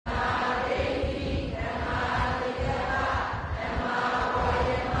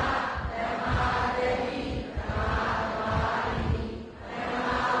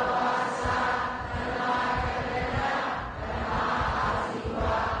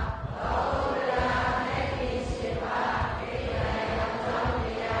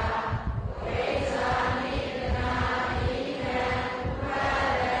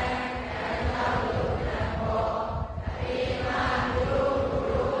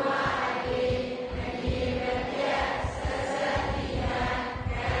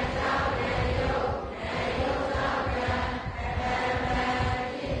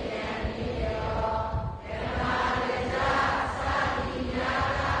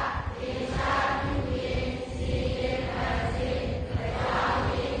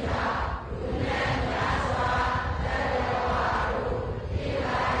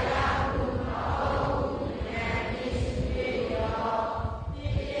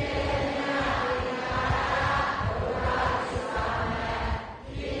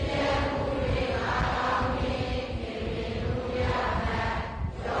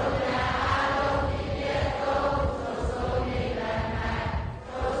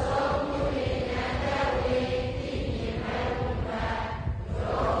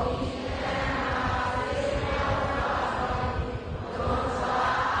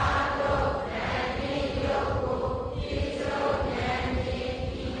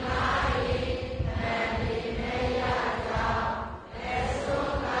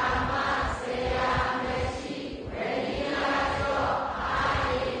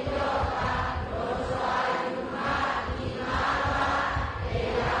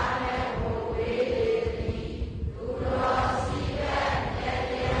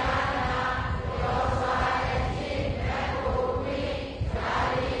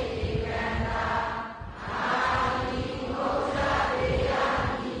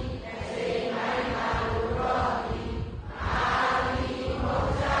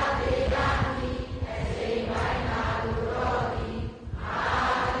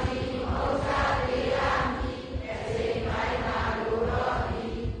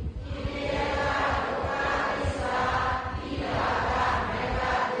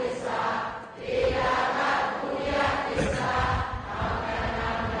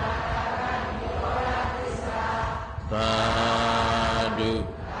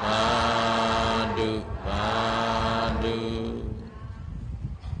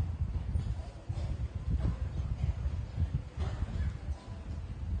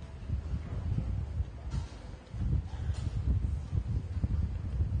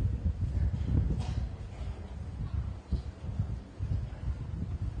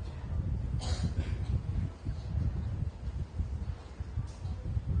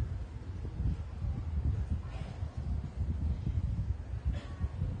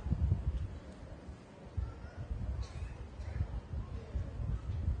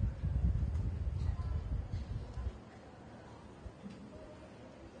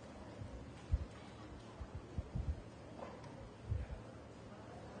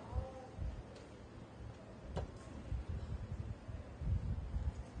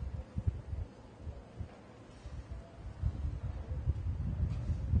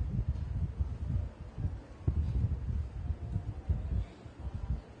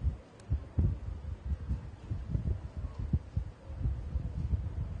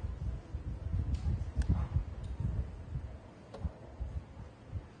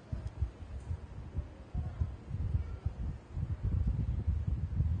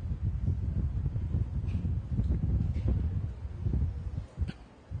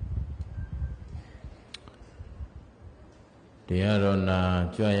တရားတော်နာ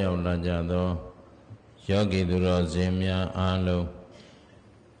ကြွရောက်လာကြသောယောဂီသူတော်စင်များအားလုံး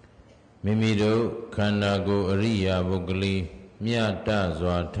မိမိတို့ခန္ဓာကိုယ်အရိယာပုဂ္ဂလိမြတ်တ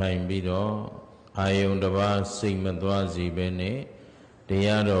စွာထိုင်ပြီးတော့အာယုန်တစ်ပါးစိတ်မသွားစေဘဲနဲ့တ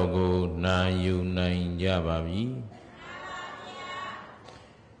ရားတော်ကိုနာယူနိုင်ကြပါပြီ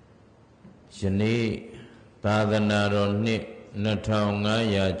ယနေ့သာသနာတော်နှစ်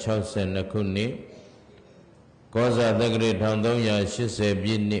2562ခုနှစ်ကောဇာတက္ကရာ1380ပြ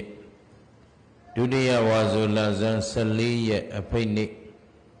ည့်နှစ်ဒုတိယဝါဆိုလဆန်း14ရက်အဖိတ်နေ့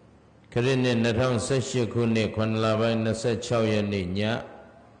ခရစ်နှစ်2018ခုနှစ်9လပိုင်း26ရက်နေ့ည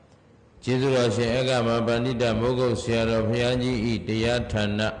ကျေးဇူးတော်ရှင်အဂမပဏိတမိုးကုတ်ဆရာတော်ဘုရားကြီးဤတရားဌာ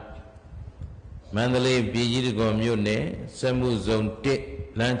နမန္တလေးပြည်ကြီးတံခွန်မြို့နယ်စက်မှုဇုံ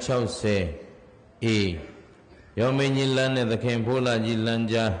1လမ်း60Aရောမင်းကြီးလမ်းနဲ့သခင်ဖိုးလာကြီးလမ်း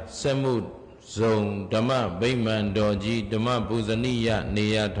ကြားစက်မှုဇုံဓမ္မဗိမာန်တော်ကြီးဓမ္မပူဇနိယနေ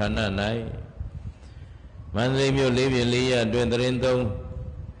ရာဌာန၌မန္တလေးမြို့လေးပြလေးရအတွင်သတင်းသုံး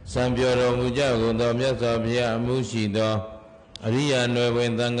စံပြောတော်မူကြကုန်သောမြတ်စွာဘုရားအမှုရှိသောအရိယာနွယ်ဝ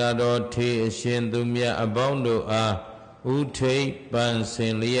င်သံဃာတော်ထေအရှင်သူမြတ်အပေါင်းတို့အားဥထိပ်ပန်ဆ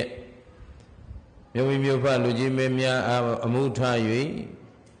င်လျက်မြို့မိမြို့ဖလူကြီးမင်းများအားအမှုထား၍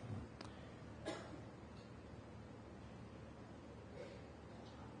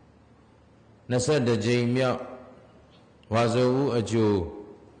21ကြိမ်မြောက်ဝါဆိုဦးအကျိုး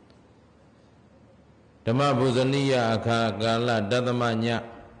ဓမ္မပူဇနိယအခါကာလတသမည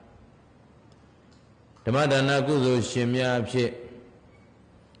ဓမ္မဒါနကုသိုလ်ရှင်များအဖြစ်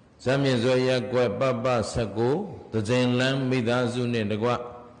ဇမြင့်ဇောရက်ကွယ်ပပ19သဇင်လန်းမိသားစုနှင့်တကွ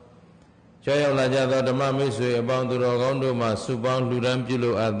ကြောက်ရောက်လာကြသောဓမ္မမိတ်ဆွေအပေါင်းသူတော်ကောင်းတို့မှစုပေါင်းလှူဒန်းပြု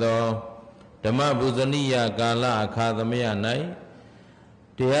လိုအပ်သောဓမ္မပူဇနိယကာလအခါသမယ၌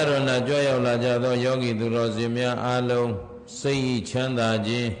တရားတော်နာကြွရောက်လာကြသောယောဂီသူတော်စင်များအားလုံးစိတ်ဤချမ်းသာ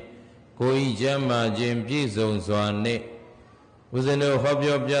ခြင်းကိုယ်ဤကျမ်းမာခြင်းပြည့်စုံစွာနှင့်ဦးဇင်းတို့ဟော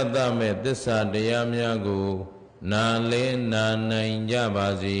ပြောပြသမဲ့သစ္စာတရားများကိုနာလဲနာနိုင်ကြပါ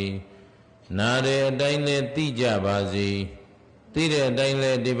စေနာတဲ့အတိုင်းလဲသိကြပါစေသိတဲ့အတိုင်း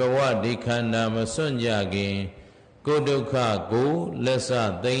လဲဒီဘဝဒီခန္ဓာမစွန့်ကြခင်ကိုယ်ဒုက္ခကိုလက်ဆ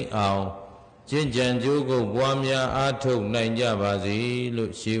သိမ့်အောင်ကျင့်ကြံကြိုးကိုပွားများအားထုတ်နိုင်ကြပါစေ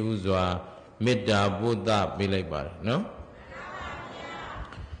လို့ရှေးဥစွာမေတ္တာပို့သပေးလိုက်ပါတယ်နော်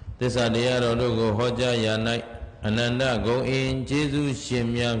သစ္စာတရားတော်တို့ကိုဟောကြားရာ၌အနန္တဂုဏ်အင်ကျေးဇူးရှင်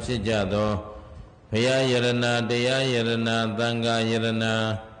များဖြစ်ကြသောဘုရားယရဏတရားယရဏသံဃာယရဏ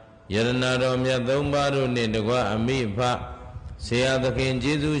ယရဏတော်မြတ်သုံးပါးတို့နှင့်တကွအမိဖဆရာသခင်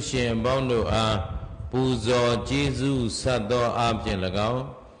ကျေးဇူးရှင်အပေါင်းတို့အားပူဇော်ကျေးဇူးဆက်သောအားဖြင့်၎င်း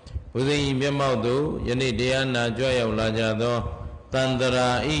ဘုရား၏မျက်မှောက်သို့ယနေ့တရားနာကြွရောက်လာကြသောတန်တရာ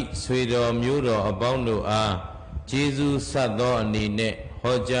ဤဆွေတော်မျိုးတော်အပေါင်းတို့အားကျေးဇူးဆက်သောအနေနဲ့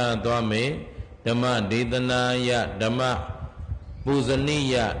ဟောကြားသွားမယ်ဓမ္မဒေသနာယဓမ္မပူဇနိ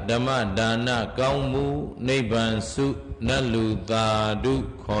ယဓမ္မဒါနကောင်းမှုနိဗ္ဗာန်စုနတ်လူသာဓု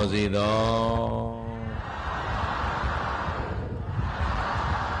ခေါ်စေသော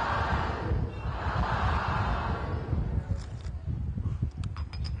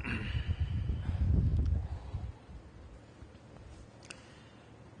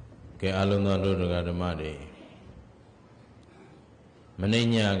ကဲအလုံးစုံတို့ဓမ္မတွေမနေ့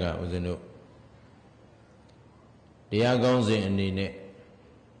ညကဦးဇင်းတို့တရားကောင်းစဉ်အနေနဲ့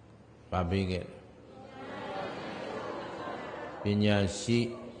ဗာပေးခဲ့ပညာရှိ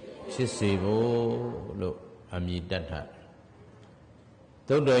ဖြစ်စေဖို့လို့အမည်တတ်ထား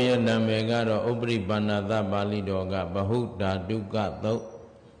သုတ်တော်ရဲ့နာမည်ကတော့ဥပရိပါဏာသပါဠိတော်ကဗဟုဓာတုကသုတ်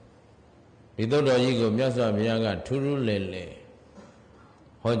ဒီသုတ်တော်ကြီးကိုမြတ်စွာဘုရားကထူးထူးလေလေ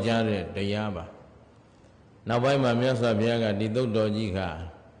ဟောကြားတဲ့တရားပါနောက်ပိုင်းမှာမြတ်စွာဘုရားကဒီသုတ်တော်ကြီးက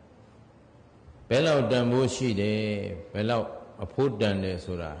ဘယ်လောက်တန်ဖိုးရှိတယ်ဘယ်လောက်အဖို့တန်တယ်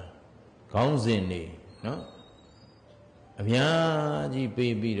ဆိုတာခေါင်းစဉ်နေနော်အများကြီး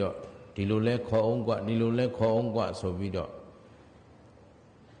ပေးပြီးတော့ဒီလိုလဲခေါ်အောင်ကွဒီလိုလဲခေါ်အောင်ကွဆိုပြီးတော့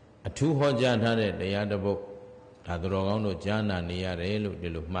အထူးဟောကြားထားတဲ့တရားတစ်ပုဒ်ဒါသူတော်ကောင်းတို့ကြားနာနေရတယ်လို့ဒီ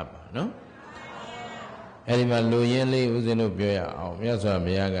လိုမှတ်ပါနော်အဲ့ဒီမှာလူရင်းလေးဦးဇင်းတို့ပြောရအောင်မြတ်စွာ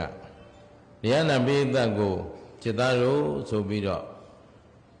ဘုရားကတရားနာပိဋကကိုจิตသားတို့ဆိုပြီးတော့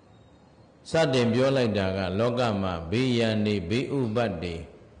စတင်ပြောလိုက်တာကလောကမှာဘေးရန်နေဘေးဥပတ်တွေ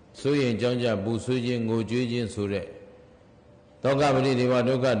ဆိုရင်ကြောင်းကြပူဆွေးခြင်းငိုကြွေးခြင်းဆိုတဲ့သောကပရိဒေဝ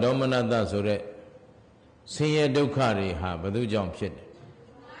ဒုက္ခဒေါမနတဆိုတဲ့ဆင်းရဲဒုက္ခတွေဟာဘယ်သူကြောင့်ဖြစ်တယ်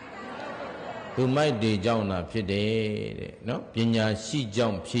သူမိုက်တွေကြောင့်သာဖြစ်တယ်တဲ့နော်ပညာရှိကြော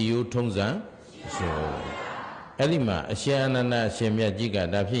င့်ဖြစ်ရိုးထုံးစံဆိုအဲ့ဒီမှာအရှင်အနန္ဒအရှင်မြတ်ကြီးက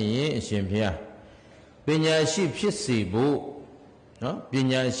ဒါဖြစ်ရင်အရှင်ဘုရားပညာရှိဖြစ်စေဖို့ နော်ပ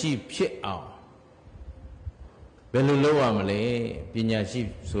ညာရှိဖြစ်အောင်ဘယ်လိုလုပ်ရမလဲပညာရှိ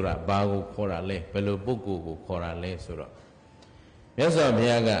ဆိုတာဘာကိုခေါ်တာလဲဘယ်လိုပုဂ္ဂိုလ်ကိုခေါ်တာလဲဆိုတော့မြတ်စွာဘု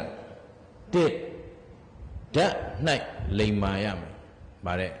ရားကတစ်ဓာတ်၌လိမ္မာရမယ်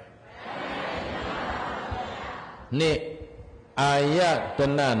ဗါတဲ့နှစ်အာယတ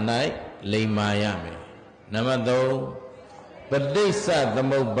န၌လိမ္မာရမယ်နံပါတ်3ပဋိစ္စသ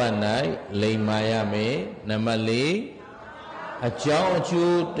မုပ္ပါဒ်၌လိမ္မာရမယ်နံပါတ်4အကြောင်းအ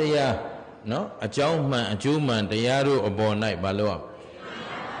ကျိုးတရားနော်အကြောင်းမှန်အကျိုးမှန်တရားတို့အပေါ်၌ဘာလို့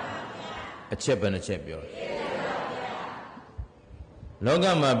အချက်ဘယ်နှချက်ပြောလောက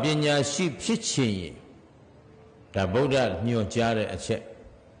မှာပညာရှိဖြစ်ခြင်းရင်ဒါဗုဒ္ဓညွှန်ကြားတဲ့အချက်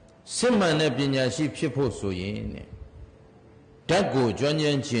စစ်မှန်တဲ့ပညာရှိဖြစ်ဖို့ဆိုရင်တဲ့ဓာတ်ကိုကျွမ်းကျ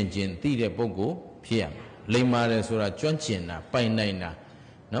င်ခြင်းသိတဲ့ပုဂ္ဂိုလ်ဖြစ်ရမယ်လိမ္မာတယ်ဆိုတာကျွမ်းကျင်တာပိုင်နိုင်တာ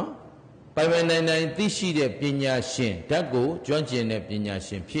နော်ပိုင်နိုင်သိရှိတဲ့ပညာရှင်ဓာတ်ကိုကျွမ်းကျင်တဲ့ပညာ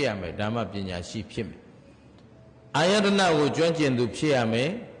ရှင်ဖြစ်ရမယ်ဒါမှပညာရှိဖြစ်မယ်အာယတနာကိုကျွမ်းကျင်သူဖြစ်ရမယ်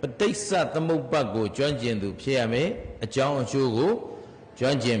ပဋိစ္စသမုပ္ပါဒ်ကိုကျွမ်းကျင်သူဖြစ်ရမယ်အကြောင်းအကျိုးကိုကျွ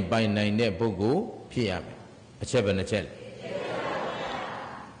မ်းကျင်ပိုင်နိုင်တဲ့ပုဂ္ဂိုလ်ဖြစ်ရမယ်အချက်ပဲနှစ်ချက်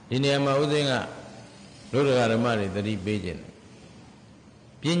ဒီနေရာမှာဥစဉ်ကဒုဒကာဓမ္မတွေသတိပေးခြင်း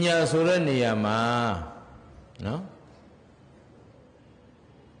ပညာဆိုတဲ့နေရာမှာနော်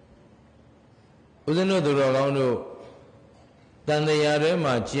ဥစဉ်တို့သူတော်ကောင်းတို့တန်တရားထဲ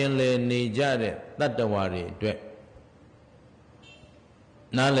မှာကျင်လည်နေကြတဲ့တတ္တဝါတွေအတွက်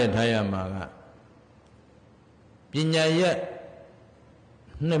နားလည်ထားရမှာကပညာရဲ့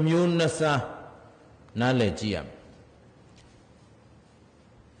နှစ်မျိုးနှစ်စားနားလည်ကြည့်ရမယ်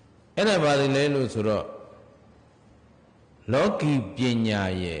အဲ့ဒါဘာလဲလို့ဆိုတော့လောကီပညာ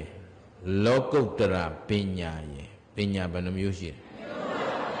ရဲ့လောကုတ္တရာပညာရဲ့ပညာဘယ်နှမျိုးရှိလဲ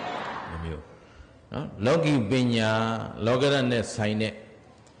နှမျိုးနော်လောကီပညာလောကရနဲ့ဆိုင်တဲ့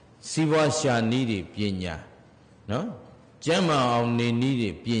စီးပွားရှာနည်းတွေပညာနော်ကျမ်းမာအောင်နေနည်း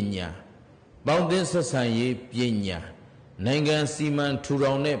တွေပညာပေါင်းသင်းဆက်ဆံရေးပညာနိုင်ငံစီမံထူ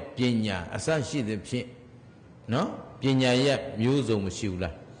ထောင်တဲ့ပညာအစရှိသဖြင့်နော်ပညာရဲ့မျိုးစုံမရှိဘူး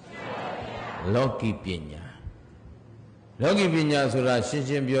လားလောကီပညာလောကီပညာဆိုတာရှင်း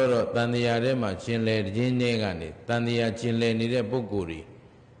ရှင်းပြောတော့တန်တရားထဲမှာကျင်လည်ခြင်းတွေကနေတန်တရားကျင်လည်နေတဲ့ပုဂ္ဂိုလ်တွေ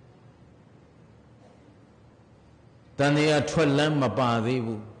တန်တရားထွက်လန်းမပါသေး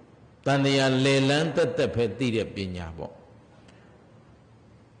ဘူးတန်တရားလေလန်းတက်တက်ပဲသိတဲ့ပညာပေါ့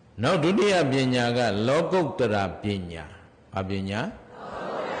နောက်ဒုတိယပညာကလောကုတ္တရာပညာအပညာ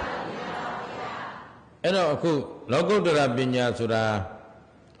အဲ့တော့အခုလောကုတ္တရာပညာဆိုတာ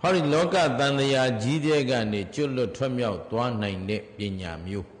ဟောဒီလောကတန်တရားကြီးတဲ့ကနေကျွတ်လွတ်ထွက်မြောက်သွားနိုင်တဲ့ပညာ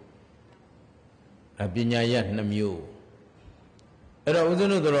မျိုးအပညာရနှစ်မျိုးအဲ့တော့ဦးဇင်း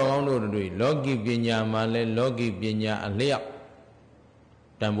တို့တော်ကောင်းတို့တွေလောကီပညာမှာလဲလောကီပညာအလျောက်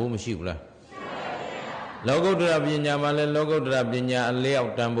တန်ဖိုးမရှိဘူးလားလောကုတ္တရာပညာမှာလဲလောကုတ္တရာပညာအလျော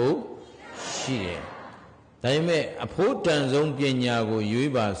က်တန်ဖိုးရှိတယ်ဒါပေမဲ့အဖို့တန်ဆုံးပညာကို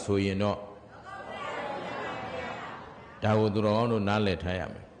ရွေးပါဆိုရင်တော့ဒါကိုသူတော်ကောင်းတို့နားလည်ထားရ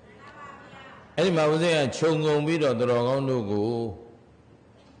မယ်အဲ့ဒီမှာဦးဇင်းကခြုံငုံပြီးတော့သူတော်ကောင်းတို့ကို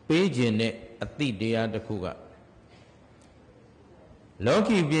ပေးခြင်းနဲ့အတိတရားတစ်ခုကလော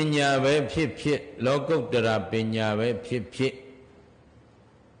ကီပညာပဲဖြစ်ဖြစ်လောကုတ္တရာပညာပဲဖြစ်ဖြစ်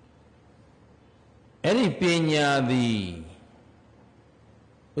အဲ့ဒီပညာသည်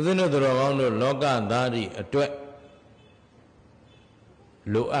ဦးဇင်းတို့သူတော်ကောင်းတို့လောကသားတွေအတွက်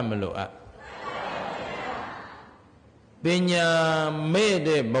လိုအပ်မလိုအပ်ပညာမဲ့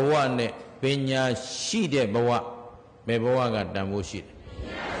တဲ့ဘဝနဲ့ပညာရှိတဲ့ဘဝဘယ်ဘဝကတန်ဖိုးရှိတယ်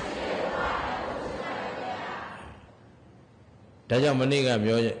ဒါကြောင့်မနေ့က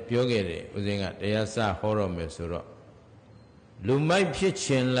ပြောခဲ့တယ်ဦးဇင်းကတရားစဟောတော့မယ်ဆိုတော့လူမိုက်ဖြစ်ခြ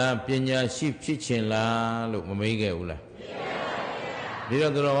င်းလားပညာရှိဖြစ်ခြင်းလားလို့မမေးခဲ့ဘူးလားဒီ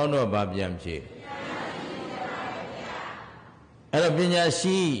တော့တော်ကောင်းတော့ဗာပြန်ဖြေအဲ့တော့ပညာ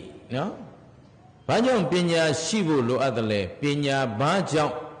ရှိနော်ဘာကြောင့်ပညာရှိဖို့လိုအပ်တယ်လဲပညာဘာကြော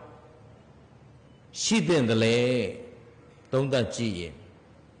င့်ရှိတဲ့တယ်လဲသုံးသပ်ကြည့်ရင်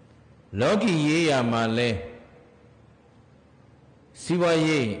လောကီရေးရာမှာလဲစီးပွား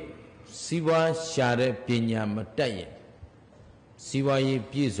ရေးစီးပွားရှာတဲ့ပညာမတတ်ရင်စီးပွားရေး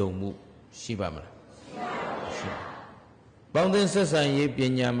ပြည့်စုံမှုရှိပါမလားရှိပါဘူးပေါင်းသင်းဆက်ဆံရေးပ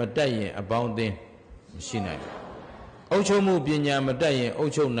ညာမတတ်ရင်အပေါင်းအသင်းမရှိနိုင်ဘူးအုပ်ချုပ်မှုပညာမတတ်ရင်အု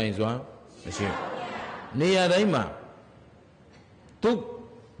ပ်ချုပ်နိုင်စွာမရှိဘူးနေရာတိုင်းမှာသူ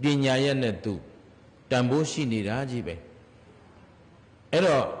ပညာရဲ့နဲ့သူတန်ဖိုးရှိနေတာကြီးပဲအဲ့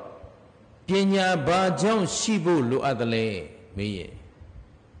တော့ပညာဘာကြောင့်ရှိဖို့လိုအပ်တယ်လဲမေးရဲ့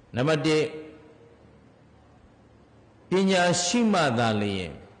နံပါတ်1 ပညာရှိမှသာလျှ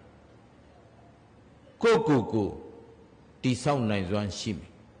င်ကိုတိဆောက်နိုင်စွမ်းရှိမယ်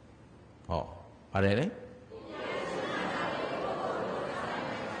ဟောပါတယ်လေ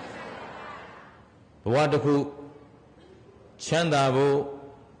ဘဝတစ်ခုချမ်းသာဖို့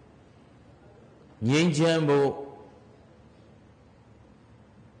ငြိမ်းချမ်းဖို့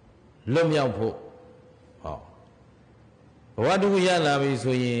လွတ်မြောက်ဖို့ဟောဘဝတစ်ခုရလာပြီ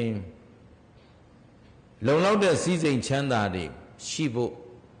ဆိုရင်လုံလောက်တဲ့စည်းစိမ်ချမ်းသာတွေရှိဖို့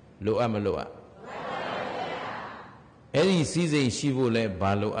လိုအပ်မလိုအပ်အဲ့ဒီစည်းစိမ်ရှိဖို့လဲ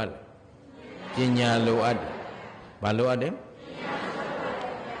ဘာလိုအပ်ပညာလိုအပ်တယ်ဘာလိုအပ်တယ်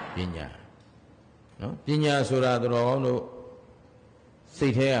ပညာနော်ပညာဆိုတာတော်ကောင်းတို့စိ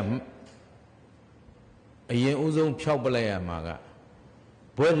တ်ထဲကအရင်ဥဆုံးဖြောက်ပလိုက်ရမှာက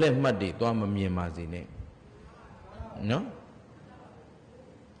ဘွဲလက်မှတ်တွေသွားမမြင်ပါစေနဲ့နော်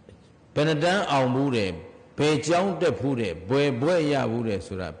ဘယ်နှတန်းအောင်မှုတယ်ဘယ်ကြောင်းတက်ဖူးတယ်ဘွဲရဘူးတယ်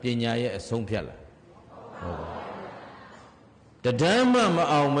ဆိုတာပညာရဲ့အဆုံးဖြတ်လားဟုတ်ပါတဒမ်းမှမ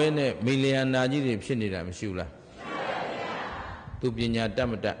အောင်မဲနဲ့မီလီယံနာကြီးတွေဖြစ်နေတာမရှိဘူးလားသူပညာတတ်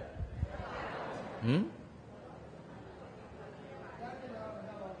မတတ်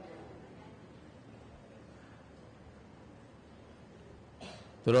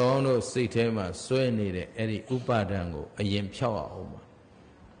သူတော်တို့စိတ်ထဲမှာစွဲနေတဲ့အဲ့ဒီဥပါဒံကိုအရင်ဖြောက်အောင်ပါ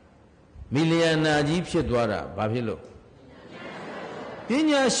မီလီယံနာကြီးဖြစ်သွားတာဘာဖြစ်လို့ပ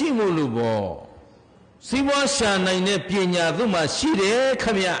ညာရှိမှုလို့ပေါ့စီးပွားရှာနိုင်တဲ့ပညာသူ့မှာရှိတယ်ခ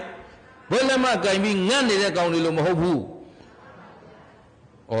မရဘယ်လက်မကင်ပြီးငတ်နေတဲ့ကောင်တွေလို့မဟုတ်ဘူး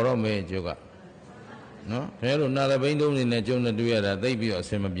ဩတော့မဲကျုပ်ကနော်ဒါလို့နာလဘိန်းတုံးနေနဲ့ကျုံနဲ့တွေ့ရတာသိပြီးတော့အ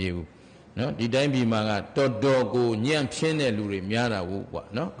ဆင်မပြေဘူးနော်ဒီတိုင်းပြည်မှာကတော်တော်ကိုညံ့ဖျင်းတဲ့လူတွေများတာဟုတ်ကွာ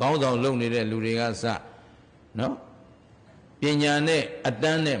နော်ခေါင်းဆောင်လုံနေတဲ့လူတွေကစနော်ပညာနဲ့အတ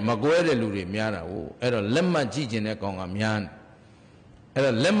န်းနဲ့မကွဲတဲ့လူတွေများတာဟုတ်အဲ့တော့လက်မှတ်ကြည့်ခြင်းတဲ့ကောင်ကများတယ်အဲ့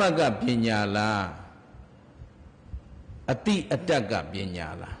တော့လက်မှတ်ကပညာလားအတိအတတ်ကပညာ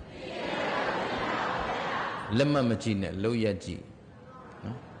လားလက်မှတ်မကြည့်နဲ့လုံးရက်ကြည့်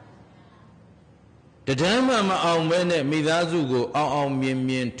နော်တဒမ်းမှမအောင်မဲနဲ့မိသားစုကိုအောင်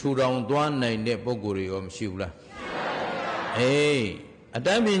မြင်ထူထောင်သွားနိုင်တဲ့ပုဂ္ဂိုလ်တွေရောမရှိဘူးလားအေးအတ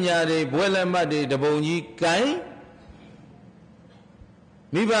တ်ပညာတွေဘွဲလက်မှတ်တွေတပုံကြီးကိုင်း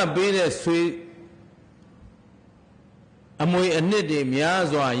မိဘပေးတဲ့ဆွေအမွေအနှစ်တွေများ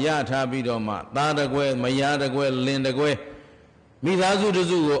စွာရထားပြီးတော့မှသားတကွဲမယားတကွဲလင်တကွဲမိသားစုတ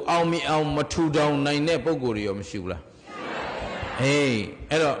စုကိုအောင်မြင်အောင်မထူထောင်နိုင်တဲ့ပုဂ္ဂိုလ်တွေရောမရှိဘူးလားအေး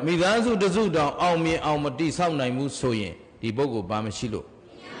အဲ့တော့မိသားစုတစုတောင်အောင်မြင်အောင်မတိဆောက်နိုင်ဘူးဆိုရင်ဒီပုဂ္ဂိုလ်ဘာမရှိလို့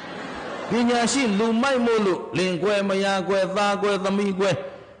ပညာရှိလူမိုက်မို့လို့လင်ကွဲမယားကွဲသားကွဲသမီးကွဲ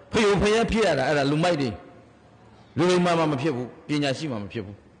ဖျို့ဖျက်ဖြစ်ရတာအဲ့ဒါလူမိုက်တွေလူလိမ္မာမဖြစ်ဘူးပညာရှိမှမဖြစ်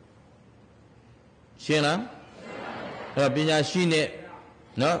ဘူးရှင်းလားအဲ့တော့ပညာရှိနဲ့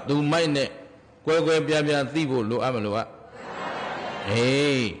နော်သူမိုက်နဲ့ကွဲပြားသိဖို့လိုအပ်မလို့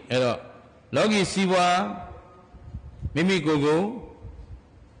အေးအဲ့တော့လောကီစီးပွားမိမိကိုယ်ကို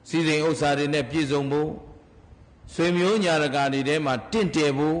စီစဉ်ဥစ္စာတွေနဲ့ပြည့်စုံဖို့ဆွေမျိုးညာရကာတွေထဲမှာတင့်တ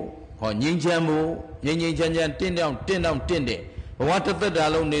ယ်ဖို့ဟောငြိမ်းချမ်းဖို့ငြိမ်းချမ်းတင့်တယ်ဘဝတစ်သက်တာ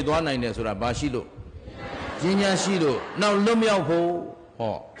လုံးနေသွားနိုင်တယ်ဆိုတာဘာရှိလို့ပညာရှိလို့နောက်လွတ်မြောက်ဖို့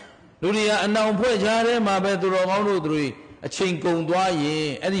ဟောလူတွေကအနောင်ဖွဲ့ချားထဲမှာပဲသူတော်ကောင်းတို့တွေအချိန်ကုန်သွားရင်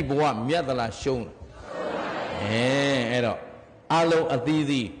အဲ့ဒီဘဝမြတ်သလားရှုံးလားအဲ့တော့အလုံးအသီး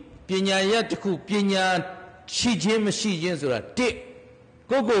သီးပညာရက်တစ်ခုပညာရှိခြင်းမရှိခြင်းဆိုတာတစ်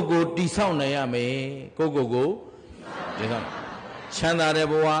ကိုတိဆောက်နိုင်ရမယ်ကိုဒီကချမ်းသာတဲ့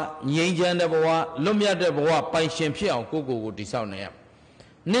ဘဝငြိမ်းချမ်းတဲ့ဘဝလွတ်မြောက်တဲ့ဘဝပိုင်ရှင်ဖြစ်အောင်ကိုတိဆောက်နိုင်ရ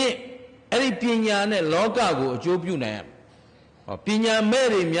နှစ်အဲ့ဒီပညာနဲ့လောကကိုအကျိုးပြုနိုင်ရပညာမဲ့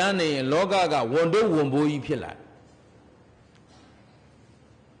တွေများနေရင်လောကကဝန်တို့ဝန်ဘိုးကြီးဖြစ်လာ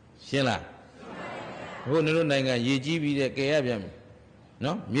ရှင်းလားဘုန်းတို့နိုင်ငံရေကြီးပြီးတဲ့ကဲရပြန်ပြီ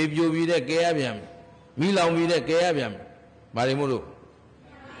နော်မြေပြိုပြီးတဲ့ကဲရပြန်ပြီမိလောင်ပြီးတဲ့ကဲရပြန်ပြီဘာတွေမို့လို့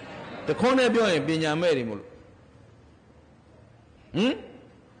တခွန်းနဲ့ပြောရင်ပညာမဲ့တွေမို့လို့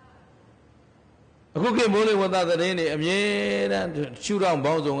အခုခေတ်မိုးလေဝသသတင်းတွေအမြဲတမ်းရှုထောင့်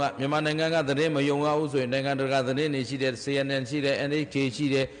ပေါင်းစုံကမြန်မာနိုင်ငံကသတင်းမယုံရဘူးဆိုရင်နိုင်ငံတကာသတင်းတွေရှိတယ် CNN ရှိတယ် NHK ရှိ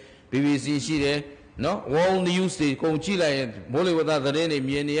တယ် BBC ရှိတယ်နော် World News တွေကုန်ကြည့်လိုက်ရင်မိုးလေဝသသတင်းတွေ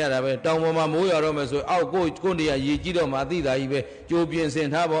မြင်နေရတာပဲတောင်ပေါ်မှာမိုးရွာတော့မယ်ဆိုအောက်ကိုနေရရေကြီးတော့မှအသိသားကြီးပဲကြိုပြင်ဆင်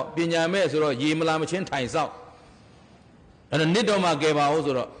ထားပေါ့ပညာမဲ့ဆိုတော့ရေမလာမချင်းထိုင်ဆောက်အဲ့ဒါနှစ်တော့မှကဲပါအောင်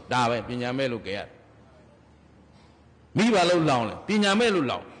ဆိုတော့ဒါပဲပညာမဲ့လို့ကဲရမိဘလို့လောင်လဲပညာမဲ့လို့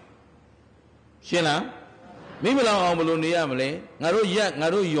လောင်ရှင်းလားမိမလောင်အောင်ဘယ်လိုနေရမလဲငါတို့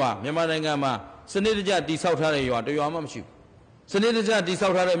ရွာမြန်မာနိုင်ငံမှာစနစ်တကျတိဆောက်ထားတဲ့ရွာတရွာမှမရှိဘူးစနစ်တကျတိဆော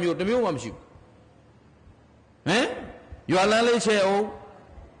က်ထားတဲ့မြို့တစ်မြို့မှမရှိဘူးဟမ် ရွာလန်းလေးချဲအောင်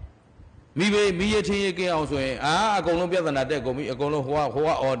မိဘေမိရချင်းရကင်းအောင်ဆိုရင်အကုန်လုံးပြဿနာတက်ကုန်ပြီအကုန်လုံးဟိုက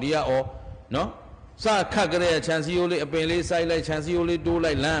အော်ဒီကအော်နော်စခတ်ကြတဲ့ခြံစည်းရိုးလေးအပင်လေးစိုက်လိုက်ခြံစည်းရိုးလေးတိုး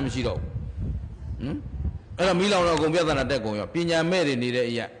လိုက်လမ်းမရှိတော့ဘူးအဲ့တော့မိလောင်တော့အကုန်ပြဿနာတက်ကုန်ရောပညာမဲ့တွေနေတဲ့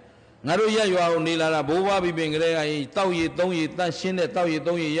အရာငါတို့ရက်ရွာကိုနေလာတာဘိုးဘွားပြီးပင်ကလေးကတောက်ရည်သုံးရည်တန့်ရှင်းတဲ့တောက်ရည်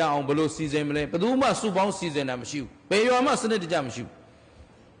သုံးရည်ရအောင်ဘယ်လိုစီစဉ်မလဲဘယ်သူမှစုပေါင်းစီစဉ်တာမရှိဘူးဘယ်ရွာမှစနစ်တကျမရှိဘူး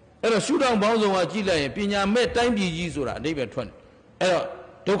အဲ့တော့ရှုထောင့်ပေါင်းစုံကကြည့်လိုက်ရင်ပညာမဲ့တိုင်းပြည်ကြီးဆိုတာအဓိပ္ပာယ်ထွက်တယ်အဲ့တော့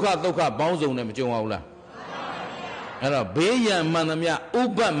ဒုက္ခဒုက္ခပေါင်းစုံနဲ့မကြုံအောင်လားအဲ့တော့ဘေးရန်မှန်သမျှဥ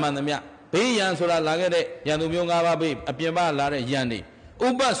ပတ်မှန်သမျှဘေးရန်ဆိုတာလာခဲ့တဲ့ရန်သူမျိုး၅ပါးဘေးအပြင်ပလာတဲ့ရန်တွေဥ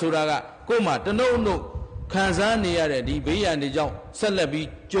ပတ်ဆိုတာကကိုယ်မှာတနှုတ်နှုတ်ခံစားနေရတဲ့ဒီဘေးရန်တွေကြောင့်ဆက်လက်ပြီး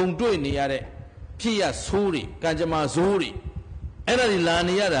ကြုံတွေ့နေရတဲ့ဖြစ်ရဆိုးတွေကံကြမ္မာဆိုးတွေအဲ့ဒါတွေလာ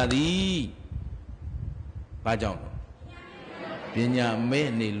နေရတာဒီဘာကြောင့်ပညာမဲ့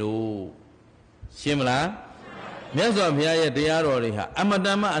နေလို့ရှင်းမလားမြတ်စွာဘုရားရဲ့တရားတော်တွေဟာအမတ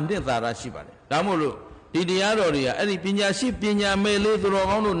န်မှအနှစ်သာရရှိပါတယ်ဒါမို့လို့ဒီတရားတော်တွေကအဲ့ဒီပညာရှိပညာမဲ့လေးသူတော်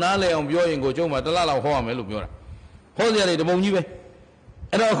ကောင်းတို့နားလည်အောင်ပြောရင်ကိုကျုံးမှာတစ်လလောက်ဟောရမယ်လို့ပြောတာဟောစရာတွေတပုံကြီးပဲ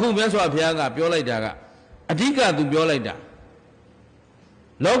အဲ့တော့အခုမြတ်စွာဘုရားကပြောလိုက်တာကအဓိကသူပြောလိုက်တာ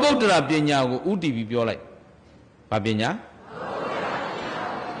လောကုတ္တရာပညာကိုဥတည်ပြီးပြောလိုက်ဘာပညာ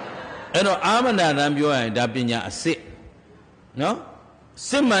အဲ့တော့အာမနာတန်ပြောရရင်ဒါပညာအစစ်နော်စ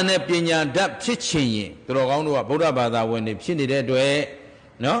စ်မှန်တဲ့ပညာဓာတ်ဖြစ်ချင်ရင်သူတော်ကောင်းတို့ကဗုဒ္ဓဘာသာဝင်တွေဖြစ်နေတဲ့အတွက်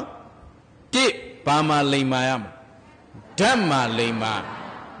နော်တိဘာမှလိမ္မာရမယ်ဓာတ်မှလိမ္မာ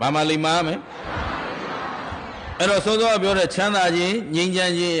ဘာမှလိမ္မာရမယ်အဲ့တော့စောစောပြောတဲ့ချမ်းသာခြင်းငြိမ်းချ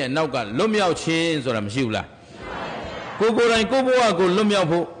မ်းခြင်းရဲ့နောက်ကလွတ်မြောက်ခြင်းဆိုတာမရှိဘူးလားကိုယ်တိုင်ကိုယ့်ဘဝကိုလွတ်မြောက်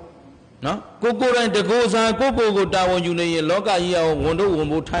ဖို့နော်ကိုယ်တိုင်တကိုးစားကိုကိုတာဝန်ယူနေရင်လောကကြီးအောင်ဝန်တို့ဝန်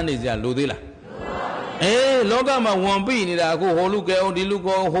ဖို့ထမ်းနေစရာလိုသေးလားလောကမှာဝန်ပိနေတာအခုဟိုလူကဲအောင်ဒီလူ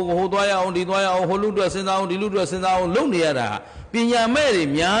ကောဟိုသွားရအောင်ဒီသွားရအောင်ဟိုလူတွေစဉ်းစားအောင်ဒီလူတွေစဉ်းစားအောင်လုပ်နေရတာပညာမဲ့တွေ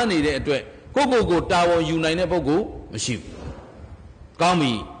များနေတဲ့အတွက်ကိုတာဝန်ယူနိုင်တဲ့ပုဂ္ဂိုလ်မရှိဘူးကောင်း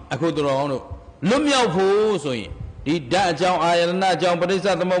ပြီအခုတော်အောင်တို့လွတ်မြောက်ဖို့ဆိုရင်ဒီဓာတ်အကြောင်းအာယတနာအကြောင်းပဋိစ္စ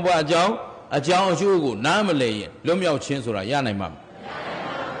သမုပ္ပါအကြောင်းအကျိုးကိုနားမလည်ရင်လွတ်မြောက်ခြင်းဆိုတာရနိုင်မှာမ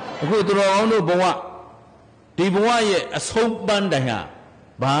အခုတော်အောင်တို့ဘဝဒီဘဝရဲ့အဆုံးပန်းတိုင်ဟာ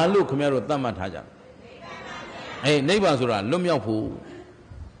ဘာလို့ခင်ဗျားတို့သတ်မှတ်ထားကြလဲနိဗ္ဗာန်ဆိုတာလွတ်မြောက်ဖို့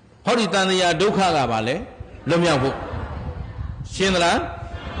ဟောဒီတန်တရားဒုက္ခကဘာလဲလွတ်မြောက်ဖို့ရှင်းသလား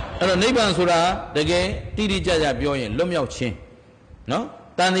အဲ့တော့နိဗ္ဗာန်ဆိုတာတကယ်တိတိကျကျပြောရင်လွတ်မြောက်ခြင်းနော်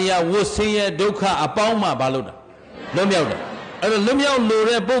တန်တရားဝတ်ဆင်းရဲဒုက္ခအပေါင်းမှဘာလို့တာလွတ်မြောက်တယ်အဲ့တော့လွတ်မြောက်လို့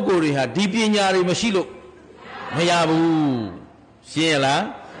တဲ့ပုဂ္ဂိုလ်တွေဟာဒီပညာတွေမရှိလို့မရဘူးရှင်းရလား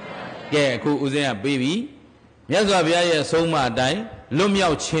ကဲအခုဦးဇင်းကပြီးပြီမြတ်စွာဘုရားရဲ့ဆုံးမအတိုင်းလွတ်မြော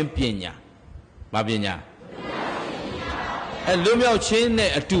က်ခြင်းပညာမပညာလွတ်မြောက်ခြင်း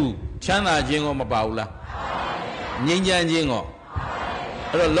နဲ့အတူချမ်းသာခြင်းကိုမပါဘူးလားငြိမ်းချမ်းခြင်းကို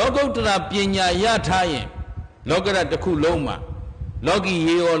အဲ့တော့လောကုတ္တရာပညာရထားရင်လောကရတစ်ခုလုံးမှာလောကီ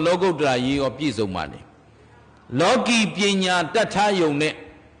ရေရောလောကုတ္တရာရေရောပြည့်စုံပါလေလောကီပညာတတ်ထားယုံနဲ့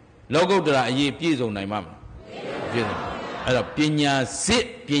လောကုတ္တရာအရေးပြည့်စုံနိုင်မှာမလားပြည့်စုံအဲ့တော့ပညာစစ်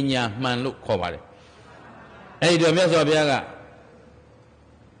ပညာမှန်လို့ခေါ်ပါတယ်အဲ့ဒီတော့မြတ်စွာဘုရားက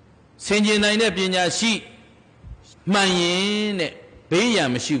ဆင်ခြင်နိုင်တဲ့ပညာရှိမှန်ရင်တဲ့ဘေးရန်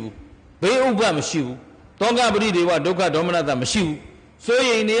မရှိဘူးဘေးဥပ္ပမရှိဘူးတောကပရိဒေဝဒုက္ခဒေါမနတမရှိဘူးစိုး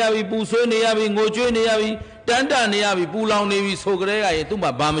ရိမ်နေရပြီပူဆွေးနေရပြီငိုကြွေးနေရပြီတန်းတနေရပြီပူလောင်နေပြီဆိုကြတဲ့ကရေသူ့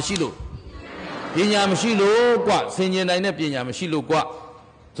မှာဘာမရှိလို့ပညာမရှိလို့ကွဆင်ခြင်နိုင်တဲ့ပညာမရှိလို့ကွ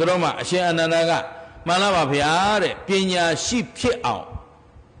ဆိုတော့မှအရှင်အနန္ဒာကမှန်လားပါဗျာတဲ့ပညာရှိဖြစ်အောင်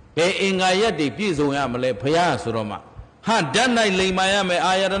ဘယ်အင်္ဂါရက်တွေပြည့်စုံရမလဲဘုရားဆိုတော့မှဟာဓာတ်၌လိမ္မာရမယ်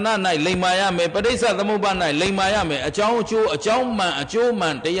အာယတနာ၌လိမ္မာရမယ်ပဋိစ္စသမုပ္ပါ၌လိမ္မာရမယ်အကြောင်းအကျိုးအကြောင်းမှန်အကျိုးမှ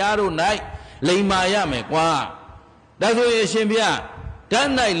န်တရားတို့၌လိမ္မာရမယ်ကွာဒါဆိုရင်အရှင်ဘုရားဓာတ်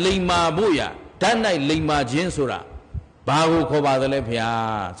၌လိမ္မာဖို့ရဓာတ်၌လိမ္မာခြင်းဆိုတာဘာကိုခေါ်ပါသလဲဘု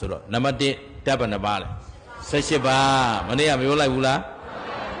ရားဆိုတော့နံပါတ်1ဓာတ်ဘယ်နှပါလဲ18ပါးမနေ့ကမပြောလိုက်ဘူးလား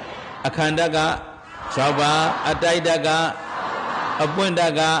အခန္ဓာက6ပါးအတိုက်ဓာတ်ကအပွင့်ဓာ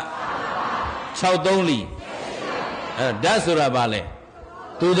တ်က6-3လီဓာတ်ဆိုတာဘာလဲ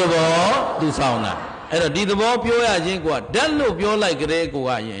သူသဘောသူဆောင်တာအဲ့တော့ဒီသဘောပြောရခြင်းကဓာတ်လို့ပြောလိုက်ကြတဲ့ကိုက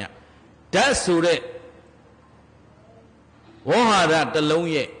ရင်ရဓာတ်ဆိုတဲ့ဝေါဟာရတစ်လုံး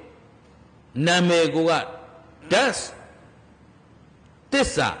ရဲ့နာမည်ကိုကဓာတ်သစ္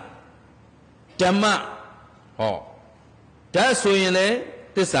စာဓမ္မဟောဓာတ်ဆိုရင်လည်း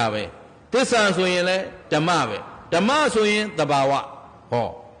သစ္စာပဲသစ္စာဆိုရင်လည်းဓမ္မပဲဓမ္မဆိုရင်သဘာဝဟော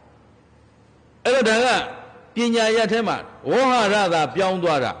အဲ့တော့ဒါကပညာရထဲမှာဝေါဟာရသာပြောင်း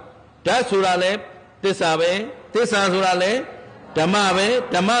သွားတာဓာတ်ဆိုတာလည်းသစ္စာပဲသစ္စာဆိုတာလည်းဓမ္မပဲ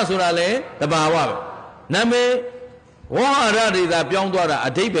ဓမ္မဆိုတာလည်းသဘာဝပဲနာမည်ဝ ဝါရတွေသာပြောင်းသွားတာ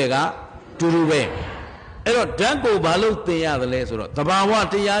အဓိပ္ပာယ်ကတူတူပဲအဲ့တော့ဓာတ်ကိုဘာလို့သင်ရတယ်လဲဆိုတော့သဘာဝ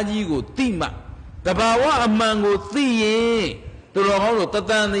တရားကြီးကိုသိမှသဘာဝအမှန်ကိုသိရင်သူတော်ကောင်းတို့တ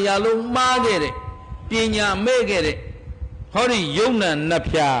သံတရားလုံးမှားခဲ့တဲ့ပညာမဲ့ခဲ့တဲ့ဟောဒီယုံနာနှ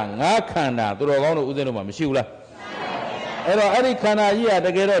ဖျားငါးခန္ဓာသူတော်ကောင်းတို့ဥစဉ်တို့မှာမရှိဘူးလားအဲ့တော့အဲ့ဒီခန္ဓာကြီးကတ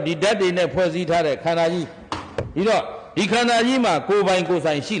ကယ်တော့ဒီဓာတ်တွေနဲ့ဖွဲ့စည်းထားတဲ့ခန္ဓာကြီးပြီးတော့ဒီခန္ဓာကြီးမှာကိုယ်ပိုင်ကိုယ်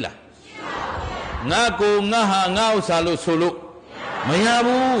ဆိုင်ရှိလားငါကိုငါဟာငါဥစ္စာလို့ဆိုလို့မရ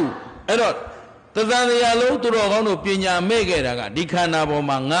ဘူးအဲ့တော့တသံတရားလုံးသူတော်ကောင်းတို့ပညာမဲ့ခဲ့တာကဒီခန္ဓာပေါ်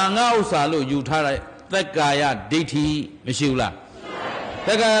မှာငါဥစ္စာလို့ယူထားတဲ့သက္ကာယဒိဋ္ဌိမရှိဘူးလားသ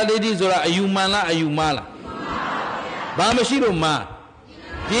က္ကာယဒိဋ္ဌိဆိုတာအယူမှန်လားအယူမှားလားဘာမရှိလို့မှား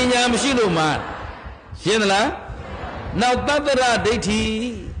ပညာမရှိလို့မှားရှင်းသလားနောက်တတ္တရဒိဋ္ဌိ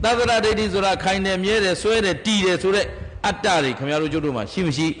တတ္တရဒိဋ္ဌိဆိုတာခိုင်တယ်မြဲတယ်ဆွဲတယ်တည်တယ်ဆိုတဲ့အတ္တတွေခင်ဗျားတို့ကျုပ်တို့မှာရှိမ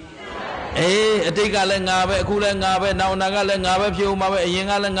ရှိအတိတ်ကလည်းငါပဲအခုလည်းငါပဲနောက်အနာကလည်းငါပဲဖြစ်ဦးမှာပဲအရင်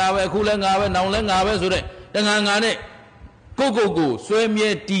ကလည်းငါပဲအခုလည်းငါပဲနောက်လည်းငါပဲဆိုတဲ့တဏှာငါနဲ့ကိုဆွဲမြဲ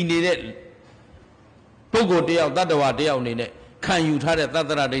တည်နေတဲ့ပုဂ္ဂိုလ်တယောက်တတ္တဝါတယောက်အနေနဲ့ခံယူထားတဲ့တတ္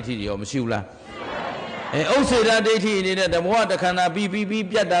တရဒိဋ္ဌိတွေရောမရှိဘူးလားဥစ္စေတဒိဋ္ဌိအနေနဲ့ဓမ္မဝတခန္ဓာပြီး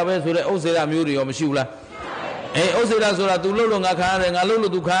ပြတ်တာပဲဆိုတဲ့ဥစ္စေတမျိုးတွေရောမရှိဘူးလားဥစ္စေတဆိုတာ तू လှုပ်လို့ငါခံရတယ်ငါလှုပ်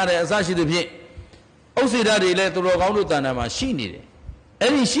လို့ तू ခံရတယ်အစရှိသဖြင့်ဥစ္စေတတွေလည်းသူတော်ကောင်းတို့တဏ္ဍာမှာရှိနေတယ်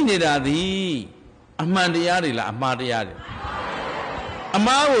အဲ့ဒီရှိနေတာသည်အမှန်တရားတွေလားအမှားတရားတွေအ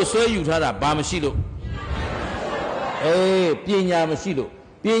မှားကိုဆွဲယူထားတာဘာမရှိလို့ပညာမရှိလို့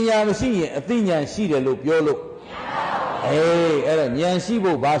ပညာမရှိရင်အသိဉာဏ်ရှိတယ်လို့ပြောလို့အဲ့ဒါဉာဏ်ရှိ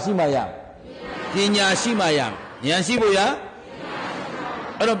ဖို့ဘာရှိမှရပညာရှိမှရဉာဏ်ရှိဖို့ရ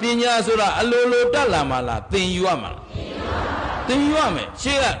အဲ့တော့ပညာဆိုတာအလိုလိုတတ်လာမှလားသင်ယူရမှာလားသင်ယူရမယ်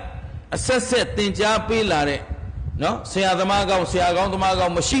ရှေ့ကအဆက်ဆက်သင်ကြားပေးလာတဲ့နော်ဆရာသမားကောင်းဆရာကောင်းသမားကော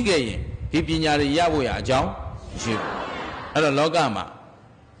င်းမရှိခဲ့ရင်ဒီပညာတွေရဖို့ရအကြောင်းမရှိဘူးအဲ့တော့လောကမှာ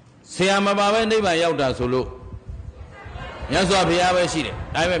ဆရာမပါပဲနိဗ္ဗာန်ရောက်တာဆိုလို့မြတ်စွာဘုရားပဲရှိတယ်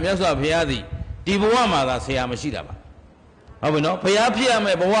ဒါပေမဲ့မြတ်စွာဘုရားသည်ဒီဘဝမှာသာဆရာမရှိတာပါဟုတ်ပြီနော်ဘုရားဖြစ်ရမ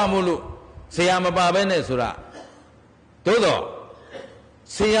ယ်ဘဝမို့လို့ဆရာမပါပဲနဲ့ဆိုတာသို့တော့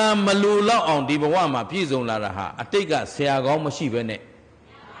ဆရာမလူလောက်အောင်ဒီဘဝမှာပြည့်စုံလာတာဟာအတိတ်ကဆရာကောင်းမရှိပဲနဲ့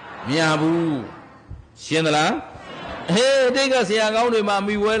မရဘူးရှင်းသလားအတိတ်ကဆရာကောင်းတွေမှာ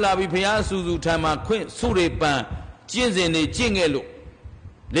မိဝဲလာပြီးဘုရားဆူဆူထံမှာခွင့်ဆုတွေပန်ကျင့်စဉ်တွေကျင့်ခဲ့လို့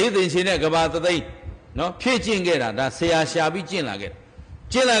လေးသိင်ရှင်တဲ့ကဘာသသိန်းနော်ဖြည့်ကျင့်ခဲ့တာဒါဆရာရှာပြီးကျင့်လာခဲ့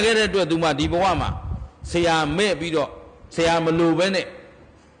တဲ့အတွက်သူမှဒီဘဝမှာဆရာမဲ့ပြီးတော့ဆရာမလိုပဲနဲ့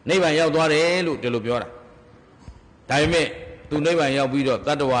နိဗ္ဗာန်ရောက်သွားတယ်လို့ဒီလိုပြောတာဒါပေမဲ့သူနိဗ္ဗာန်ရောက်ပြီးတော့တ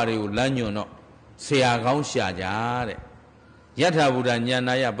တ္တဝါတွေကိုလမ်းညွှန်တော့ဆရာကောင်းရှာကြတဲ့ယထာဘုဒ္ဓဉာဏ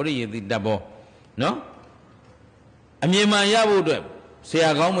ယပရိယေတိတဘောနော်အမြင်မှန်ရဖို့အတွက်ဆရာ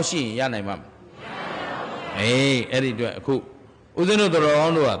ကောင်းမရှိရင်ရနိုင်မှာမအဲ့ဒီအတွက်အခုဦးဇင်းတို့တော်ကော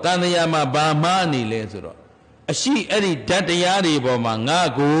င်းတို့ကတန်တရားမှာဘာမှားနေလဲဆိုတော့အရှိအဲ့ဒီဓာတ်တရားတွေပေါ်မှာငါ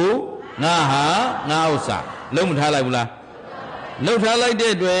ကိုငါဟာငါဥစ္စာလုံးမထားလိုက်ဘူးလားလှုပ်ထားလိုက်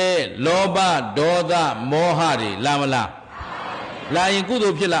တဲ့အတွက်လောဘဒေါသမောဟတွေလာမလားလာရင်ကု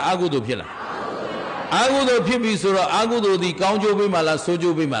သိုလ်ဖြစ်လားအကုသိုလ်ဖြစ်လားအကုသိုလ်ဖြစ်ပြီဆိုတော့အကုသိုလ်ဒီကောင်းကျိုးပေးမှလားဆိုး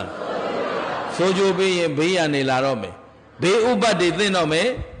ကျိုးပေးမှလားဆိုးကျိုးပေးရင်ဘေးရန်နေလာတော့မယ်ဘေးဥပတ်တွေသိတော့မယ်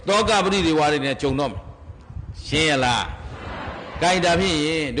တောကပရိဒီဝါတွေနဲ့ဂျုံတော့မယ်ရှင်းရလားကြိုက်တာဖြစ်ရ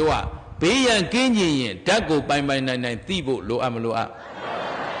င်တို့ကဘေးရန်ကင်းကျင်ရင်ဓာတ်ကိုပိုင်နိုင်သိဖို့လိုအပ်မလိုအပ်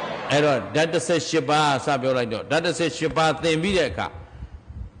အဲ့တော့ဓာတ်18ပါးစပြောလိုက်တော့ဓာတ်18ပါးသင်ပြီးတဲ့အခါ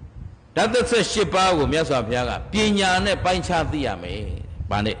ဓာတ်18ပါးကိုမြတ်စွာဘုရားကပညာနဲ့ပိုင်းခြားသိရမယ်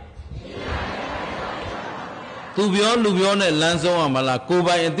။ဘာနဲ့သူပြောလူပြောနဲ့လမ်းဆုံးရမလားကိုယ်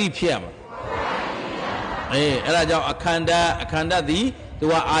ပိုင်အသိဖြစ်ရမှာအဲ့ဒါကြောင့်အခန္ဓာသည်သူ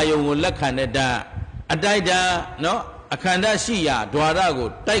ကအာယုံကိုလက်ခံတဲ့ဓာတ်အတိုက်ဓာတ်နော်အခန္ဓာရှိရာဓွာရကို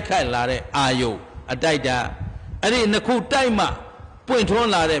တိုက်ခိုက်လာတဲ့အာယုံအတိုက်ဓာတ်အဲ့ဒီနှစ်ခုတိုက်မှပွင့်ထွန်း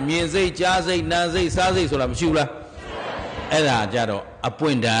လာတဲ့မြင်စိတ်ကြားစိတ်နားစိတ်စားစိတ်ဆိုတာမရှိဘူးလားအဲ့ဒါကြတော့အပွ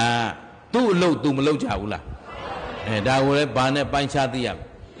င့်ဓာတ်သူ့အလုပ်သူမလုပ်ကြဘူးလားဒါကိုလည်းဘာနဲ့ပိုင်းခြားသိရမ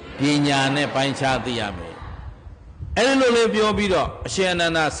လဲပညာနဲ့ပိုင်းခြားသိရမယ်အဲ့ဒီလိုလေးပြောပြီးတော့အရှင်အန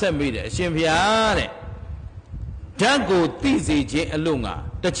န္ဒာဆက်မိတယ်အရှင်ဘုရားတဲ့ဓာတ်ကိုသိစေခြင်းအလို့ငါ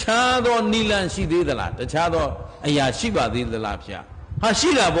တခြားသောနိလန့်ရှိသေးသလားတခြားသောအရာရှိပါသေးသလားဗျာဟာရှိ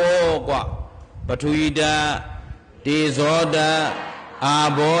တာပေါ့ကွာပထဝီဓာတ်တေဇောဓာတ်အာ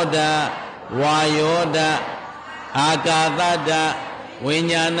ဘောဓာတ်ဝါယောဓာတ်အာကာသဓာတ်ဝိ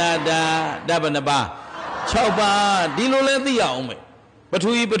ညာဏဓာတ်ဓာတ်ဘယ်နှပါ6ပါးဒီလိုလဲသိရအောင်မယ်ပထ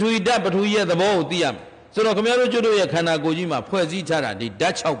ဝီဓာတ်ပထဝီရဲ့သဘောကိုသိရမယ်ဆိုတော့ခင်ဗျားတို့ကျွတ်တို့ရဲ့ခန္ဓာကိုယ်ကြီးမှာဖွဲ့စည်းထားတာဒီဓာ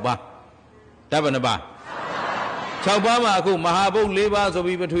တ်6ပါးဓာတ်ဘယ်နှပါ6ပါးမှာအခုမဟာဘုတ်4ပါးဆို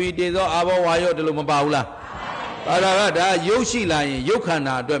ပြီးပထဝီတေဇောအာဘောဝါယောဒီလိုမပါဘူးလား ဒါရုပ်ရှိလာရင်ရုပ်ခန္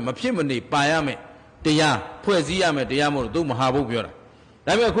ဓာအတွက်မဖြစ်မနေပါရမယ်တရားဖွဲ့စည်းရမယ်တရားမို့လို့သူမဟာဘုတ်ပြောတာ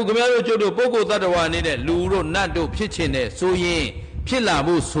ဒါပေမဲ့အခုခင်ဗျားတို့ကျုပ်တို့ပုဂ္ဂိုလ်သတ္တဝါနေတဲ့လူတို့နတ်တို့ဖြစ်ချင်တဲ့ဆိုရင်ဖြစ်လာ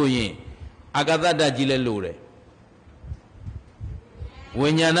ဖို့ဆိုရင်အာကာသဓာတ်ကြီးလဲလို့တယ်ဝိ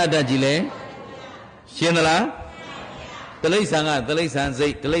ညာဏဓာတ်ကြီးလဲရှင်းသလားတိရစ္ဆာန်ကတိရစ္ဆာန်စိ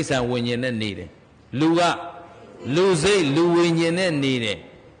တ်တိရစ္ဆာန်ဝိညာဉ်နဲ့နေတယ်လူကလူစိတ်လူဝိညာဉ်နဲ့နေတယ်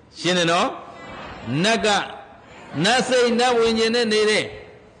ရှင်းတယ်နော်နတ်ကနတ်စိတ်နတ်ဝိညာဉ်နဲ့နေတယ်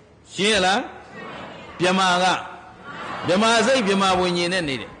ရှင်းရလားမြမာကမြမာစိတ်မြမာဝိညာဉ်နဲ့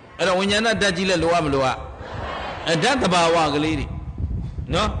နေတယ်အဲ့တော့ဝိညာဏဓာတ်ကြီးလဲလိုအပ်မလိုအပ်ဓာတ်တဘာဝကလေးတွေ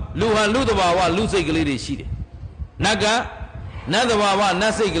နော်လူဟာလူတဘာဝလူစိတ်ကလေးတွေရှိတယ်နတ်ကနတ်တဘာဝန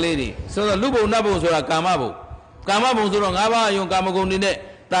တ်စိတ်ကလေးတွေဆိုတော့လူဘုံနတ်ဘုံဆိုတာကာမဘုံကာမဘုံဆိုတော့၅ပါးအယုံကာမဂုဏ်တွေနဲ့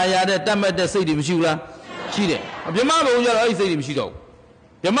ตายရတဲ့တတ်မဲ့တဲ့စိတ်တွေမရှိဘူးလားရှိတယ်ဗြဟ္မဘုံကျတော့အဲ့ဒီစိတ်တွေမရှိတော့ဘူး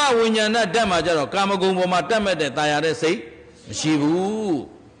ဗြဟ္မဝိညာဏဓာတ်မှာကျတော့ကာမဂုဏ်ပေါ်မှာတတ်မဲ့တဲ့ตายရတဲ့စိတ်မရှိဘူး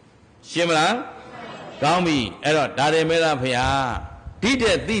ရှင်းမလားကောင်းပြီအဲ့တော့ဒါတွေမဲလားဖေဟာဒီ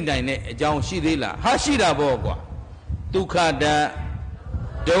တဲ့သိနိုင်တဲ့အကြောင်းရှိသေးလားဟာရှိတာပေါ့ကွာဒုက္ခဓာတ်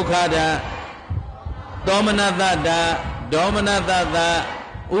ဒုက္ခဓာတ်သောမနတဓာတ်ဒေါမနတဓာတ်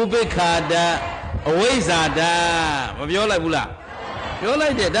ဥပိ္ပခာဓာတ်အဝိဇ္ဇာဓာတ်မပြောလိုက်ဘူးလားပြောလို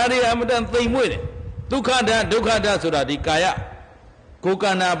က်တယ်ဒါတွေအမတန်သိမ်မွေ့တယ်ဒုက္ခဓာတ်ဒုက္ခဓာတ်ဆိုတာဒီကာယကိုယ်ခ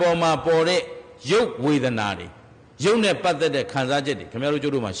န္ဓာပေါ်မှာပေါ်တဲ့ရုပ်ဝေဒနာတွေရုပ်နဲ့ပတ်သက်တဲ့ခံစားချက်တွေခင်ဗျားတို့ကျ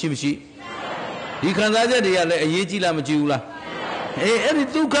တို့မှာရှိမရှိဒီခံစားချက်တွေကလည်းအရေးကြီးလားမကြီးဘူးလားအဲ့ဒီ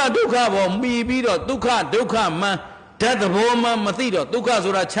ဒုက္ခဒုက္ခပေါ်မှီပြီးတော့ဒုက္ခဒုက္ခမှန်ဓာတ်သဘောမှမသိတော့ဒုက္ခ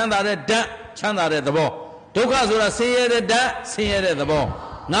ဆိုတာချမ်းသာတဲ့ဓာတ်ချမ်းသာတဲ့သဘောဒုက္ခဆိုတာဆင်းရဲတဲ့ဓာတ်ဆင်းရဲတဲ့သဘော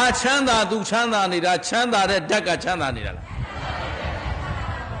ငါချမ်းသာသူချမ်းသာနေတာချမ်းသာတဲ့ဓာတ်ကချမ်းသာနေတာလား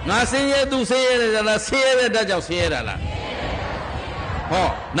ငါဆင်းရဲသူဆင်းရဲနေတာလားဆင်းရဲတဲ့ဓာတ်ကြောင့်ဆင်းရဲတာလားဟော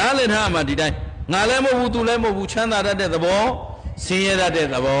နားလည်ထားမှာဒီတိုင်းငါလည်းမဟုတ်ဘူးသူလည်းမဟုတ်ဘူးချမ်းသာတတ်တဲ့သဘောဆင်းရဲတတ်တဲ့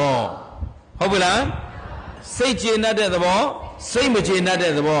သဘောဟုတ်ပြီလားစိတ်ကျေနပ်တဲ့သဘောစိတ်မကျေနပ်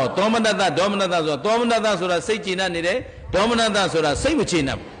တဲ့သဘောဒေါမနတဒေါမနတဆိုတော့ဒေါမနတဆိုတာစိတ်ကျေနပ်နေတယ်ဒေါမနတဆိုတာစိတ်မကျေန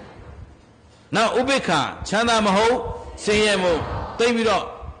ပ်ဘူးနောက်ဥပိ္ပခာချမ်းသာမဟုတ်ဆင်းရဲမှုသိပြီးတော့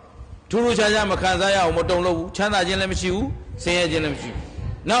ထူးထူးခြားခြားမခံစားရအောင်မတုံလို့ဘူးချမ်းသာခြင်းလည်းမရှိဘူးဆင်းရဲခြင်းလည်းမရှိဘူး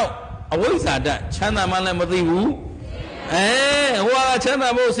နောက်အဝိဇ္ဇာတချမ်းသာမှလည်းမသိဘူးဟိုကချမ်းသာ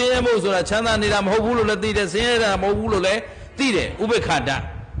မှုဆင်းရဲမှုဆိုတာချမ်းသာနေတာမဟုတ်ဘူးလို့လည်းသိတယ်ဆင်းရဲတာမဟုတ်ဘူးလို့လည်းသိတယ်ဥပိ္ပခာတ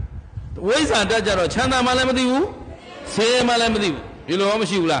ဝိဇ္ဇာတကြတော့ချမ်းသာမှလည်းမသိဘူးဆင်းရဲမှလည်းမသိဘူးဒီလိုမ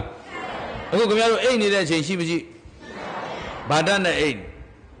ရှိဘူးလားအခုခင်ဗျားတို့အိတ်နေတဲ့အချိန်ရှိမရှိဘာတတ်နဲ့အိတ်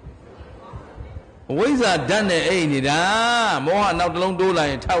ဝိဇ္ဇာဓာတ်နဲ့အိတ်နေတာမောဟနောက်တစ်လုံးတိုးလာ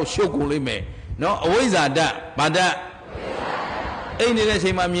ရင်ထောက်ရှုပ်ကုန်လိမ့်မယ်နော်အဝိဇ္ဇာဓာတ်ဘာဓာတ်အိတ်နေတဲ့အချိ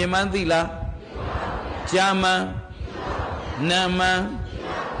န်မှာမြင်မှန်းသိလားကြားမှန်းနာမှန်း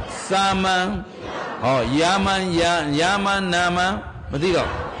စာမှန်းဟောယာမှန်းယာမှန်းနာမှန်းမသိတော့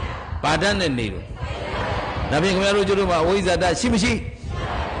ဘာဓာတ်နဲ့နေလို့ဒါဖြင့်ခင်ဗျားတို့ကျတို့မှာအဝိဇ္ဇာဓာတ်ရှိမရှိ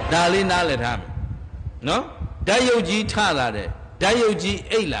ဒါလေးနားလည်ထားမယ်နော်ဓာတ်ယုတ်ကြီးထလာတယ်ဓာတ်ယုတ်ကြီး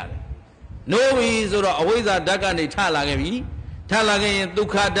အိတ်လာတယ်နိုးပြီဆိုတော့အဝိဇ္ဇာဓာတ်ကနေထလာခဲ့ပြီထလာခဲ့ရင်ဒု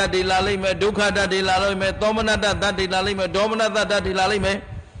က္ခဓာတ်တွေလာလိမ့်မယ်ဒုက္ခဓာတ်တွေလာလိမ့်မယ်သောမနတဓာတ်တွေလာလိမ့်မယ်ဒေါမနတဓာတ်တွေလာလိမ့်မယ်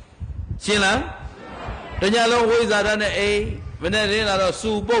ရှင်းလားတညာလုံးဝိဇ္ဇာဓာတ်နဲ့အိမ်မနဲ့ရင်းလာတော့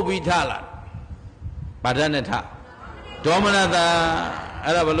စူပုတ်ပြီးထလာဘာဓာတ်နဲ့ထဒေါမနတ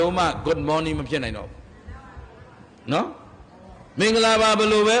အဲ့ဒါဘလို့မှ good morning မဖြစ်နိုင်တော့နော်မင်္ဂလာပါဘ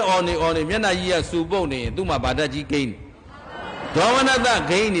လို့ပဲအော်နေမျက်နှာကြီးကစူပုတ်နေရင်သူ့မှာဘာဓာတ်ကြီးကိန်းဒေါမနတ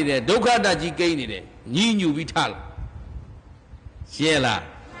ဂိမ်းနေတယ်ဒုက္ခတကြီးဂိမ်းနေတယ်ညီးညူပြီးထလာရှင်းလား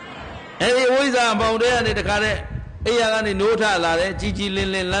အဲ့ဒီဝိဇ္ဇာပေါင်တဲ့ကနေတခါတဲ့အိယာကနေနိုးထလာတယ်ကြီးကြီးလ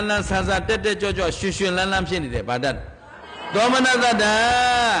င်းလင်းလန်းလန်းဆန်းဆန်းတက်တက်ကြွကြွရွှင်ရွှင်လန်းလန်းဖြစ်နေတယ်ဗာတတ်ဒေါမနတဓာတ်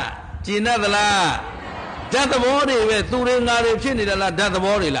ကျင်တ်သလားဓာတ်သဘောတွေပဲသူတွေငါတွေဖြစ်နေတယ်လားဓာတ်သ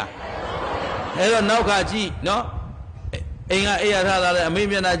ဘောတွေလားအဲ့တော့နောက်ခါကြည့်နော်အိမ်ကအိယာထလာတယ်အမေ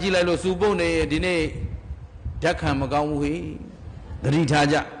မျက်နှာကြည့်လိုက်လို့စူပုတ်နေဒီနေ့ဓာတ်ခံမကောင်းဘူးဟေ့သတိထား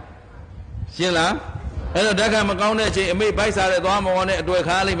ကြရှင်းလားအဲ့တော့ဓာတ်ကမကောင်းတဲ့အချိန်အမေဗိုက်စားတဲ့သွားမဝနဲ့အတွေ့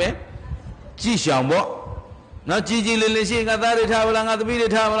ခါလိုက်မယ်ကြည့်ရှောင်ပေါ့နော်ကြည်ကြည်လင်းလင်းရှိငါသားတွေထားပါလားငါသမီးတွေ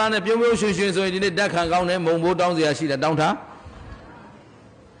ထားပါလားနဲ့ပြုံးပြုံးရွှင်ရွှင်ဆိုရင်ဒီနေ့ဓာတ်ခံကောင်းတယ်မုံဘိုးတောင်းစရာရှိတယ်တောင်းထား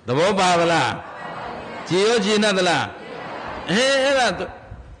သဘောပါဗလားကြည်ရောကြည်နဲ့သလားအဲ့ဒါ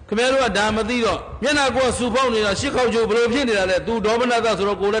ခင်ဗျားတို့ကဒါမသိတော့မျက်နှာကိုစူဖောက်နေတာရှစ်ခေါက်ကျိုးဘယ်လိုဖြစ်နေတာလဲသူဒေါမနတဆို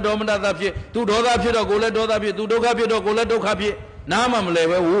တော့ကိုယ်လည်းဒေါမနတဖြစ်သူဒေါသဖြစ်တော့ကိုယ်လည်းဒေါသဖြစ်သူဒုက္ခဖြစ်တော့ကိုယ်လည်းဒုက္ခဖြစ်နားမှမလဲ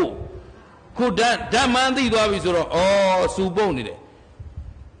ပဲဝို့ခုဓာတ်မှန်းသိသွားပြီဆိုတော့ဩစူပုတ်နေတယ်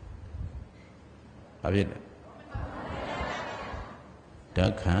ဘာဖြစ်လဲဓာ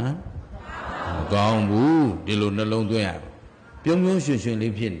တ်ခံမကောင်းဘူးဒီလိုနှလုံးသွင်းရပြုံးပြုံးရွှင်ရွှင်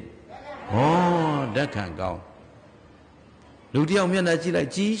လေးဖြစ်နေဩဓာတ်ခံကောင်း လူတယောက်မျက်နှာကြည့်လိုက်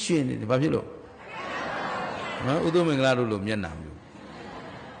ကြီးရွှင်နေတယ်ဘာဖြစ်လို့နော်ဥဒ္ဓမင်္ဂလာတို့လိုမျက်နှာမျိုး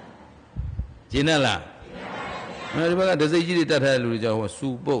ကျင်းလားဒီဘက်ကဒစိတ်ကြီးတွေတတ်ထားတဲ့လူတွေကြောင့်ဟောစူ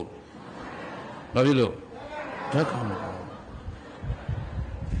ပုတ်ဘာဖြစ်လို့ဓာတ်ခံမကောင်း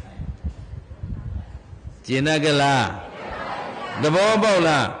ကျင်းကလားသဘောပေါက်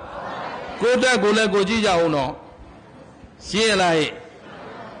လားကိုတက်ကိုလည်းကိုကြည့်ကြအောင်တော့ရှင်းလားဟဲ့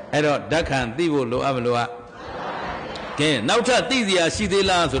အဲ့တော့ဓာတ်ခံသိဖို့လိုအပ်မလို့ကဲနောက်ထပ်သိစရာရှိသေး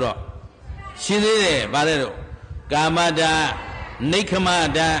လားဆိုတော့ရှိသေးတယ်ဗါတဲ့တော့ကာမတ္တနိခမတ္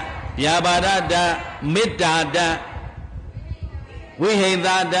တဗျာပါဒတ္တမေတ္တာတ္တဝိဟိတ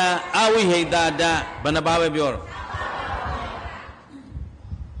တ္တအဝိဟိတတ္တဘယ်နှပါးပဲပြောတော့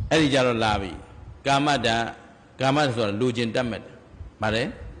အဲ့ဒီကြတော့လာပြီကာမတ္တကာမတ္တဆိုတာလူကျင်တတ်မဲ့ဗါတယ်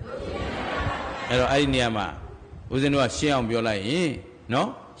အဲ့တော့အဲ့ဒီနေရာမှာဦးဇင်းတို့ကရှင်းအောင်ပြောလိုက်ရင်နော်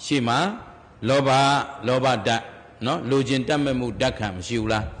ရှေ့မှာလောဘဓာတ်နော်လူကျင်တတ်မဲ့မှုဓာတ်ခံမရှိဘူး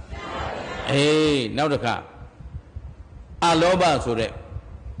လားအေးနောက်တစ်ခါအလောဘဆိုတဲ့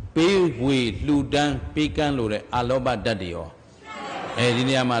ပေးဝေလှူဒန်းပေးကမ်းလို့တဲ့အလောဘဓာတ်တွေရောဒီ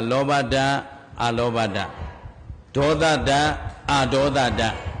နေရာမှာလောဘဓာတ်အလောဘဓာတ်ဒေါသဓာတ်အဒေါသဓာ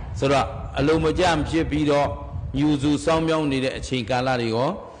တ်ဆိုတော့အလုံးမကြမဖြစ်ပြီးတော့ညူစုစောင်းမြောင်းနေတဲ့အချိန်ကာလတွေရော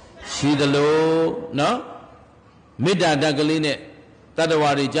ရှိသလိုနော်မေတ္တာဓာတ်ကလေးနဲ့တတ္တဝါ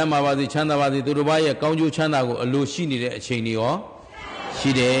တွေကျမ်းမာပါစေချမ်းသာပါစေသူတို့ဘာရဲ့ကောင်းကျိုးချမ်းသာကိုအလိုရှိနေတဲ့အချိန်တွေရော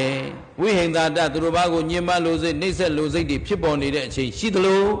ရှိတယ်ဝိဟိန္တာတသူတို့ဘာကိုညှဉ်းပန်းလို့စိတ်နှိမ့်ဆက်လို့စိတ်တွေဖြစ်ပေါ်နေတဲ့အချိန်ရှိသ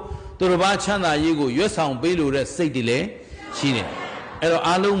လိုသူတို့ဘာချမ်းသာရေးကိုရွတ်ဆောင်ပေးလို့တဲ့စိတ်တွေလည်းရှိတယ်အဲ့တော့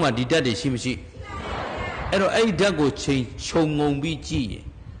အားလုံးမှာဒီဓာတ်တွေရှိမရှိအဲ့တော့အဲ့ဒီဓာတ်ကိုချိန်ခြုံငုံပြီးကြည့်ရင်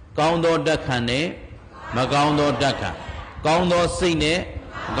ကောင်းသောဓာတ်ခံနဲ့မကောင်းသောဓာတ်ခံကောင်းသောစိတ်နဲ့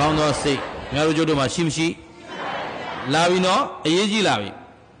မကောင်းသောစိတ်ငါတို့ကျုပ်တို့မှာရှိမရှိလာပြီနော်အရေးကြီးလာပြီ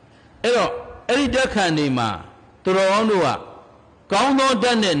အဲ့တော့အဲ့ဒီဓာတ်ခံတွေမှာသူတော်ကောင်းတို့ကကောင်းသောဓာ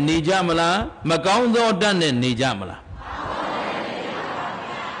တ်နဲ့နေကြမလားမကောင်းသောဓာတ်နဲ့နေကြမလား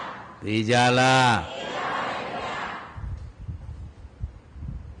သိကြလား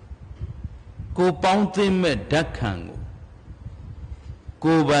ကိုပေါင်းသိမဲ့ဓာတ်ခံ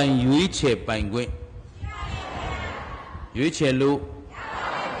ကိုပိုင်ရွေးချယ်ပိုင်ခွင့်ရွေးချယ်လို့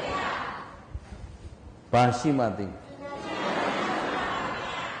ဘာရှိမှသိ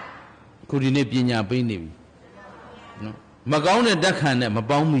ခုဒီနေ့ပညာပေးနေပြီနော်မကောင်းတဲ့ဓာတ်ခံနဲ့မ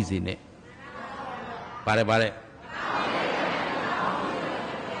ပေါင်းမိစေနဲ့ပါတယ်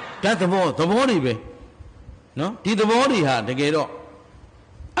ဓာတ်သဘောတွေပဲနော်ဒီသဘောတွေဟာတကယ်တော့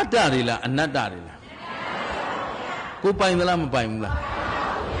အတ္တတွေလားအနတ္တတွေလားကိုပိုင်သလားမပိုင်ဘူးလား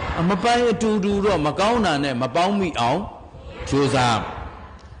မပိုင်အတူတူတော့မကောင်းတာနဲ့မပေါင်းမိအောင်ကြိုးစား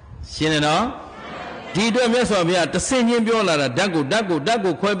ရှင်းတယ်နော်ဒီအတွက်မြတ်စွာဘုရားတဆင့်ချင်းပြောလာတာဓာတ်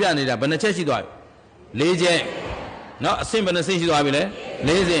ကိုခွဲပြနေတာဘယ်နှချက်ရှိသွားပြီ၄ချက်နော်အဆင့်ဘယ်နှဆင့်ရှိသွားပြီလဲ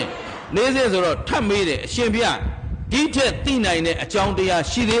၄ဆင့်ဆိုတော့ထပ်မေးတယ်အရှင်ဘုရားဒီထက်သိနိုင်တဲ့အကြောင်းတရား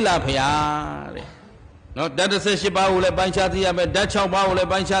ရှိသေးလားဘုရားတဲ့နော်ဓာတ်18ပါးကိုလည်းပိုင်းခြားသိရမယ်ဓာတ်6ပါးကိုလည်း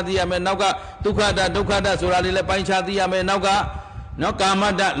ပိုင်းခြားသိရမယ်နောက်ကဒုက္ခဓာတ်ဒုက္ခဓာတ်ဆိုတာလေးလည်းပိုင်းခြားသိရမယ်နောက်ကနော်ကာမ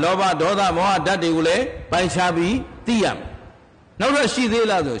ဓာတ်လောဘဒေါသမောဟဓာတ်တွေကိုလည်းပိုင်းခြားပြီးသိရမယ်နောက်တော့ရှိသေး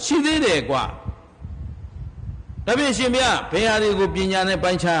လားဆိုရှိသေးတယ်ကွာဒါဖြင့်ရှင်ဗျာဘယ်ဟာတွေကိုပညာနဲ့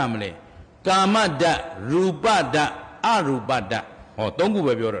ပိုင်းခြားရမလဲကာမဓာတ်ရူပဓာတ်အရူပဓာတ်ဟော၃ခု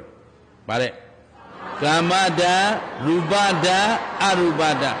ပဲပြောတော့ဗါတဲ့ကာမဓာတ်ရူပဓာတ်အရူပ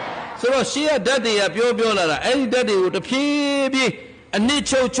ဓာတ်ဆိုတော့ရှေ့ရဓာတ်တွေကပြောလာတာအဲ့ဒီဓာတ်တွေကိုတဖြည်းဖြည်းအနစ်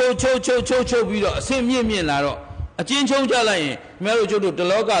ချုပ်ပြီးတော့အဆင့်မြင့်လာတော့အချင်းချုပ်ကြလိုက်ရင်ခင်ဗျားတို့ကျုပ်တို့တ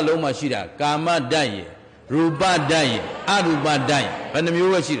လောကလုံးမှာရှိတာကာမဓာတ်ရဲ့ရူပဓာတ်ရဲ့အရူပဓာတ်ရဲ့ဘယ်နှ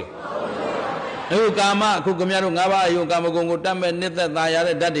မျိုးပဲရှိတော့အခုကာမအခုခင်ဗျားတို့၅ပါးအယုံကာမဂုဏ်ကိုတတ်မဲ့နှစ်သက်သာရ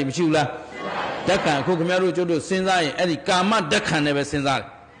တဲ့ဓာတ်တွေမရှိဘူးလားဓာတ်ခံအခုခင်ဗျားတို့ကျုပ်တို့စဉ်းစားရင်အဲ့ဒီကာမဓာတ်ခံနဲ့ပဲစဉ်းစားတယ်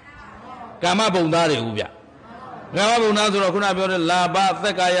ကာမဘုံသားတွေဦးဗျကာမဘုံသားဆိုတော့ခုနပြောတဲ့လာဘသ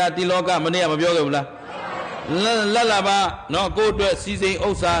က်ကာယတိလောကမနေ့ကမပြောခဲ့ဘူးလားလက်လာပါနော်ကိုယ့်အတွက်စီစိန်ဥ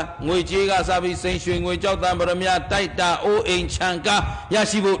စ္စာငွေကြေးကစားပြီးစိန်ရွှေငွေကြောက်တံပရမယတိုက်တာအိုးအိမ်ခြံကားရ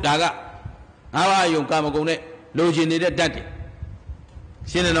ရှိဖို့ဒါကငါးပါးအယုံကာမဂုဏ်နဲ့လိုချင်နေတဲ့ဓာတ်တွေ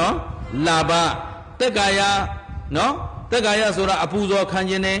ရှင်းတယ်နော်လာဘသက်ကာယနော်သက်ကာယဆိုတာအပူဇော်ခံ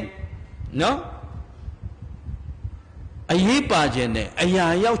ခြင်းနဲ့နော်အရေးပါခြင်းနဲ့အရာ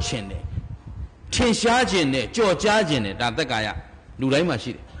ရောက်ခြင်းနဲ့ထင်ရှားခြင်းနဲ့ကြော်ကြားခြင်းနဲ့ဒါသက်ကာယလူတိုင်းမှာ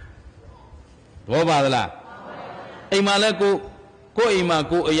ရှိတယ်ဘောပါသလားအိမ်မှာလဲကိုအိမ်မှာ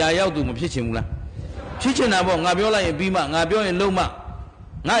ကိုအရာရောက်သူမဖြစ်ချင်ဘူးလားဖြစ်ချင်တာပေါ့ငါပြောလိုက်ရင်ပြီးမှငါပြောရင်လုံးမ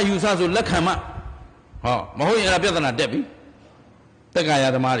ငါယူဆဆိုလက်ခံမှဟောမဟုတ်ရင်အဲ့ဒါပြဿနာတက်ပြီသက်ကာယ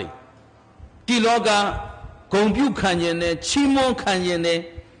သမားတွေဒီလောကဂုံပြုခံခြင်းနဲ့ချီးမွမ်းခံခြင်းနဲ့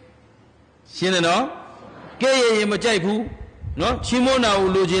ရှင်းတယ်နော်ကဲရရင်မကြိုက်ဘူး နော်ချီးမွမ်းတာကို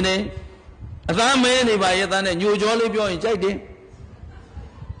လိုချင်တယ်အသားမဲနေပါရဲ့သားနဲ့ညိုကြောလေးပြောရင်ကြိုက်တယ်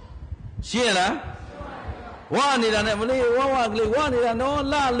ရှင်းလားဝါနေတာနဲ့မလေးဝါကလေးဝါနေတာနော်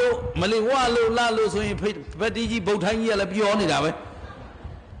လှလို့မလေးဝါလို့လှလို့ဆိုရင်ဗတ်တီကြီးဗုတ်ထိုင်းကြီးကလည်းပြောနေတာပဲ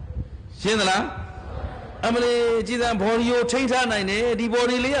ရှင်းသလားအမလေးကြည်စံဘော်ဒီကိုထိန်းထားနိုင်တယ်ဒီဘော်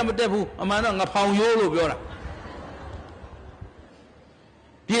ဒီလေးကမတက်ဘူးအမှန်တော့ငါဖောင်ရိုးလို့ပြောတာ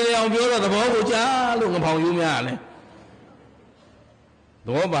ပြေလည်အောင်ပြောတော့သဘောကိုကြားလို့ငါဖောင်ရိုးများလဲသ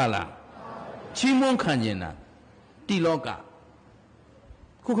ဘောပါလားချီးမွမ်းခံကျင်တာတိလောက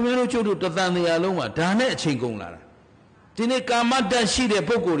ခုခင်ဗျားတို့ကျုပ်တို့တသံတရားလုံးမှာဒါနဲ့အချိန်ကုန်လာတာဒီနေ့ကာမတ္တရှိတဲ့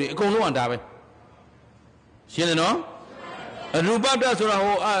ပုဂ္ဂိုလ်တွေအကုန်လုံးကဒါပဲရှင်းတယ်နော်အရူပတ္တဆိုတာ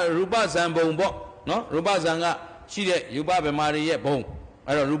ဟိုရူပဇံဘုံပေါ့နော်ရူပဇံကရှိတဲ့ရူပဗမာတွေရဲ့ဘုံ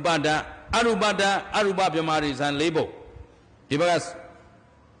အဲ့တော့ရူပတ္တအရူပတ္တအရူပဗမာတွေဇံ၄ဘုံဒီဘက်က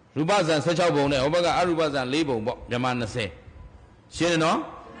ရူပဇံ16ဘုံနဲ့ဟိုဘက်ကအရူပဇံ4ဘုံပေါ့ဗမာ20ရှင်းတယ်နော်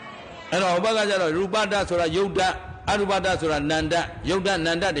အဲ့တော့ဟိုဘက်ကကျတော့ရူပတ္တဆိုတာယုတ်တအရူပတ္တဆိုတာနန္တယုတ်တန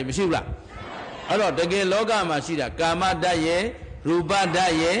န္တတွေမရှိဘူးလားအဲ့တော့တကယ်လောကမှာရှိတာကာမတ္တရဲ့ရူပတ္တ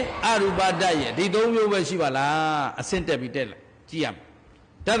ရဲ့အရူပတ္တရဲ့ဒီ၃မျိုးပဲရှိပါလားအဆင့်တက်ပြီးတက်လာကြည့်ရမယ်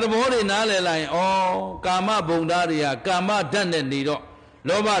တသဘောတွေနားလည်လိုက်ရင်ဩကာမဘုံသားတွေကကာမဓာတ်နဲ့နေတော့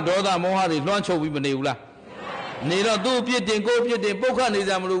လောဘဒေါသမောဟတွေလွှမ်းချုပ်ပြီးမနေဘူးလားနေတော့သူ့ပြစ်တင်ကိုပြစ်တင်ပုတ်ခတ်နေ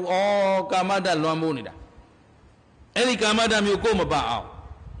ကြမလို့ဩကာမဓာတ်လွှမ်းမိုးနေတာအဲ့ဒီကာမဓာတ်မျိုးကိုမပါအောင်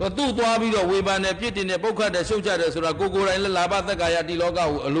တော့သူ့သွားပြီးတော့ဝေဘာနဲ့ပြစ်တင်နဲ့ပုတ်ခတ်တဲ့ရှုပ်ချတယ်ဆိုတာကိုယ်တိုင်လည်းလာဘသက်ကာယတိလောက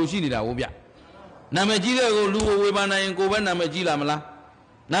ကိုအလိုရှိနေတာဟုတ်ဗျနာမည်ကြီးတဲ့ကိုလူကိုဝေဘာနိုင်ရင်ကိုယ်ပဲနာမည်ကြီးလာမလား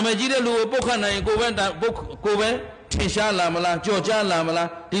နာမည်ကြီးတဲ့လူကိုပုတ်ခတ်နိုင်ရင်ကိုယ်ပဲထင်ရှားလာမလားကြော်ကြားလာမလား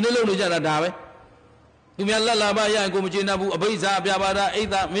ဒီနေ့လို့လို့ကြတာဒါပဲသူများလက်လာပါရရင်ကိုမကျေနပ်ဘူးအဘိဇာအပြာပါဒအိ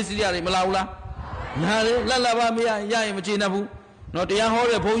ဒါမစ္စရိယတွေမလာဘူးလားညာလေလက်လာပါမရရင်မကျေနပ်ဘူးနော်တရားဟော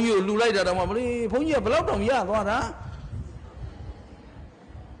တဲ့ဘုန်းကြီးကိုလှူလိုက်တာတော့မလေးဘုန်းကြီးကဘယ်တော့တောင်ရသွားတာ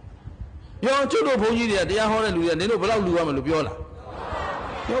ပြောကျွတ်တို့ဘုန်းကြီးတွေကတရားဟောတဲ့လူတွေနင်တို့ဘယ်တော့လှူရမလို့ပြောလား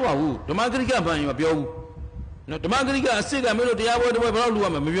ပြောပါဘူးဓမ္မဂရိကဘန်ရင်မပြောဘူးနော်ဓမ္မဂရိကအစ်စ်ကမင်းတို့တရားပွဲတစ်ပွဲဘယ်တော့လှူရ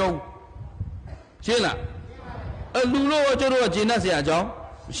မလဲမပြောဘူးရှင်းလားလူလို့ကျွတ်တို့ကဂျင်းနဲ့ဆရာအကြောင်း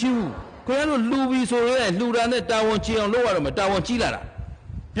မရှိဘူးခင်ဗျားတို့လှူပြီးဆိုရဲလှူတာနဲ့တာဝန်ချီအောင်လုပ်ရတော့မယ်တာဝန်ကြီးလာတာ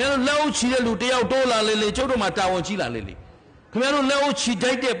ခင်ဗျားတို့လက်အုပ်ချီတဲ့လူတယောက်တိုးလာလေလေကျွတ်တို့မှာတာဝန်ကြီးလာလေလေခင်ဗျားတို့လက်အုပ်ချီ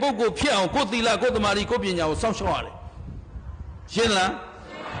တိုက်တဲ့ပုဂ္ဂိုလ်ဖြစ်အောင်ကိုယ်သီလကိုယ်သမာဓိကိုယ်ပညာကိုစောင့်ရှောက်ရတယ်ရှင်းလား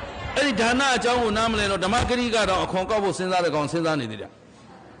အဲ့ဒီဒါနအကြောင်းကိုနားမလဲတော့ဓမ္မဂရိကတော့အခွန်ကောက်ဖို့စဉ်းစားတဲ့ကောင်စဉ်းစားနေသေးတယ်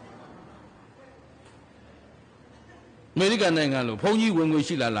အမေရိကန်နိုင်ငံလို့ဘုန်းကြီးဝင်ငွေ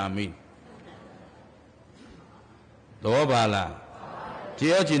ရှိလာမေးတော့ပါလားကျေ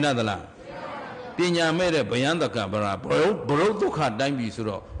ရောကျေနပ်သလားပညာမဲ့တဲ့ဗယံတကဗရာဘရုဒုက္ခတိုင်းပြီဆို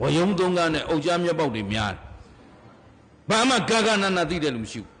တော့ဝယုံသုံးကားနဲ့အုတ်ကြားမျက်ပေါက်တွေများတယ်ဘာမှဂဂနနာသိတယ်လို့မ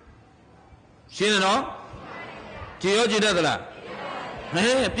ရှိဘူးရှင်းတယ်နော်ကျေရောကျေနပ်သလား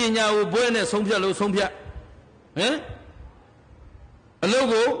ပညာကိုဘွဲနဲ့ဆုံးဖြတ်လို့ဆုံးဖြတ်အလုပ်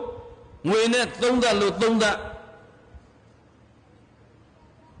ကိုငွေနဲ့သုံးသပ်လို့သုံးသပ်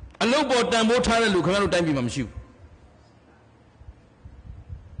အလုပ်ပေါ်တန်ဖိုးထားတဲ့လူခင်ဗျားတို့တိုင်းပြည်မှာမရှိဘူး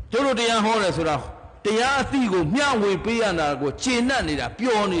တို့တို့တရားဟောတယ်ဆိုတာတရားအသိကိုမျှဝေပေးရတာကိုကျေနပ်နေတာ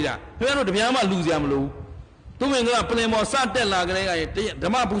ပျော်နေတာခင်ဗျားတို့တပြားမှလူစရာမလိုဘူးသူမင်္ဂလာပလင်ပေါ်စတက်လာကြတဲ့ကဓ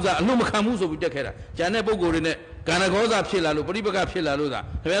မ္မပူဇာအလို့မခံဘူးဆိုပြီးတက်ခဲ့တာကျန်တဲ့ပုဂ္ဂိုလ်တွေနဲ့ကန္နဂောဇာဖြစ်လာလို့ပရိပကဖြစ်လာလို့သာ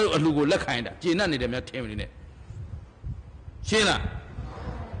ခင်ဗျားတို့အလှကိုလက်ခံတာကျေနပ်နေတယ်များထင်နေတယ်ရှင်းလား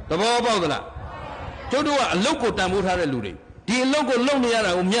သဘောပေါက်သလားကျုပ်တို့ကအလုတ်ကိုတန်ဖိုးထားတဲ့လူတွေဒီအလုတ်ကိုလုံနေရ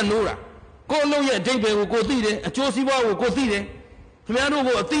တာကိုမျက်နှိုးတာကိုယ်အလုတ်ရဲ့အဓိပ္ပာယ်ကိုကိုသိတယ်အကျိုးစီးပွားကိုကိုသိတယ်ခင်ဗျားတို့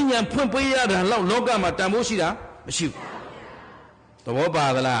ကိုအသိဉာဏ်ဖွင့်ပေးရတာလောက်လောကမှာတန်ဖိုးရှိတာမရှိဘူးသဘောပါ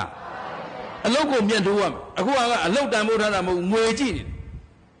သလားအလုတ်ကိုမျက်နှိုးရမယ်အခုကအလုတ်တန်ဖိုးထားတာမဟုတ်ငွေကြည့်နေ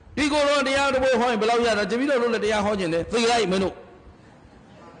ဒီကိုယ်တော်တရားတစ်ပွဲဟောရင်ဘယ်လောက်ရတာတပည့်တော်တို့လည်းတရားဟောခြင်းတယ်သိလိုက်မင်းတို့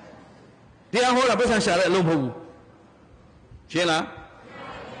တရားဟောတာပတ်စံရှာတဲ့အလုပ်မဟုတ်ဘူးရှင်းလား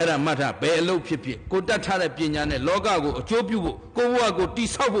အဲ့ဒါမှတ်ထားဘယ်အလုပ်ဖြစ်ဖြစ်ကိုတတ်ထားတဲ့ပညာနဲ့လောကကိုအကျိုးပြုဖို့ကိုဘဝကိုတိ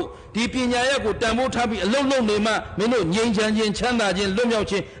ဆောက်ဖို့ဒီပညာရဲ့ကိုတန်ဖိုးထားပြီးအလုပ်လုပ်နေမှမင်းတို့ငြိမ်းချမ်းခြင်းချမ်းသာခြင်းလွတ်မြောက်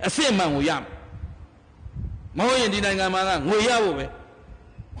ခြင်းအစစ်အမှန်ကိုရမယ်မဟုတ်ရင်ဒီနိုင်ငံမှာကငွေရဖို့ပဲ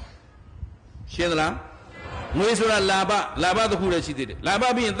ရှင်းသလားငွေဆိုတာလာဘတစ်ခုလည်းရှိသေးတယ်လာဘ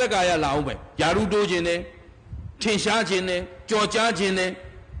ပြီးရင်သက်ကာရလာအောင်ပဲယာရုတိုးခြင်းနဲ့ထင်ရှားခြင်းနဲ့ကြော်ကြားခြင်းနဲ့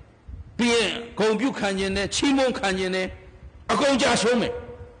ပြီးရင်ဂုံပြုခံခြင်းနဲ့ချီးမွမ်းခံခြင်းနဲ့အကုန်ကြရှုံးမယ်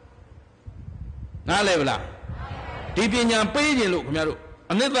နားလဲဗလားဒီပညာပေးခြင်းလို့ခင်ဗျားတို့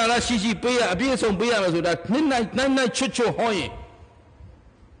အနှစ်သာရရှိပေးရအပြည့်အစုံပေးရမယ်ဆိုတာနှစ်နိုင်ချွတ်ဟောရင်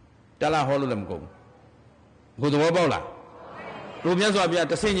တလားဟောလို့လည်းမကုန်ဘူးကိုသဘောပေါက်လားတို့မြတ်စွာဘုရား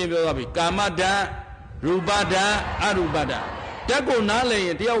တဆင့်ချင်းပြောသွားပြီကာမဓာတ်ရူပဓာတ်အရူပဓာတ်ဓာတ်ကိုနားလည်ရ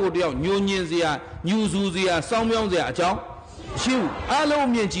င်တယောက်ကိုတယောက်ညှိုညင်စရာညူစုစရာစောင်းမြောင်းစရာအကြောင်း မရှိဘူးအလုံး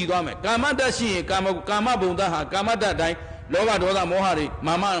မြင်ကြည့်သွားမယ်ကာမတ္တရှိရင်ကာမဘုံသားဟာကာမတ္တတိုင်းလောဘဒေါသမောဟတွေ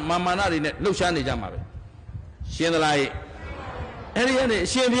မာနတွေနဲ့လှုပ်ရှားနေကြမှာပဲရှင်းသလားအဲ့ဒီကနေအ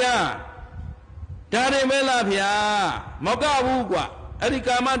ရှင်ဘုရားဒါတွေမဲလားဗျာမကဘူးကွာအဲ့ဒီ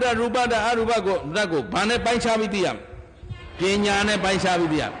ကာမတ္တရူပတ္တအရူပကိုဓာတ်ကိုဘာနဲ့ပိုင်းခြားပြီးသိရမလဲပညာနဲ့ပိုင်းခြား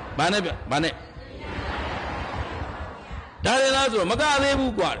ပြီးသိရဘာနဲ့ဒါတွေလားဆိုတော့မကသေး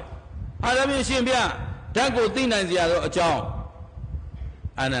ဘူးကွာအားလည်းအရှင်ဘုရားဓာတ်ကိုသိနိုင်စရာတော့အကြောင်း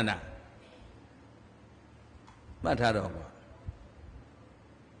အာနန္ဒမှတ်ထားတော့ကွာ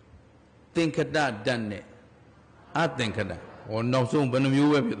သင်္ခတဓာတ်နဲ့အသင်္ခတဟောနောက်ဆုံးဘယ်နှ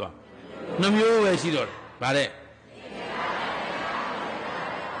မျိုးပဲဖြစ်သွားနှမျိုးပဲရှိတော့တယ်ဗါတဲ့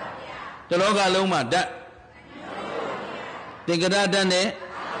တလောကလုံးမှာဓာတ်သင်္ခတဓာတ်နဲ့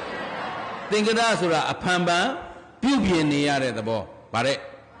သင်္ခတဆိုတာအဖန်ပန်ပြုပြင်နေရတဲ့သဘောဗါတဲ့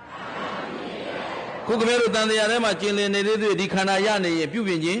ခုကမဲတို့တန်တရားထဲမှာကျင်လည်နေတဲ့သူဒီခန္ဓာရနေရင်ပြု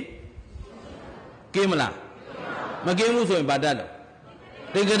ပြင်ခြင်းကင်းမလားမကင်းဘူးဆိုရင်ဗာတတ်လို့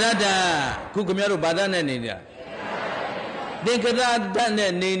သင်္ခတဓာတ်ခုကမဲတို့ဗာတတ်နဲ့နေနေတာသင်္ခတဓာတ်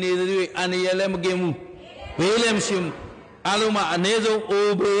နဲ့နေနေတဲ့သူအန္တရာယ်လည်းမကင်းဘူးဘေးလည်းမရှိဘူးအလုံးမှာအ ਨੇ ဆုံးအို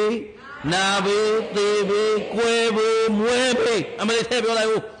ဘေးနာဘေးသေဘေးကွဲဘေးမွဲဘေးအမလေးထည့်ပြောလိုက်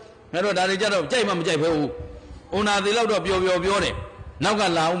ဦးငါတို့ဒါတွေကြတော့ကြိုက်မှမကြိုက်ဘူးအိုနာသေးလောက်တော့ပျော်ပြောတယ်နောက်က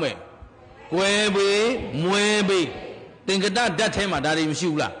လာအောင်မယ်ကွဲဘေးမွဲဘေးသင်္ခတဓာတ်ထဲမှာဒါတွေမရှိ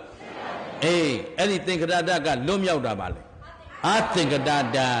ဘူးလားအေးအဲ့ဒီသင်္ခတဓာတ်ကလွတ်မြောက်တာပါလေအသင်္ခတဓာ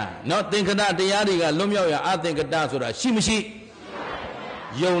တ်နော်သင်္ခတတရားတွေကလွတ်မြောက်ရအသင်္ခတဆိုတာရှိမရှိ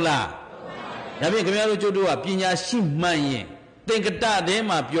ယုံလားဒါဖြင့်ခင်ဗျားတို့ကျုပ်တို့ကပညာရှိမှန်ရင်သင်္ခတထဲ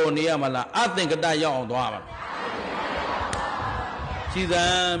မှာပျော်နေရမလားအသင်္ခတရောက်အောင်သွားရမလားရှိသံ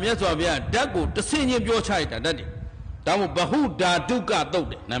မြတ်စွာဘုရားဓာတ်ကိုတဆင့်ချင်းပြောချလိုက်တာဓာတ်တွေဒါမို့ဘဟုဓာတုကသုတ်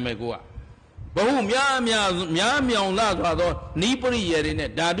တယ်နာမည်ကိုကဘဟုများမြောင်လာသွားသောနိပရိယေတွေနဲ့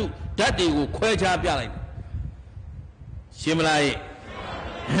ဓာတုဓာတ်တွေကိုခွဲခြားပြလိုက်တယ်ရှင်းမလားအဲ့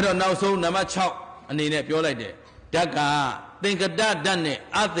တော့နောက်ဆုံးနံပါတ်6အနေနဲ့ပြောလိုက်တယ်ဓာတ်ကသင်္ကတဓာတ်နဲ့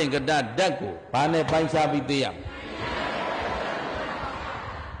အသင်္ကတဓာတ်ကိုဘာနဲ့ပိုင်းခြားပြီးသိရမလဲ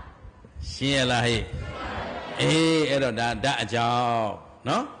ရှင်းရလားအေးအဲ့တော့ဒါဓာတ်အကြောင်း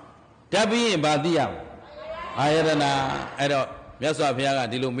နော်ဓာတ်ပြီးရင်ဘာသိရမလဲအာယတနာအဲ့တော့မြတ်စွာဘုရားက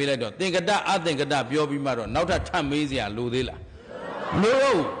ဒီလိုမေးလိုက်တော့သင်္ကတအသင်္ကတပြောပြီးမှတော့နောက်ထပ်ထပ်မေးစရာလိုသေးလားမ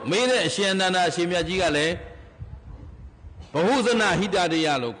လိုမေးတဲ့အရှင်အနန္ဒာအရှင်မြတ်ကြီးကလည်းဘဟုဇနဟိတတ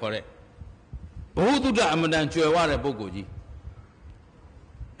ရားလို့ခေါ်တဲ့ဘဟုတုတ္တအမတန်ကျွယ်ဝတဲ့ပုဂ္ဂိုလ်ကြီး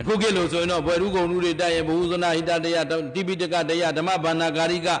အခုခေတ်လို့ဆိုရင်တော့ဘွယ်ထူးကုံထူးတွေတိုက်ရင်ဘဟုဇနဟိတတရားတိပိဋကတရားဓမ္မဘာနာဂါ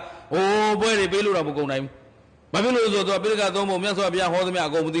ရိကဟိုဘွယ်တွေပေးလို့တော့မကုန်နိုင်ဘူးဘာဖြစ်လို့ဆိုတော့ပိဋကသုံးပုံမြတ်စွာဘုရားဟောသမျှ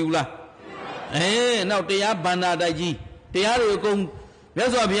အကုန်မသိဘူးလားနောက်တရားဘာနာတိုက်ကြီးတရားတွေအကုန်မြတ်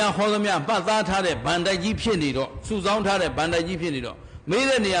စွာဘုရားဟောသမျှပတ်သားထားတဲ့ဗန္တိုက်ကြီးဖြစ်နေတော့စုဆောင်းထားတဲ့ဗန္တိုက်ကြီးဖြစ်နေတော့မေး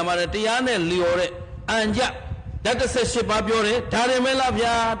တဲ့နေရာမှာတရားနဲ့လျော်တဲ့အံကြဓာတ်18ပါးပြောတယ်ဒါတွေမဲလား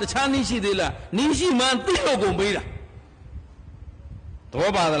ဗျာတခြားနည်းရှိသေးလားနည်းရှိမှန်သိလို့ကုန်ပေးတာသ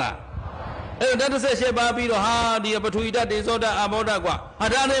ဘောပါသလားအဲ့တော့ဓာတ်18ပါးပြီးတော့ဟာဒီပထဝီဓာတ်ဒေဇောဓာတ်အာဘောဓာတ်ကွာဟာ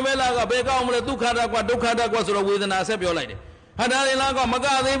ဒါတွေမဲလားကဘယ်ကောင်းမလဲဒုက္ခဓာတ်ကွာဒုက္ခဓာတ်ကွာဆိုတော့ဝေဒနာဆက်ပြောလိုက်တယ်ဟာဒါတွေလားကမက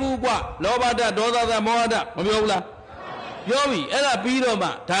သေးဘူးကွာလောဘဓာတ်ဒေါသဓာတ်မောဟဓာတ်မပြောဘူးလားပြောပြီအဲ့ဒါပြီးတော့မှ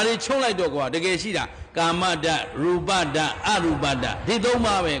ဒါတွေချုံလိုက်တော့ကွာတကယ်ရှိတာကာမဓာတ်ရူပဓာတ်အရူပဓာတ်ဒီသုံး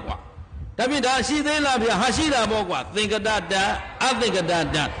ပါးပဲကွာဒါဖြင့်ဒါရှိသေးလားဗျာဟာရှိတာပေါ့ကွာသင်္ကတဓာတ်အသင်္ကတဓာ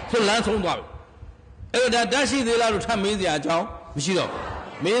တ်ဆိုလမ်းဆုံးသွားပြီအဲ့တော့ဒါရှိသေးလားလို့ထပ်မေးစရာအကြောင်းမရှိတော့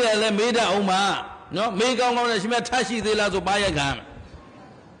မေးတယ်လဲမေးတတ်အောင်ပါနော်မေးကောင်းကောင်းနဲ့ရှင်မထပ်ရှိသေးလားဆိုပါရိုက်ခံ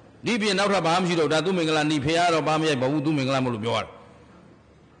ဒီပြင်နောက်ထပ်ဘာမှမရှိတော့ဒါသူမင်္ဂလာဏိဖေရတော့ဘာမရိုက်ဘာဘူးသူမင်္ဂလာမလို့ပြောရတယ်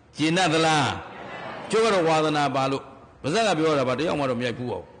ကျင်납သလားကျိုးကတော့ဝါသနာပါလို့ဗဇက်ကပြောတာပါတယောက်မှတော့မရိုက်ဘူး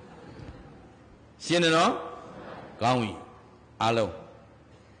ပေါ့ရှင်းတယ်နော်ကောင်းပြီအားလုံး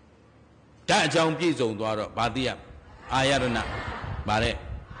ဓာတ်အကြောင်းပြည့်စုံသွားတော့ဗာတိယအာယတနာဗါတဲ့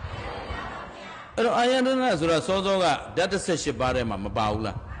အဲ့တော့အာယတနာဆိုတော့စောစောကဓာတ်18ပါးထဲမှာမပါဘူး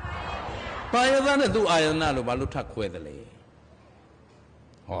လားပါယသနဲ့သူ့အာယတနာလို့ဘာလို့ထပ်ခွဲတယ်လဲ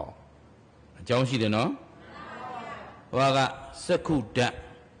ဟောအကြောင်းရှိတယ်နော်ဟောကစက္ခုဓာတ်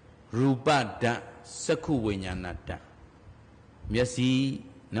ရူပဓာတ်စက္ခုဝိညာဏဓာတ်မျက်စိ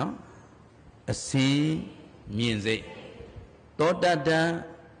နော်အစင်းမြင်စိတ်သောတတံ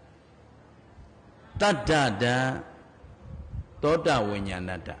တတ္တတံသောတဝိညာ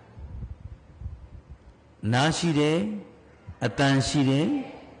ဏတ္တနာရှိတယ်အတန်ရှိတယ်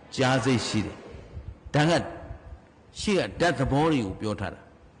ကြားစိတ်ရှိတယ်ဒါကရှိကဓာတ်သဘောတွေကိုပြောထားတာ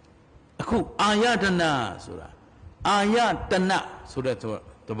အခုအာယတနာဆိုတာအာယတနဆိုတဲ့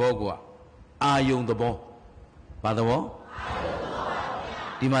သဘောကအာယုံသဘောဘာသဘော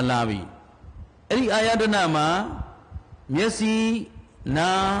ဒီမှာလာပြီအဲ့ဒီအာယတနာမှာ မျက်စိ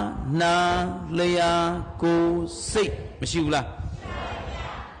နာနာလျာကိုယ်စိတ်မရှိဘူးလား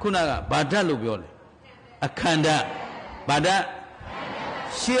ခုနကဘာဓာတ်လို့ပြောလဲအခန္ဓာဘာဓာတ်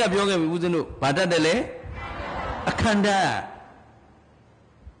ရှေ့ကပြောခဲ့ပြီဦးဇင်းတို့ဘာဓာတ်တယ်လဲအခန္ဓာ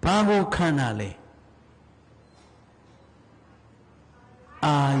ဘာကိုခန္ဓာလဲ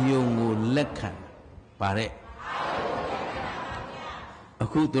အာယုံကိုလက်ခံပါတဲ့အ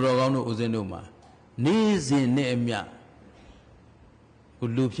ခုသူတော်ကောင်းတို့ဦးဇင်းတို့မှာနေ့စဉ်နဲ့အမျှကို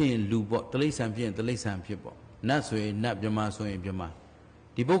လူဖြစ်ရင်လူပေါ့တိရစ္ဆာန်ဖြစ်ရင်တိရစ္ဆာန်ဖြစ်ပေါ့နတ်ဆိုရင်နတ်မြမဆိုရင်မြမ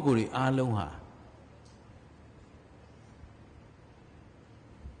ဒီပုဂ္ဂိုလ်တွေအားလုံးဟာ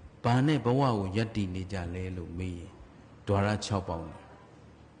ဘာနဲ့ဘဝကိုယက်တည်နေကြလဲလို့မေးရင်ဓဝရ6ပေါင်းတယ်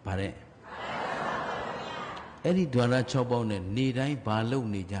ဗါတဲ့အဲ့ဒီဓဝရ6ပေါင်းနဲ့နေတိုင်းဘာလုပ်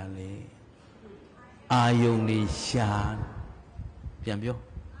နေကြလဲအာယုန်နေရှာပြန်ပြော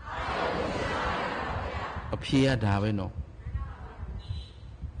အဖြေရဒါပဲနော်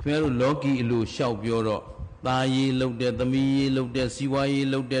ခင်ဗျားတို့လောကီအလိုလျှောက်ပြောတော့သားရေးလုပ်တဲ့သမီးရေးလုပ်တဲ့စီးပွားရေး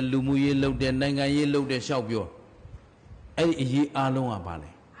လုပ်တဲ့လူမှုရေးလုပ်တဲ့နိုင်ငံရေးလုပ်တဲ့လျှောက်ပြောအဲ့ဒီအရေးအားလုံးကဘာလဲ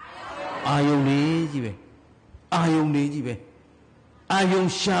အာယုန်လေးကြီးပဲအာယုန်လေးကြီးပဲအာယုန်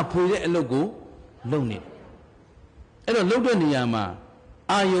ရှာဖွေတဲ့အလုပ်ကိုလုပ်နေအဲ့တော့လုပ်တဲ့နေရာမှာ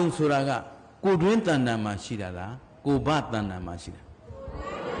အာယုန်ဆိုတာကကိုယ်တွင်းတဏ္ဍာမှာရှိတာလားကိုယ်ဘတဏ္ဍာမှာရှိတာ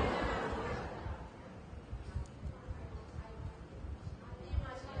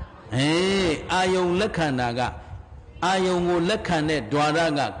အာယုံလက်ခံတာကအာယုံကိုလက်ခံတဲ့ဓဝရ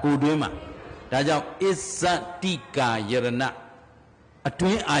ကကိုယ်တွင်းမှာဒါကြောင့်အစ္ဆတိကာယရဏအတွ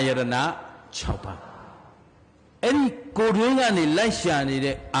င်းအာယရဏ6ပါးအဲ့ဒီကိုယ်တွင်းကနေလိုက်ရှာနေ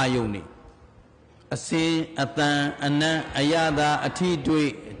တဲ့အာယုံနေအစင်အတန်အနံ့အယတာအထီးတွေး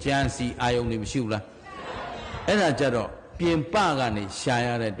အကြံစီအာယုံနေမရှိဘူးလားအဲ့ဒါကြတော့ပြင်ပကနေရှာရ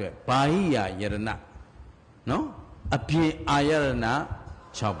တဲ့အတွက်ဘာဟိယယရဏနော်အပြင်အာယရဏ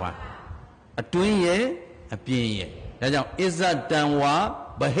6ပါးအတွင်းရဲ့အပြင်ရဲ့ဒါကြောင့်အစ္ဆတံဝါ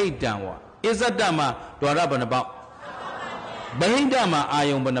ဗဟိတံဝါအစ္ဆတမှာဓဝရဘယ်နှပေါက်ဗဟိတမှာအာ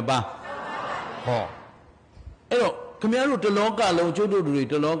ယုံဘယ်နှပါဟောအဲ့တော့ခမည်းတော်တလောကလုံးကျုပ်တို့တွေ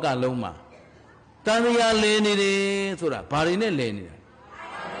တလောကလုံးမှာတန်ရာလဲနေတယ်ဆိုတာဘာတွေနဲ့လဲနေတာ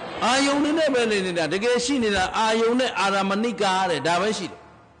အာယုံနဲ့ပဲလဲနေတာတကယ်ရှိနေတာအာယုံနဲ့အာရမဏိကာတဲ့ဒါပဲရှိတယ်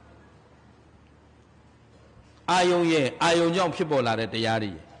အာယုံရဲ့အာယုံကြောင့်ဖြစ်ပေါ်လာတဲ့တရား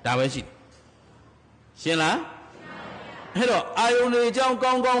တွေဒါပဲရှိတယ်ရှင်းလားအဲ့တော့အာယုန်တွေအကြောင်း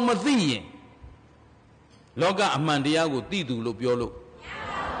ကောင်းကောင်းမသိရင်လောကအမှန်တရားကိုသိသူလို့ပြောလို့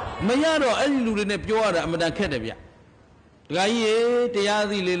မရတော့အဲ့ဒီလူတွေနဲ့ပြောရတာအမှန်တန်ခက်တယ်ဗျတခါကြီးရေတရား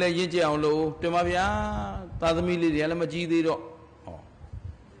သိလေးလည်းရင့်ကျက်အောင်လို့တင်ပါဗျာသာသမီလေးတွေကလည်းမကြည့်သေးတော့ဟော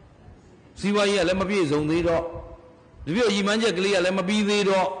စီးပွားရေးကလည်းမပြည့်စုံသေးတော့ဒီပြည့်ရီမန်းချက်ကလေးကလည်းမပြီးသေး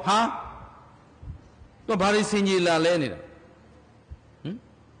တော့ဟာတော့ဘာတွေစင်ကြီးလာလဲနေတာ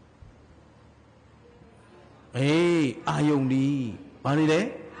အာယုန်ဒီဘာနေလဲ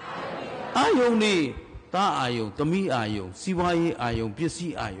အာယုန်ဒီသားအာယုန်သမီးအာယုန်စီးပွားရေးအာယုန်ပစ္စ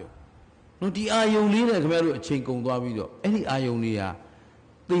ည်းအာယုန်တို့ဒီအာယုန်လေးနဲ့ခင်ဗျားတို့အချိန်ကုန်သွားပြီးတော့အဲ့ဒီအာယုန်တွေဟာ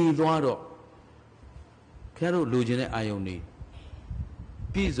တည်သွားတော့ခင်ဗျားတို့လိုချင်တဲ့အာယုန်တွေ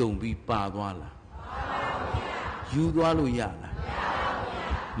ပြည့်စုံပြီးပါသွားလားယူသွားလို့ရလား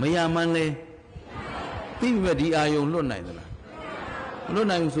မရမှန်းလဲပြီးပြီမဲ့ဒီအာယုန်လွတ်နိုင်သလားမလွတ်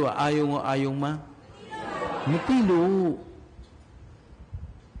နိုင်ဘူးဆိုတာအာယုန်ကအာယုန်မှန်းမသိလို့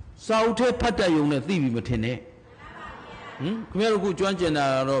စာအုပ်ထဲဖတ်တတ်ရုံနဲ့သိပြီမထင်နဲ့ခင်ဗျားတို့ကကျွမ်းကျင်တာ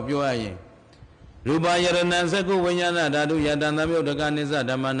တော့ပြောရရင်ရူပယရဏံသကုဝိညာဏဓာတုယတံသမယုတ်တကနိစ္စ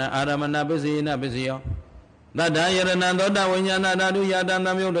ဓမ္မနာအာရမဏပစ္စယေနပစ္စယောသတ္တယရဏံသောတဝိညာဏဓာတုယတံသ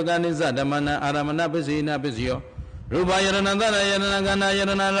မယုတ်တကနိစ္စဓမ္မနာအာရမဏပစ္စယေနပစ္စယောရူပယရဏသတ္တယရဏကန္နာယရ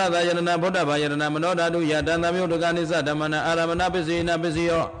ဏရသယရဏဗုဒ္ဓဘာယရဏမနောဓာတုယတံသမယုတ်တကနိစ္စဓမ္မနာအာရမဏပစ္စယေနပစ္စ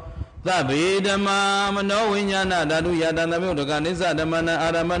ယောသဗ္ဗေဓမ္မာမနောဝိညာဏဓာတုယတံသမယုတ်တကနိစ္စဓမ္မနာအာ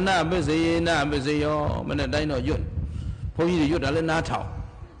ရမဏပစ္စယေနပစ္စယောမနဲ့တိုင်းတော့ရွတ်ဘုန်းကြီးတွေရွတ်တာလဲနားထောင်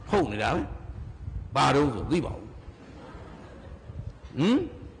ဟုတ်နေတာပဲဘာတော့ဆိုသိပါဘူး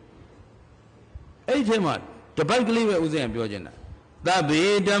အဲ့ဒီထဲမှာတပိုက်ကလေးပဲဥစဉ်ပြောချင်တာသဗ္ဗေ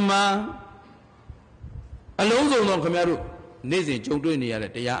ဓမ္မာအလုံးစုံသောခင်ဗျားတို့နေ့စဉ်ကြုံတွေ့နေရ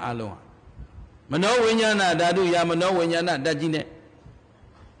တဲ့တရားအလုံးဟာမနောဝိညာဏဓာတုယမနောဝိညာဏဓာတ်ကြီးနဲ့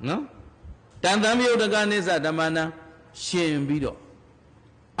နော်တန်တံမြုပ်တကနိစ္စဓမ္မနာရှင်ပြီးတော့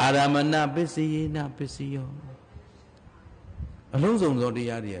အာရမဏပစ္စယေနပစ္စယောအလုံးစုံသောတ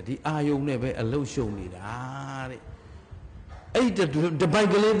ရားတွေကဒီအာယုံနဲ့ပဲအလုံးရှုံနေတာတဲ့အဲ့ဒီတပိုက်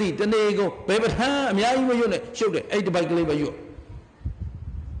ကလေးသိတနေ့ကိုဘယ်ပဋ္ဌာန်းအများကြီးမရွတ်နဲ့ရှုပ်တယ်အဲ့ဒီတပိုက်ကလေးပဲရွတ်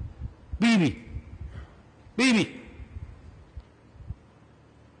ပြီးပြီ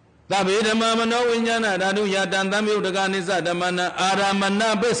Tabe Dhamma Mano Vinyana Dadu Yatan Tamyu Daganisa Dhamana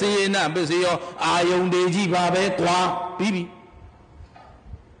Aramana Besina Besio Ayung Deji Babe Kwa Bibi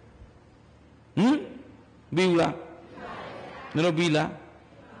Bula No Bila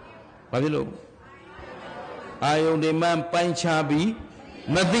Babilo Ayung de Man Panchabi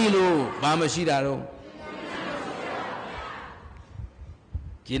Madilo Mamashidaro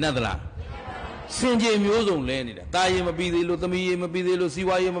Jinadla Sinje Muzo Lenida, Taye Mabidilo, Tami Mabidilo,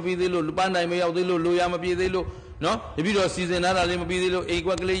 Siwaya Mabidilo, Lupanda Mayadilo, Luya Mabidilo, no? The video season, Nara Mabidilo,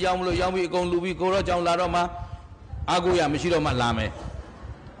 Equally Yamulo, Yami, Gon Lubi, Kora, John Laroma, Aguya, Mishiro Malame.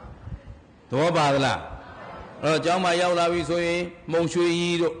 Tobadla, Jama Yaulavi Soe,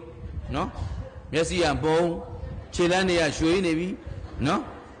 Monshui, no? Messi and Bone, Chilania Shui Navy, no?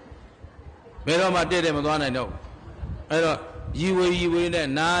 Meroma did them, I know. You will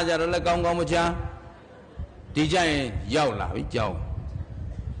then Naja Gongomuja DJ Yaula with Jow.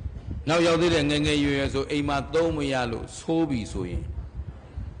 Now you didn't get you so Ema Domialu, Sobi Sui.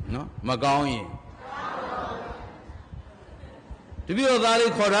 No, Magawi. To be a Dali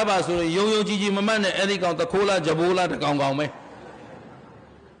Koraba, so Yo Gigi Mamma, Eric of the Cola, Jabula, the Gongome.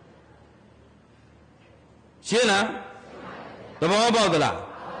 Sheila, the Mobile.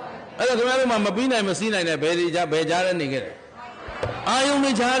 I don't remember Mabina Messina in a Beja Nigger. I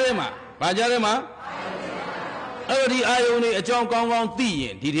only Jarema, Bajarema. I only a John Gong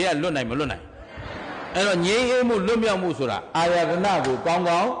Tea, did he Luna Maluna? And on Yemu Lumia Musura, Ayarana, Gong,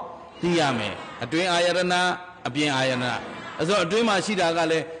 Tiame, a twin Ayarana, a bien Ayana. As a dream I see that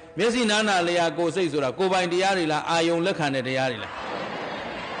Gale, Messi Nana Lea go say Sura, go by the Yarila, I own Lacan at the Yarila.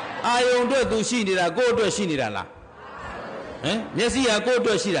 I own do Shinida, go to Shinidala. Eh? Messi, I go to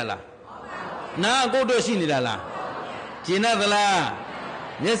Shidala. Now go to Shinidala. Jinadala,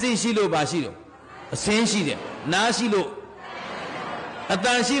 Nessi Shilo Bashilo, a Senshida, Nashilo, a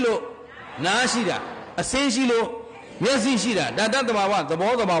Tanshilo, Nashida, a Senshilo, Nessi Shida, that's the Bawa, the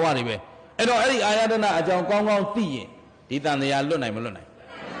ball of Bawaribe. And already Ayadana, a John Gong Tea, Titan the Aluna Malona.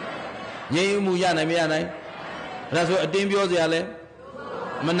 Ye Muyana Miana, that's what a Dimbio Ziale,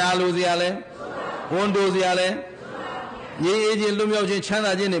 Manalo Ziale, Wondo Ziale, Ye Lumio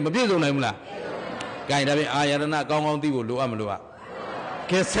Chana Jenny, Mabizo Namla. Guy Ayarana Gong on the Ulu Amalua.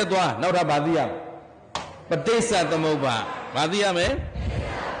 Kessetwa, not a Badia. But they said the Moba, Badia me?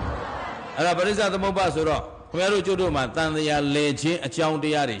 Arabarisa the Moba Suro, where do you do my Tania Leji, a Chow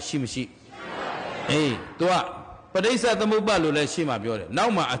Diari, Shimshi? Eh, Tua. But they said the Moba Lule Shima Biore. Now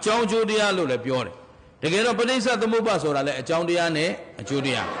ma a Chow Judia Lule Biore. Again, but they said the Moba Sura, a Chow Diane, a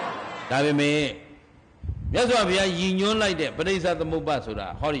Judia. Davi me. Yes, I have union like that, but they said the Moba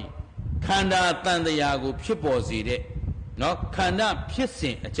Sura, hurry. Kanda Tandayago Piposi, no Kanda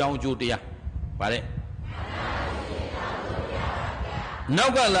Pissing a John Judia. Vale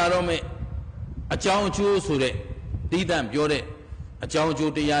Noga Larome a John Ju Sure, Didam Jore, a John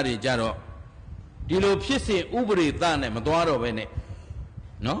Judiari Jaro. Dilo Pissing Ubri Tane, Maduaro Vene.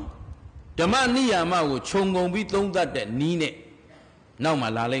 No? The man Niama would Chongo be told that Nine. Now my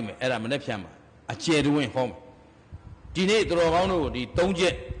Laleme, Eramanepyama, a chair doing home. Dine Drogano, the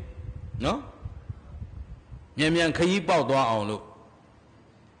Tonje. No? Yamian Kayi Bao Dua on look.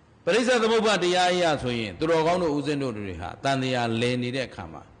 But is that the Moba de Yaya to yin, the Rogano Uzendo Riha, Tania Leni de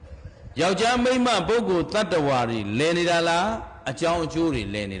Kama. Yaujam Mima Bogo Tatawari, Leni Dala, a John Jury,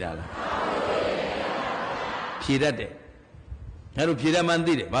 Leni Dala. Pida de. Hello, Pida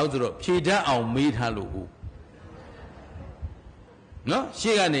Mandide, Baudro, Pida on meet Halu. No?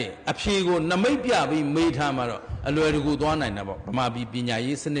 Shigani, a Pigo, Namapia be made Hammer, a little good one and about Mabi Pina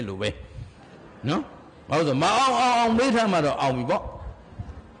is in the Lube. No? Also, Ma made Hammer on me.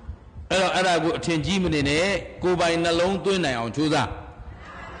 I go change Jim in go by in a long twin on Chuda.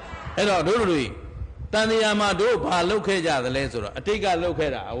 Hello, Duru. Taniama do, Locaja, the Lesser. A take a look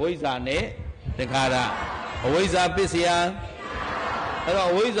at her, always our ne, the Cara, always our Pissia. Hello,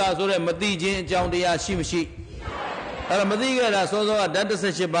 always our sort of Matiji, John de Shimshi. Madiga so that is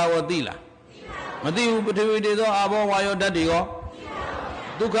a Shibawa Dila. Madiu Putuido, Abo, Wayo Dadigo,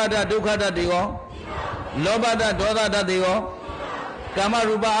 Dukada Digo, Lobada Doda Dadigo,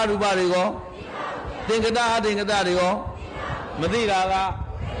 Kamaruba Arubarigo, Tingada Digo, Madiga,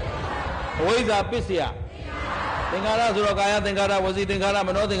 Oiza Pisia, Tingara Zurokaya, Tingara was eating Gara,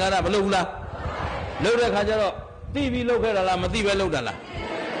 but nothing Gara, Lula, Loda Kajaro, TV Lokala, Madiba Lodala.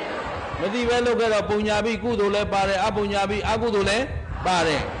 Madiba Lokala, Punyabi, Gudole, Pare, Apunyabi, Agudule,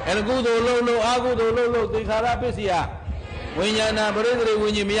 Pare, and Gudo Lolo, Agudo Lolo, Tingara Pisia, when Yana Bredre,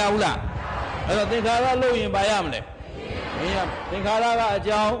 when you Miaula, I don't think I know in Bayamle. Tingara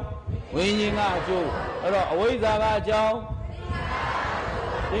Jow, when you are Joe, Oiza Jow.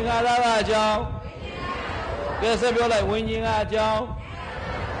 သင်္ခါရကအကြောင်းကဲဆက်ပြောလိုက်ဝိညာဉ်ကအကြောင်း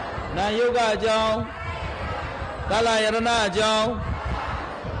နာယုတ်ကအကြောင်းကာလယရဏအကြောင်း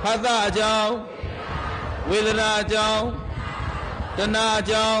ဖသအကြောင်းဝေဒနာအကြောင်းတဏှာအ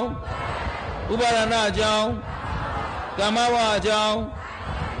ကြောင်းဥပါဒနာအကြောင်းကာမဝအကြောင်း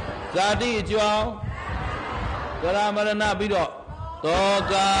ဇာတိအကြောင်းကရမရဏပြီးတော့တော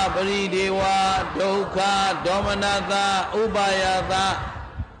ကပရိဒေဝဒုက္ခဒေါမနတဥပါယသ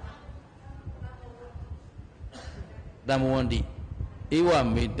သမဝန္တိဧဝ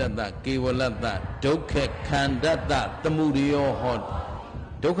မေတ္တကေဝလတ္တဒုက္ခခန္ဓတ္တသမုဒယောဟော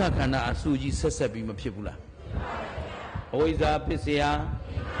ဒုက္ခခန္ဓာအစုကြီးဆက်ဆက်ပြီးမဖြစ်ဘူးလားအဝိဇ္ဇာပစ္စယ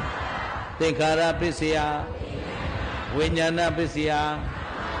သင်္ခါရပစ္စယဝိညာဏပစ္စယ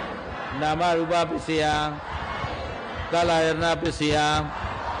နာမရူပပစ္စယကာလယတနာပစ္စယ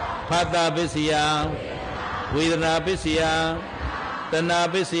ဖသပစ္စယဝေဒနာပစ္စယတဏှာ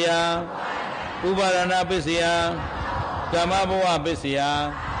ပစ္စယဥပါဒနာပစ္စယဓမ္မဘဝပစ္စယ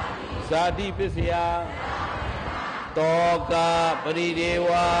ဇာတိပစ္စယတောကပရိဒေဝ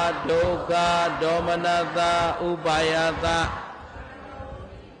ဒုက္ခဒေါမနတဥပါယသ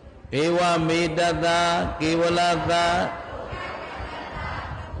ဧဝမေတ္တကေဝလတ္တ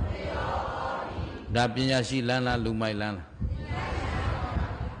ဒါပညာရှိလန်းလားလူမိုက်လန်းလား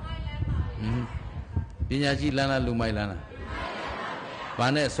ပညာရှိလန်းလားလူမိုက်လန်းလားဘာ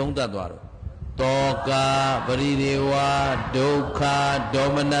နဲ့ဆုံးသက်သွားတော့တောကပရိဒေဝဒုက္ခဒေါ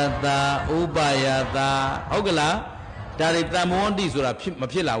မနတဥပါယသဟုတ်ကလားဒါတွေတမ္မဝန္တိဆိုတာမ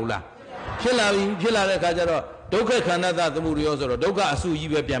ဖြစ်လာဘူးလားဖြစ်လာပြီဖြစ်လာတဲ့အခါကျတော့ဒုက္ခခန္ဓာသမုဒယောဆိုတော့ဒုက္ခအစု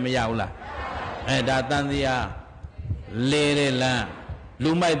ကြီးပဲပြန်မရဘူးလားဒါတန်တရားလဲတဲ့လမ်း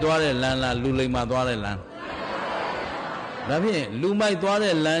လူမိုက်သွားတဲ့လမ်းလားလူလိမ္မာသွားတဲ့လမ်းဒါဖြင့်လူမိုက်သွား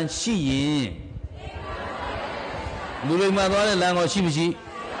တဲ့လမ်းရှိရင်လူလိမ္မာသွားတဲ့လမ်းကိုရှိမရှိ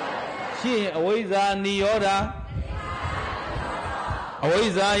ရှိရင်အဝိဇ္ဇာနိရောဓအဝိ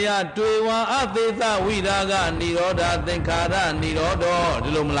ဇ္ဇာယတွေ့ဝံအသေးသဝိရာဂနိရောဓသင်္ခါရနိရောဓဒီ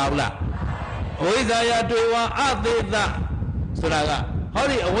လိုမလားဘူးလားအဝိဇ္ဇာယတွေ့ဝံအသေးသဆိုတာကဟော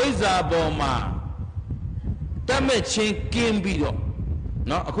ဒီအဝိဇ္ဇာပေါ်မှာတတ်မဲ့ချင်းကင်းပြီးတော့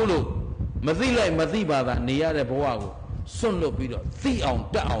နော်အခုလို့မသိလိုက်မသိပါသာနေရတဲ့ဘဝကိုစွန့်လွတ်ပြီးတော့သိအောင်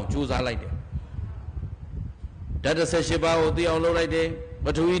တတ်အောင်ကြိုးစားလိုက်တယ်ဓာတ်18ပါးကိုသိအောင်လုပ်လိုက်တယ်ပ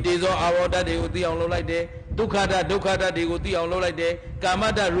ထဝီတေဇောအာဘောဓာတ်တွေကိုသိအောင်လုပ်လိုက်တယ်ဒုက္ခဓာတ်တွေကိုသိအောင်လုပ်လိုက်တယ်ကာမ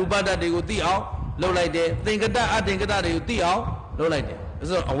ဓာတ်ရူပဓာတ်တွေကိုသိအောင်လုပ်လိုက်တယ်သင်္ကတအသင်္ကတတွေကိုသိအောင်လုပ်လိုက်တယ်အဲ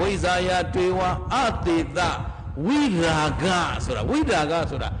ဆိုအဝိဇ္ဇာယတွေဝအသေတဝိရာဂဆိုတာဝိရာဂ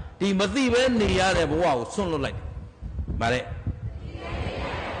ဆိုတာဒီမသိပဲနေရတဲ့ဘဝကိုဆွန့်လွတ်လိုက်တယ်ဗါတဲ့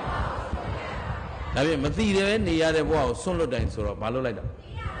ဒါပြင်မသိတယ်ပဲနေရတဲ့ဘဝကိုဆွန့်လွတ်တိုင်းဆိုတော့မလုပ်လိုက်တာ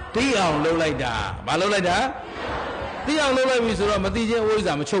သိအောင်လုပ်လိုက်တာမလုပ်လိုက်တာသိအောင်လုပ်လိုက်ပြီဆိုတော့မသိချင်းအဝိဇ္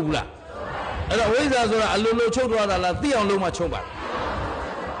ဇာမချုပ်ဘူးလားအဲ့တော့အဝိဇ္ဇာဆိုတာအလိုလိုချုပ်သွားတာလားသိအောင်လုပ်မှချုပ်ပါ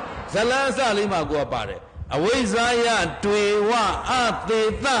ဇလန်းအစလေးမှာကိုယ်ကပါတယ်အဝိဇ္ဇာယတွေဝအသေ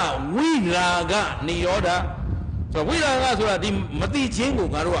သဝိရာဂနိရောဓဆိုဝိရာဂဆိုတာဒီမသိချင်းကို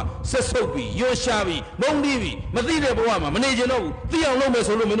ငါတို့ကဆက်ဆုပ်ပြီးရွှရှားပြီးမုန်းပြီးပြီးမသိတဲ့ဘဝမှာမနေချင်တော့ဘူးသိအောင်လုပ်မယ်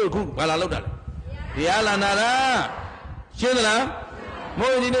ဆိုလို့မင်းတို့အခုဘာလာလောက်တာလဲတရားလာနာလားရှင်းသလား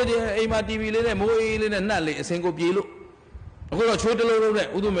မိုးဒီနေ့အိမ်မှာ TV လေးနဲ့မိုးအေးလေးနဲ့နှက်လေးအစင်ကိုပြေလို့အခုတော့ချိုးတလုံးလုံးနဲ့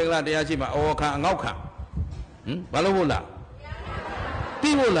ဥဒုမေကလာတရားရှိမှာအော်ခံအငေါက်ခံဘာလို့ဖို့လား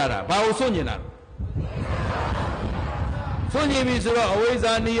တိဖို့လာတာဘာလို့စွန့်ကျင်တာစွန့်ကျင်ပြီဆိုတော့အဝိဇ္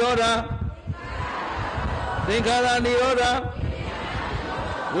ဇာနိရောဓသင်္ခါရနိရောဓ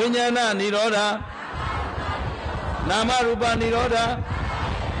ဝိညာဏနိရောဓနာမရူပနိရောဓ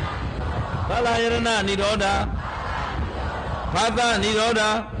ကာလယရဏနိရောဓဖသနိရောဓ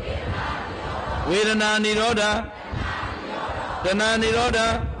ဝေဒနာနိရောဓတဏှာနိရောဓ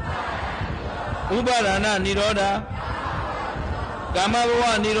ဥပါဒနာနိရောဓကာမဘဝ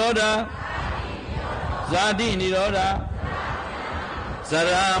နိရောဓဇာတိနိရောဓဇ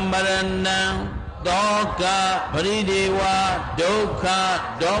ရာမရဏံတောကပရိဒေဝဒုက္ခ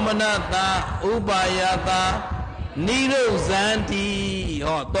ဒေါမနတဥပါယတနိရုဇန္တိ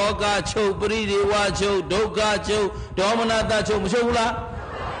ဟောတောကချုပ်ပရိဒေဝချုပ်ဒုက္ခချုပ်ဒေါမနတချုပ်မချုပ်ဘူးလား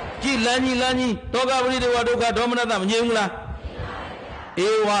ကြည်လန်းကြီးတောကပရိဒေဝဒုက္ခဒေါမနတမငြိမ်ဘူးလားဧ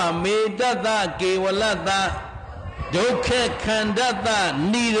ဝမေတ္တကေဝလတ္တဒုက္ခခန္ဓတ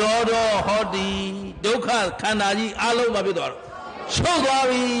နိရောဓဟောတိဒုက္ခခန္ဓာကြီးအလုံးမှာဖြစ်သွားတော့ချုပ်သွား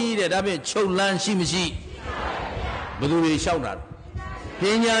ပြီတဲ့ဒါဖြင့်ချုပ်လန်းရှိမရှိဘယ်သူတွေလျှောက်တာပ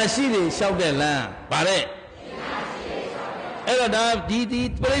ညာရှိတွေလျှောက်တဲ့လမ်းဗါတဲ့အဲ့တော့ဒါဒီ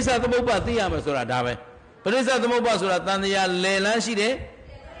ပရိစ္ဆသမုပ္ပါသိရမယ်ဆိုတာဒါပဲပရိစ္ဆသမုပ္ပါဆိုတာတန်တရားလယ်လန်းရှိတယ်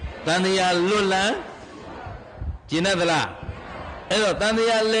တန်တရားလွတ်လန်းကျင်တတ်သလား đó tan thì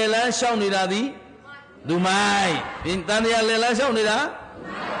lệ lá sau này là gì đủ mai tan thì lệ lá sau này là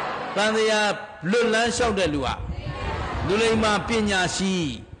tan thì luôn lá sau đây lúa đủ lấy mà pin nhà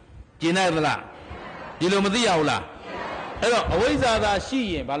xí chỉ này là đi luôn mà đi vào là đó ở bây giờ là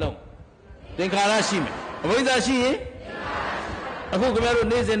xí vậy bao lâu đến cả là xí mà ở bây giờ xí vậy à khu cái đó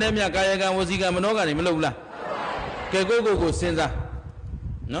nên xem nhà cái vô gì cái mà nó cái này mới lâu là cái cô xem ra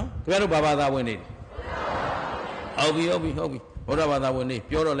nó cái đó bà ta quên đi hậu bị hậu ra bà ta quên đi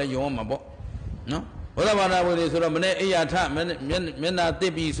ပြောrồi lấy dùng mà bỏ nó hậu ra bà ta quên đi số đó mình này ấy thà mình là tiếp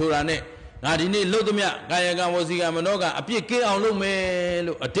bị số đó này ngài đi này lâu tụi mẹ cái vô gì cái mà nó cái biết cái ông lúc mẹ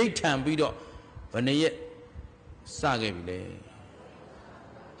lúc ở đây tham bị đó vấn đề xa cái gì đấy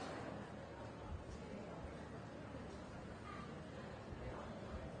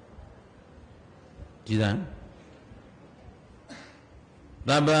chỉ rằng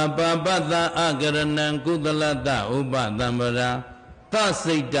Taba Pata Akaranan Kudalata Upa Tambara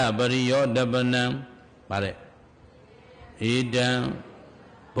Tasita Bariyo Dabanam Pare Idam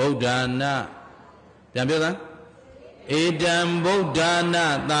Bodhana Chẳng biết không? Idam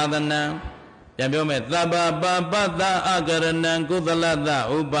Bodhana Tadanam Chẳng biết không? Taba Pata Akaranan Kudalata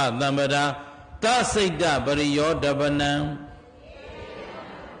Upa Tambara Tasita Bariyo Dabanam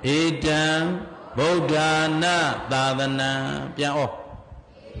Idam Bodhana Tadanam Chẳng ồ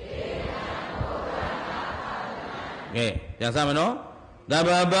Chẳng sao mà nó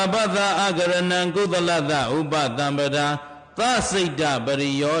Taba Pata Akaranan Kudalata Upa Tambara Tasita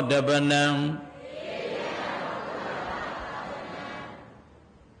Bariyo Dabanam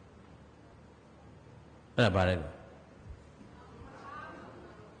Đó là bà đây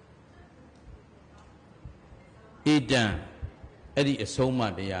Idam Ấy đi sống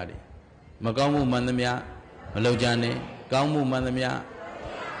mà để ra đi Mà cao mù mặn tâm ya Mà lâu chán này Cao mù mặn tâm ya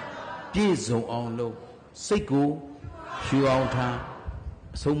Biết dòng ông lâu Xích cô Siêu ông tha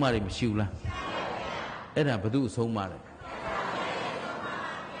Sống mà đi mà siêu là Ấy là bà tu sống mà đấy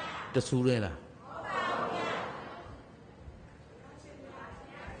Tất xu đây là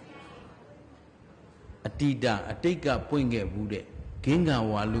Atika point nghe vũ đệ Kiến ngà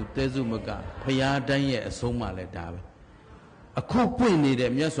hòa lưu tế dụ mà cả Phá giá đánh ye sống mà lại đá vậy Khu point này để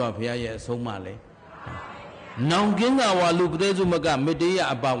မြတ်စွာ Bụi ye sống mà lại Nông kiến ngà hòa lưu tế dụ mà cả Mê tế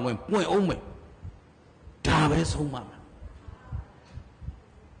ya bà nguyên point ông mày Đá vậy sống mà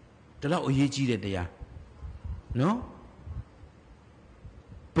Đó là ôi chi đấy đấy à Nó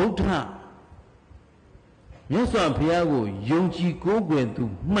Buddhaမြတ်စွာ Bụiကိုယုံကြည်ကိုးကွယ်သူ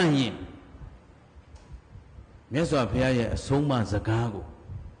မှန်ရင်မြတ်စွာ ဘုရားရဲ့အဆုံးအမစကားကို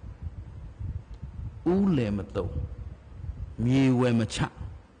ဥလည်းမတုံမြေဝယ်မချ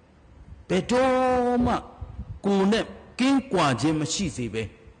ဘယ်တော့မှကိုယ်နဲ့ကင်းကွာခြင်းမရှိစေပဲ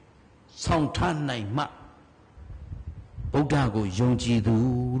ဆောင်ထားနိုင်မှဗုဒ္ဓကိုယုံကြည်သူ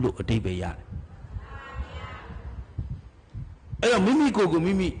လို့အဓိပ္ပာယ်ရတယ်အဲ့တော့မိမိကိုယ်ကို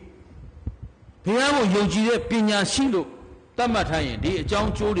မိမိဘုရားကိုယုံကြည်တဲ့ပညာရှိလို့သတ်မှတ်ထားရင်ဒီအကြော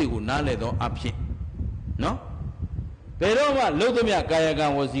င်းကျိုးတွေကိုနားလည်သောအဖြစ်နော်ဘယ်တော့မှလုံးသမျှကာယကံ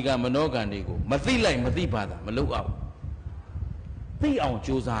ဝစီကံမနောကံတွေကိုမသိလိုက်မသိပါတာမလုပ်အောင်သိအောင်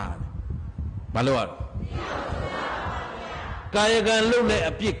ကြိုးစားရတယ်မလုပ်ရဘူးကာယကံလုပ်လဲ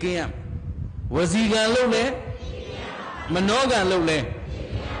အပြစ်ကင်းရဝစီကံလုပ်လဲမနောကံလုပ်လဲ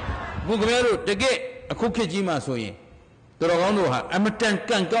ခုခင်ဗျားတို့တကယ်အခုခေတ်ကြီးမှာဆိုရင်တော်ကောင်းတို့ဟာအမတန်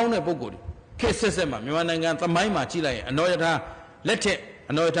ကံကောင်းတဲ့ပုဂ္ဂိုလ်တွေခေတ်ဆက်ဆက်မှာမြန်မာနိုင်ငံသမိုင်းမှာကြည့်လိုက်ရင်အနောယထာလက်ထက်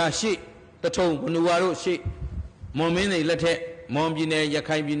အနောယထာရှေ့တထုံဘနူဝါတို့ရှေ့မွန်မင်းတွေလက်ထက်မွန်ပြည်နယ်ရ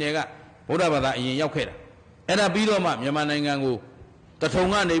ခိုင်ပြည်နယ်ကဗုဒ္ဓဘာသာအရင်ရောက်ခဲ့တာအဲ့ဒါပြီးတော့မှမြန်မာနိုင်ငံကိုတထုံ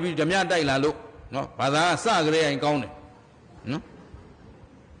ကနေပြီးဓမြတိုက်လာလို့နော်ဘာသာစကြဲရင်ကောင်းတယ်နော်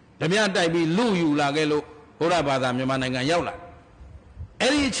ဓမြတိုက်ပြီးလူယူလာခဲ့လို့ဗုဒ္ဓဘာသာမြန်မာနိုင်ငံရောက်လာ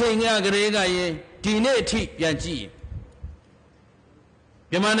အဲ့ဒီအချိန်ကကလေးကရင်ဒီနေ့အထိပြန်ကြည့်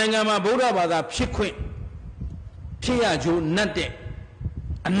မြန်မာနိုင်ငံမှာဗုဒ္ဓဘာသာဖြစ်ခွင့်ဖြစ်ရကြိုးနတ်တဲ့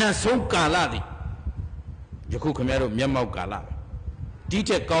အနတ်ဆုံးကာလသည်ယခုခင်ဗျားတို့မျက်မှောက်ကာလဒီထ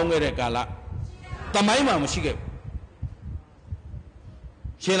က်ကောင်းခဲ့တဲ့ကာလတမိုင်းမှာမရှိခဲ့ဘူး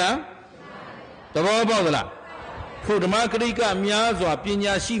ရှင်းလားသဘောပေါက်သလားခုဓမ္မကရိကများစွာပ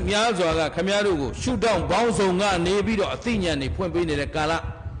ညာရှိများစွာကခင်ဗျားတို့ကိုရှုထောင့်ပေါင်းစုံကနေပြီးတော့အသိဉာဏ်တွေဖွင့်ပေးနေတဲ့ကာလ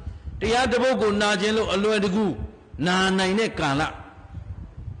တရားတစ်ပုဒ်ကိုနာကျင်လို့အလွယ်တကူနာနိုင်တဲ့ကာလ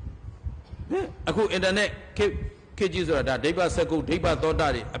အခုအင်တာနက်ခေတ်ကြီးဆိုတာဒါဒိဗ္ဗစကုဒိဗ္ဗသောတာ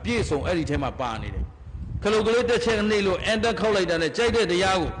တွေအပြည့်စုံအဲ့ဒီထဲမှာပါနေတယ်ခလုတ်ကလေးတစ်ချက်နေလို့အန်တက်ခောက်လိုက်တာနဲ့ကြိုက်တဲ့တ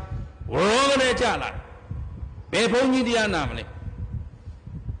ရားကိုဝရောကနေကြလာဘယ်ဘုန်းကြီးတရားနာမလဲ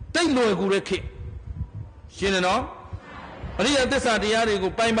တိတ်လွယ်ကူတဲ့ခေတ်ရှင်းတယ်နော်အရိယသစ္စာတရားတွေ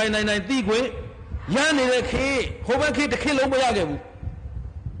ကိုပိုင်ပိုင်နိုင်နိုင်သိခွင့် Yani the key, Hobaki the kill over Yagabu.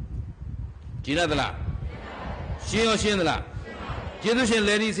 Ginadala. Shino Shinla. Jedushin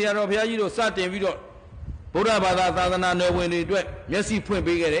ladies here of Yagido sat in video. Buddha Bada Tadana no when they do it. Messi point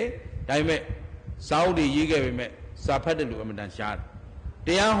bigger, I met Saudi Yiga met Sapadu Amadan Shad.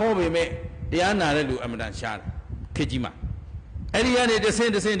 They are home met, they are not do Amadan Shad. Kijima. Eliane the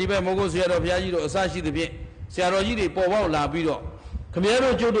same Mogos here of Yagido, Sashi the Bien, Sarojidi, Powa Labido.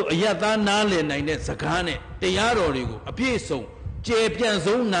 Camero Jodo, Yata Nale, Nine, Sakane, the Yaro, a piece so, J.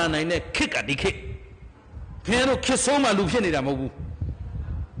 Pianzona, Nine, kick at the kick. Piano Kisoma Lufinida Mogu.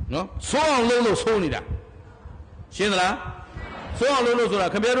 No? So on Lolo Sonida. Shinla? So on Lolo Sola,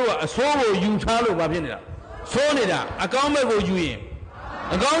 Camero, a solo Utalo Babinida. Sonida, a combo you in.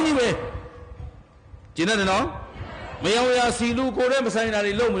 A gone way. Jinano? May I see Luke or Emerson at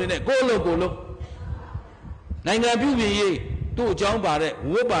the low, go look. Nine Abu. Two John Barret,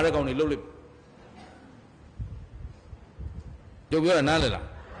 who Barret on the low lip. You were another.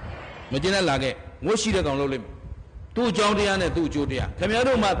 Magina Lage, what she on low lip. Two John Diana, two Judia.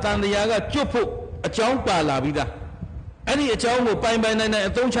 Camero Matan the Yaga, Chupo, a John Pala Vida. Any a John will find by Nana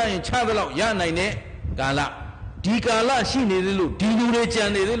and don't try and travel out Yanine, Gala. Dicala, she needed look, Dilude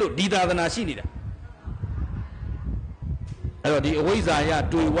and the little Dida than I see it. The ways I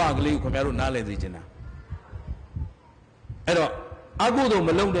had to walk, leave Camero Nale. Agudo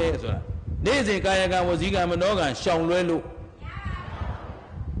Malone is a Daisy Kayaga was Iga Manoga, Shawn Lelu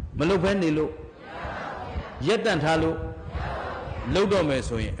Malopenilo Yetan Halo Lodo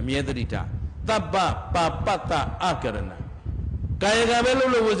Mesoy, Miedrita Taba Papata Akarana Kayaga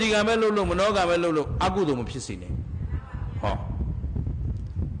Melo was Iga Melo Manoga Melo Agudo Piscine.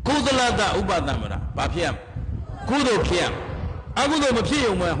 Kudalada Ubadamara, Papiam Kudo Piam Agudo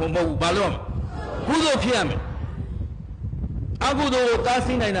Mapium Homo Balom Kudo Piam Agudo,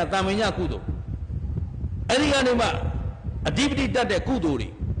 Tassin and Tamina Kudo. Any animal, a deputy that a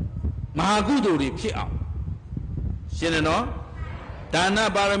Kuduri, Mahaguduri, Pia. Shinano, Dana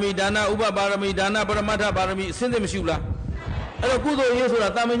Barami, Dana Uba Barami, Dana Baramata Barami, send them Shula. And a Kudo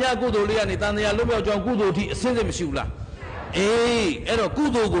Yesura, Tamina Kudo, and Tania Luba John Kudo, send them Shula. Eh, and a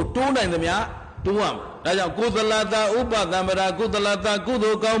Kudo go, Tona in the Mia, to one. Raja Kudalata, Uba Damara, Kudalata,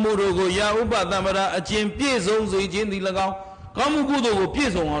 Kudo, Kamurugo, Ya Uba Damara, a champion, so in the Lagao. Come Gudo,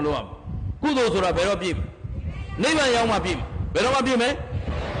 Pies on Loam. Kudo to a Berobim. Never Yama Bim. Berobim,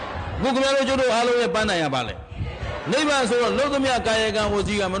 Gugumero Jodo, Halo, Banaya Bale. Never saw Lodomia Kayagan was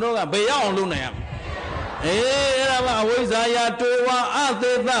Yamanoga, Bayan Lunayam. Eh, always I to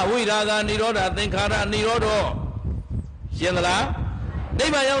Atha, Widaga, Niroda, Tinkara, Nirodo. Shendala.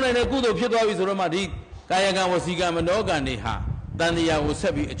 Never Yon and a Kudo Pito is Romadi. Kayagan was Yamanoga, Niha. Dania was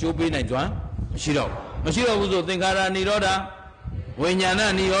Sebi, Chubin and Juan. Shiro. Mashiro was Tinkara, Niroda. When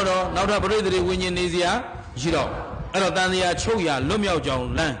Yana Nioro, not a brother when Indonesia, Shiro. Erotania Choya, Lumio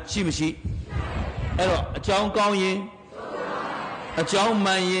John, Lan, Shimishi. Ero, a John Kong a John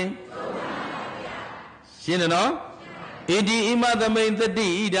Mayin. Shinano? Idi Ima the main the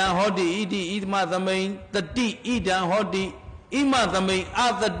D, Edan Hodi, Idi Ima the main the D, Edan Hodi, Ima the main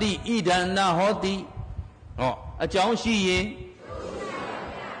other D, Edan Na Hodi. Oh, a John Shi,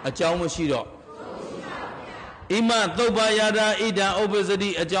 a John Mashiro. Ima Toba Yada Ida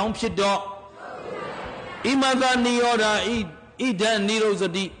obesity a jump shit dog. Ima the Nioda Ida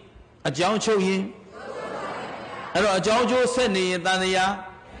Nirosadi a jump show him. A Jojo Seni and Tania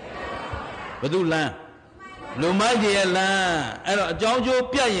Badulan Lumadia Lan a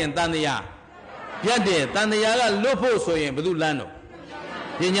Jojo Pian Tania Piade Tania Lopo Soy Badulano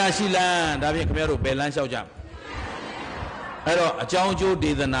Yinashi Land Davi Camero Belan Shawjam. A Jojo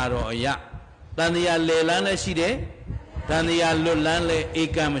did the Naro ya. Tania Lelan she de Tania Lulan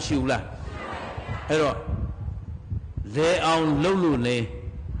Eka Mashula. Hero they on Lulu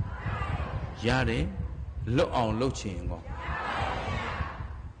Yare look on Lochingo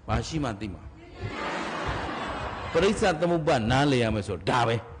Washima Dima Parisa Tamuba Nale Amaso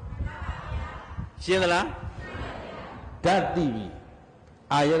Dabe Shinala that TV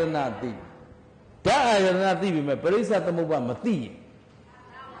Ayana TV that Ayana TV Parisa Tamuba Mati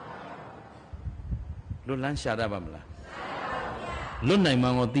Lulan Shadabamla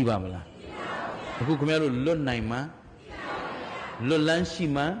Lunaima or Tibamla who come out Lunaima Lulan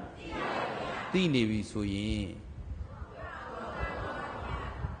Shima Tinevi Soye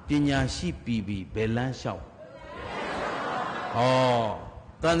Pinya Shipi Belan Shaw. Oh,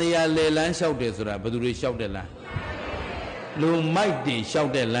 Tania Lelan shouted, but do shout the land. Lumite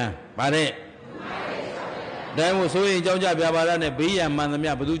shout the land, Pare. Then was so in Joja Babaran and B and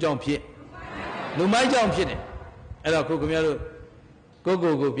Manamia, but do jump shit. Lumite jump shit. And I'll cook me out.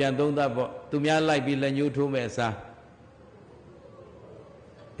 ကိုပြန်သုံးသပ်ပေါ့သူများလိုက်ပြီးလက်ညှိုးထိုးမဲ့အစား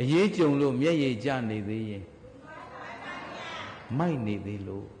အရေးကြုံလို့မျက်ရည်ကျနေသေးရင်မိုက်နေသေး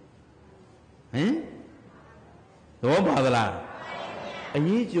လို့ဟင်သဘောပါသလားအ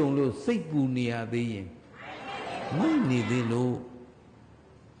ရေးကြုံလို့စိတ်ပူနေရသေးရင်မိုက်နေသေးလို့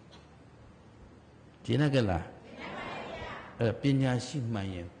ကျင်းကလားအဲ့ပညာရှိမှန်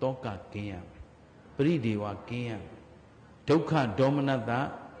ရင်တောကကင်းရပရိဒေဝကင်းရဒုက္ခဒေါမနတ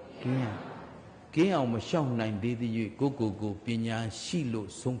ကင်းရကင်းအောင်မလျှောက်နိုင်သေးသည်၍ကိုပညာရှိလို့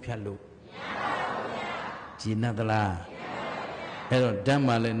ဆုံးဖြတ်လို့ကျင်းသလားအဲ့တော့ဓမ္မ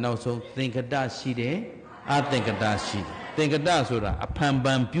လည်းနောက်ဆုံးသင်္ကတရှိတယ်အသင်္ကတရှိတယ်သင်္ကတဆိုတာအဖန်ပ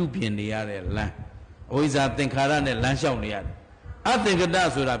န်ပြုပြင်နေရတဲ့လမ်းအဝိဇ္ဇာသင်္ခါရနဲ့လမ်းလျှောက်နေရတယ်အသင်္ကတ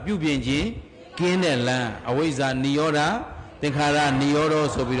ဆိုတာပြုပြင်ခြင်းကင်းတဲ့လမ်းအဝိဇ္ဇာနိရောဓသင်္ခါရနိရောဓ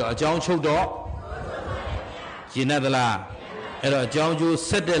ဆိုပြီးတော့အကြောင်းချုပ်တော့ရှင်းသလားအဲ့တော့အကြောင်းကျိုးဆ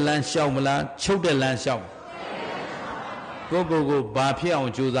က်တဲ့လမ်းလျှောက်မလားချုပ်တဲ့လမ်းလျှောက်ကိုဘာဖြစ်အော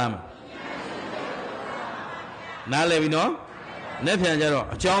င်ကြိုးစားမနားလည်ပြီနော်နေ့ပြန်ကြတော့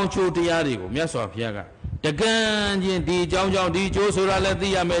အကြောင်းကျိုးတရားတွေကိုမြတ်စွာဘုရားကတကန်းချင်းဒီအကြောင်းကြောင့်ဒီကျိုးဆိုတာလည်းသိ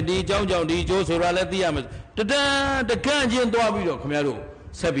ရမယ်ဒီအကြောင်းကြောင့်ဒီကျိုးဆိုတာလည်းသိရမယ်တကန်းချင်းသွားပြီးတော့ခင်ဗျားတို့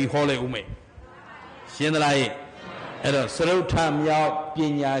ဆက်ပြီးဟောလိုက်ဦးမယ်ရှင်းသလားရဲ့အဲ့တော့စရုထမြောက်ပ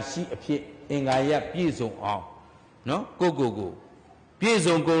ညာရှိအဖြစ်အင်္ဂါရပြည့်စုံအောင်နော်ကိုပြည့်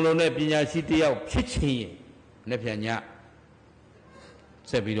စုံကုန်လုံးတဲ့ပညာရှိတယောက်ဖြစ်ခြင်းရင်နေ့ပြန်ည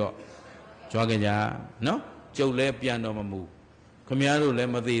ဆက်ပြီးတော့ကြွားကြကြနော်ကျုပ်လည်းပြန်တော်မမူခမည်းတော်လ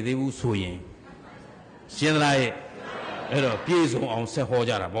ည်းမသေးသေးဘူးဆိုရင်ရှင်းသလားရဲ့အဲ့တော့ပြည့်စုံအောင်ဆက်ဟော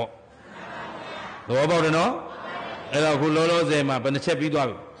ကြတာပေါ့သဘောပေါက်တယ်နော်အဲ့တော့ခုလောလောဆယ်မှာဘယ်နှချက်ပြီးသွား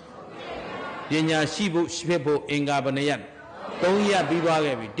ပြီပညာရှိဖို့ဖြစ်ဖို့အင်္ဂါဘယ်နှရက်3ရက်ပြီးသွား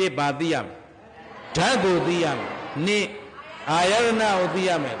ခဲ့ပြီ1ပါသိရမယ်ဓာတ်ကိုသိရမယ်2အာယတနာကိုသိရ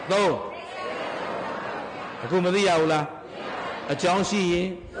မယ်3အခုမသိရဘူးလားအကြောင်းရှိရင်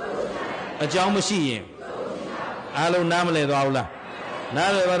အကြောင်းမရှိရင်အားလုံးနားမလည်သွားဘူးလားနား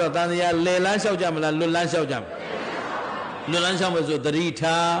လည်တော့တန်တရားလေလန်းလျှောက်ကြမလားလွတ်လန်းလျှောက်ကြမလားလွတ်လန်းလျှောက်မယ်ဆိုသတိ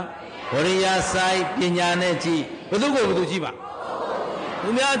ထားဝရိယဆိုင်ပညာနဲ့ကြည့်ဘယ်သူကိုဘယ်သူကြည့်ပါသူ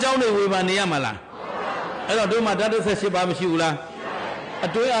များအကြောင်းတွေဝေဖန်နေရမှာလားအဲ့တော့တို့မှာဓာတ်18ပါးမရှိဘူးလားအ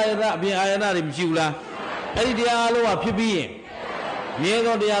တွင်းအာယတအပြင်အာယတတွေမရှိဘူးလားအဲ့ဒီတရားအလုံးကဖြစ်ပြီးရင်မြဲ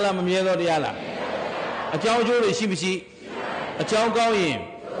သောတရားလားမမြဲသောတရားလားအကြောင်းအကျိုးတွေရှိမရှိအကြောင်းကောင်းရင်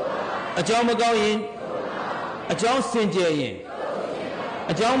အကြောင်းမကောင်းရင်အကြောင်းစင်ကြယ်ရင်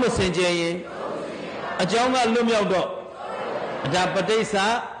အကြောင်းမစင်ကြယ်ရင်အကြောင်းကလွတ်မြောက်တော့ဒါပဋိစ္စ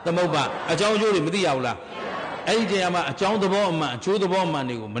သမုပ္ပါအကြောင်းအကျိုးတွေမသိရဘူးလားအဲ့ဒီတရားမှာအကြောင်းသဘောအမှန်အကျိုးသဘောအမှန်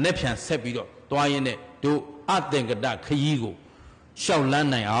တွေကိုမနှက်ဖြန်ဆက်ပြီးတော့တွားရင်းနဲ့တို့အသင်္ကတခရီးကိုရှောက်လန်း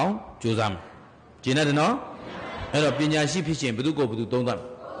နိုင်အောင်ကြိုးစားမယ်ကျင်တယ်နော်အဲ့တော့ပညာရှိဖြစ်ခြင်းဘယ်သူကိုဘယ်သူသုံးသပ်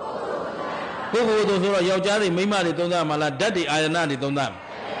ကိုဆိုတော့ယောက်ျားတွေမိန်းမတွေသုံးသပ်မှာလားဓာတ်တွေအာယနာတွေသုံးသပ်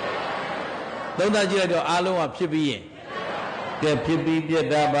သုံးသပ်ကြည့်လိုက်တော့အားလုံးကဖြစ်ပြီးရင်ကဲဖြစ်ပြီးပြတ်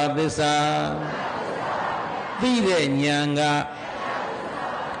တာပါသစ္စာသိတဲ့ဉာဏ်က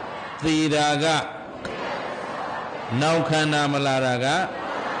သိတာကနောက်ခန္ဓာမလာတာက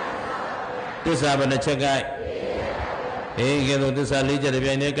သစ္စာဘယ်နှချက်ကဲကဲတော့သစ္စာ၄ချက်တ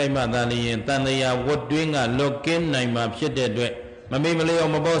ပြိုင်တည်းကြိုက်မှသာလျင်တန်တရားဝတ်တွင်းကလွတ်ကင်းနိုင်မှာဖြစ်တဲ့အတွက်မမေ့မ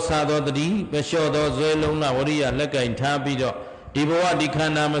လျော့မပေါ်စားသောတတိမလျှော့သောဇွဲလုံးလာဝရိယလက်ကင်ထားပြီးတော့ဒီဘဝဒီခ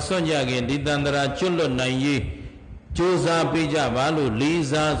န္ဓာမစွန့်ကြခင်ဒီတန်ត្រာကျွတ်လွတ်နိုင်ရေးကြိုးစားပေးကြပါလို့လေး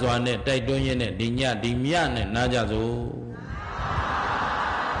စားစွာနဲ့တိုက်တွန်းရင်းနဲ့ဒီညဒီမြနဲ့နားကြစို့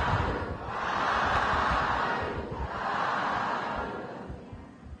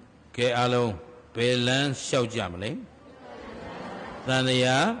ကဲအားလုံးဘယ်လန်းလျှောက်ကြမလဲသံတ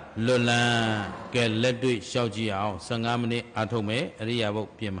ရားလွတ်လန်းကဲလက်တွေ့လျှောက်ကြည့်အောင်15မိနစ်အားထုတ်မယ်အရိယာဘုတ်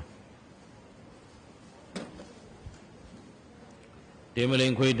ပြင်မှာတေမလ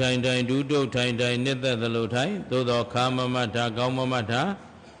င်ခွေထိုင်ထိုင်ဒုတုတ်ထိုင်ထိုင်နှစ်သက်သလိုထိုင်သို့သောခါမမထာကောင်းမမထာ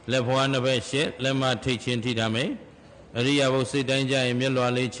လက်ဖွားနှစ်ဘက်ရှက်လက်မထိတ်ချင်းထိထားမယ်အရိယာဘုတ်စိတ်တိုင်းကြရင်မျက်လွှာ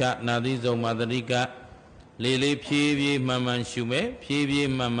လေးချနာသီးစုံမာတတိကလေးလေးဖြည်းဖြည်းမှန်မှန်ရှုမယ်ဖြည်းဖြည်း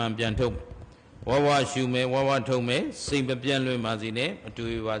မှန်မှန်ပြန်ထုတ်ဝဝရှုမယ်ဝဝထုတ်မယ်စိတ်မပြန့်လွင့်ပါစေနဲ့မတူ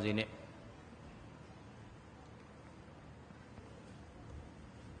ပါစေနဲ့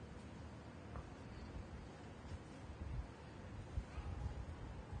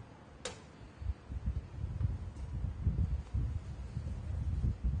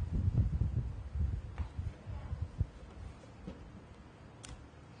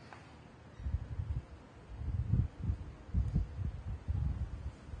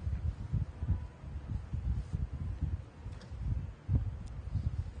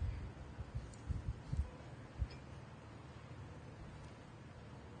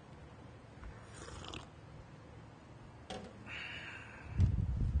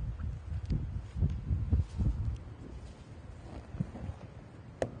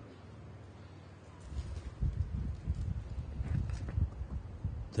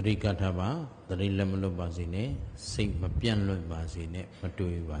သတိကထပါသတိလက်မလွတ်ပါစေနဲ့စိတ်မပြန့်လွတ်ပါစေနဲ့မ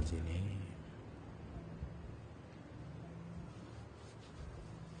တွေးပါစေနဲ့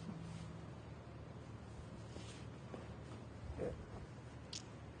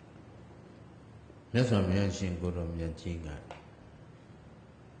မြတ်စွာဘုရားရှင်ကိုယ်တော်မြတ်ကြီးက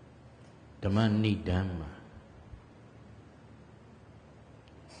ဓမ္မနိဒန်းမှာ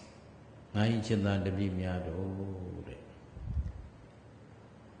ငါ၏จิตသားတပည့်များတို့တဲ့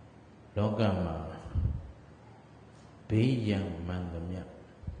လောကမှာဘေးရန်မှန်သမျှ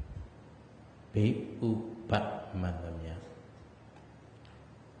ဘေးဥပတ်မှန်သမျှ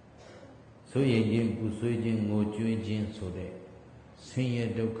ဆိုရင်ချင်းပူဆွေးခြင်းငိုကြွေးခြင်းဆိုတဲ့ဆင်းရဲ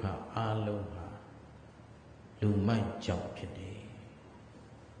ဒုက္ခအလုံးဟာလူမိုက်ကြောင့်ဖြစ်တယ်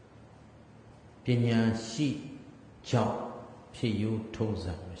ပညာရှိကြောင့်ဖြစ်ရိုးထုံး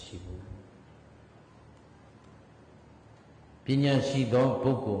စံမရှိဘူးပညာရှိသော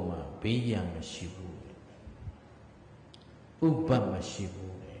ပုဂ္ဂိုလ်မှာဘေးရန်မရှိဘူးဥပ္ပတ်မရှိ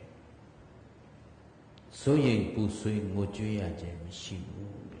ဘူးဆိုရင်ပူဆွေးငိုကြွေးရခြင်းမရှိ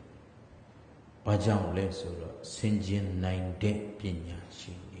ဘူးဘာကြောင့်လဲဆိုတော့ဆင်ခြင်နိုင်တဲ့ပညာ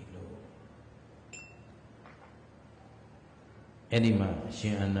ရှိနေလို့အဲ့ဒီမှာအရှ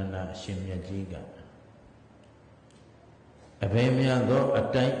င်အနန္ဒာအရှင်မြတ်ကြီးကအဘယ်များသောအ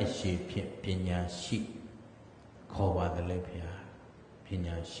တိုင်းအရှိဖြင့်ပညာရှိခေါ်ပါသလဲဗျာပ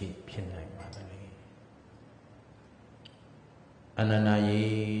ညာရှိဖြစ်နိုင်ပါသလဲအနန္ဒာရေ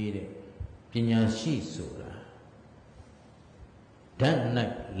တဲ့ပညာရှိဆိုတာဓာတ်၌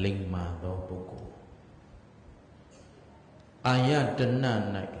လိမ္မာသောပုဂ္ဂိုလ်အာယတနာ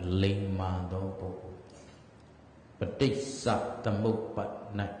၌လိမ္မာသောပုဂ္ဂိုလ်ပဋိစ္စသမုပ္ပတ်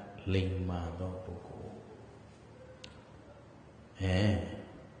၌လိမ္မာသောပုဂ္ဂိုလ်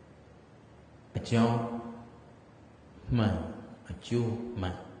အကြောင်းမှန်အကျိုးမှ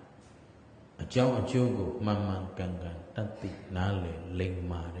န်အကြောင်းအကျိုးကိုမှန်မှန်ကန်ကန်တတ်သိနားလည်လိမ္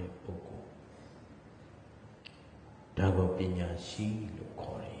မာတဲ့ပုဂ္ဂိုလ်ဒါကိုပညာရှိလို့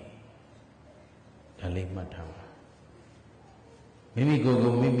ခေါ်တယ်ဒါလေးမှတ်ထားပါမိမိကိုယ်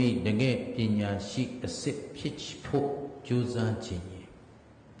ကိုမိမိတကယ်ပညာရှိအစစ်ဖြစ်ဖို့ကြိုးစားခြင်းရင်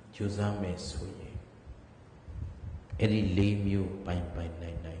ကြိုးစားမယ်ဆိုရင်အဲ့ဒီ၄မျိုးပိုင်းပိုင်း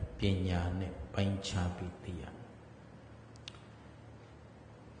နိုင်နိုင်ပညာနဲ့ပိုင်းခြားပြီးသိရ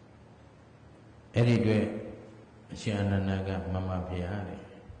အဲ့ဒီတွေ့အရှင်အနန္ဒာကမမဘုရားတဲ့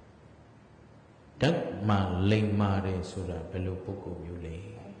ဓာတ်မှလိမ္မာတယ်ဆိုတာဘယ်လိုပုဂ္ဂိုလ်မျိုးလဲ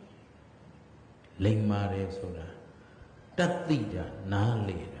လိမ္မာတယ်ဆိုတာတတ်သိတာနား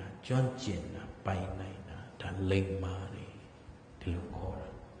လေတာကျွမ်းကျင်တာပိုင်နိုင်တာဒါလိမ္မာတယ်ဒီလိုခေါ်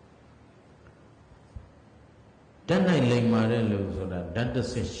တာဓာတ်၌လိမ္မာတဲ့လူဆိုတာဓာတ်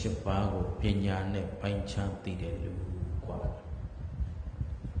18ပါးကိုပညာနဲ့ပိုင်းခြားသိတဲ့လူกว่า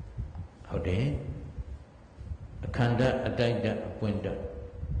ဟုတ်တယ်အခန္ဓာအတိုက်ဓာတ်အပွင့်ဓာတ်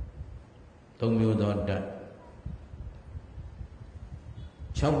သုံးမျိုးသောဓာတ်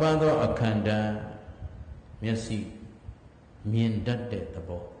6ပါးသောအခန္ဓာမျက်စိမြင်တတ်တဲ့သ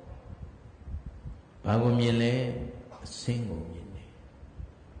ဘောဘာကိုမြင်လဲအစင်းကိုမြင်တယ်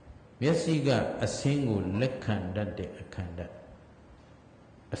မျက်စိကအစင်းကိုလက်ခံတတ်တဲ့အခန္ဓာ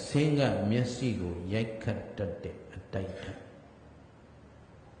အစင်းကမျက်စိကိုရိုက်ခတ်တတ်တဲ့အတိုက်ဓာတ်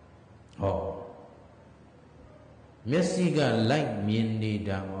ဟောမျက်စိကလိုက်မြင်နေ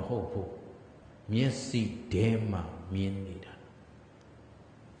တာမဟုတ်ဘူးမျက်စိထဲမှာမြင်နေတာ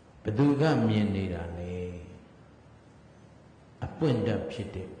ဘယ်သူကမြင်နေတာလဲအပွင့်တတ်ဖြစ်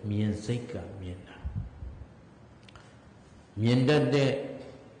တဲ့မြင်စိတ်ကမြင်တာမြင်တတ်တဲ့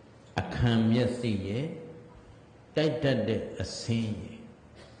အခမ်းမျက်စိရဲ့တိုက်တတ်တဲ့အစင်းရဲ့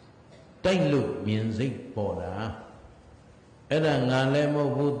တိုက်လို့မြင်စိတ်ပေါ်တာအဲ့ဒါငါလည်းမဟု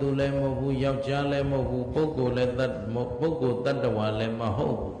တ်ဘူးသူလည်းမဟုတ်ဘူးယောက်ျားလည်းမဟုတ်ဘူးပုဂ္ဂိုလ်လည်းပုဂ္ဂိုလ်တ attva လည်းမဟု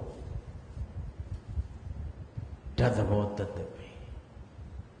တ်ဘူးဓာတ်သဘောတတ်ပဲ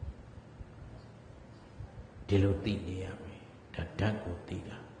ဒီလိုသိနေရမယ်ဒါဓာတ်ကိုသိ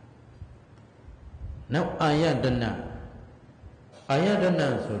တာနောက်အာယတနာ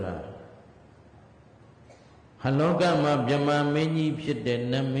ဆိုတာဟလောကမှာဗြဟ္မာမင်းကြီးဖြစ်တဲ့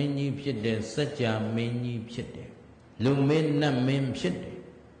နတ်မင်းကြီးဖြစ်တဲ့စัจ जा မင်းကြီးဖြစ်တဲ့လူမင်းနတ်မင်းဖြစ်တယ်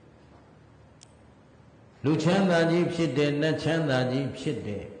လူချမ်းသာကြီးဖြစ်တယ်နတ်ချမ်းသာကြီးဖြစ်တ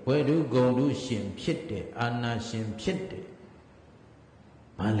ယ်ဝေဒုဂုံဒုရှင်ဖြစ်တယ်အာနာရှင်ဖြစ်တယ်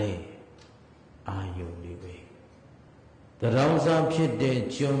ဘာလဲအာယုန်လေးပဲတရောင်စားဖြစ်တယ်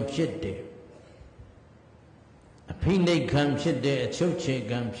ကျွန်ဖြစ်တယ်အဖိနှိတ်ခံဖြစ်တယ်အချုပ်ချေ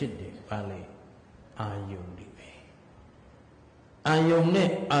ခံဖြစ်တယ်ဘာလဲအာယုန်လေးပဲအာယုန်နဲ့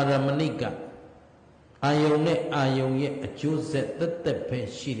အာရမဏိက အာယုံနဲ့အာယုံရဲ့အကျိုးဆက်သက်သက်ပဲ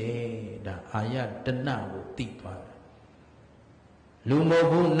ရှိတယ်ဒါအာယတနာကိုသိသွားတာလူမဟုတ်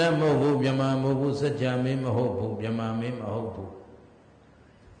ဘူးနတ်မဟုတ်ဘူးမြမမဟုတ်ဘူးစัจ जा မင်းမဟုတ်ဘူးမြမမင်းမဟုတ်ဘူး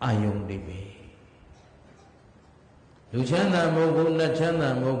အာယုံတွေပဲလူချမ်းသာမဟုတ်ဘူးနတ်ချမ်းသာ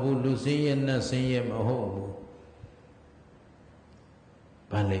မဟုတ်ဘူးလူစင်းရဲနတ်စင်းရဲမဟုတ်ဘူး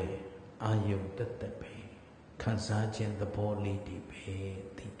ဘာလဲအာယုံတက်တက်ပဲခံစားခြင်းသဘောလေးတွေပဲ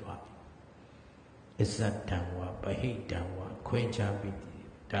သိသွားပြီအစ္ဆတံဝါပဟိတံဝါခွဲခြားပြီး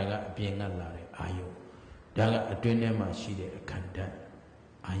ဒါကအပြင်ကလာတဲ့အာယုံဒါကအတွင်းထဲမှာရှိတဲ့အခန္ဓာ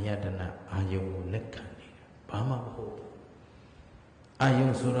အာယတနာအာယုံကိုလက်ခံနေတာဘာမှမဟုတ်ဘူးအာယုံ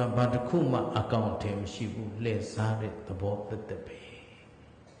ဆိုတာဘာတစ်ခုမှအကောင့်ထဲမရှိဘူးလှည့်စားတဲ့သဘောသက်သက်ပဲ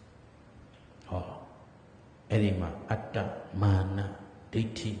ဟောအဲ့ဒီမှာအတ္တမာနဒိ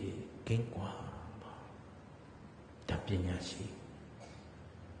ဋ္ဌိတွေကင်းကွာဒါပညာရှိ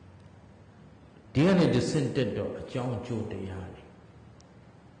ဒီကနေတဆင့်တက်တော့အကြောင်းအကျိုးတရားတွေ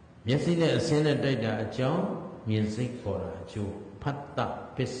မျက်စိနဲ့အစင်းနဲ့တိုက်တာအကြောင်းမြင်စိတ်ပေါ်တာအကျိုးဖတ္တ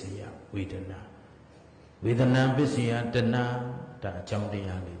ပစ္စယဝေဒနာဝေဒနာပစ္စယတဏဒါအကြောင်းတ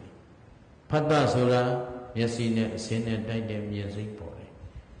ရားလေးတွေဖတ္တဆိုတာမျက်စိနဲ့အစင်းနဲ့တိုက်တဲ့မြင်စိတ်ပေါ်တယ်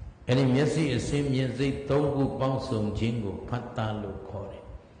အဲ့ဒီမျက်စိအစင်းမြင်စိတ်သုံးခုပေါင်းစုံခြင်းကိုဖတ္တလို့ခေါ်တယ်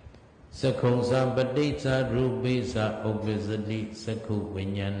သက္ခုံစာပဋိစ္ဆာရူပိစ္ဆာဥပ္ပဇ္ဇတိသက္ခုဝိ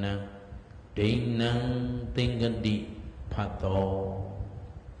ညာဏံဒိဏံသင်္ကတိဖတ်တော်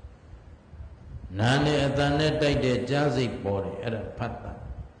နာနဲ့အတန်နဲ့တိုက်တဲ့ကြားစိတ်ပေါ်တယ်အဲ့ဒါဖတ်တာ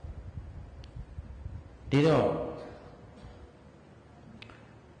ဒီတော့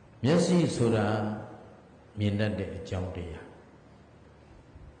မျက်စိဆိုတာမြင်တတ်တဲ့အကြောင်းတရား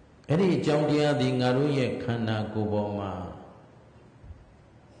အဲ့ဒီအကြောင်းတရားဒီငါတို့ရဲ့ခန္ဓာကိုယ်ပေါ်မှာ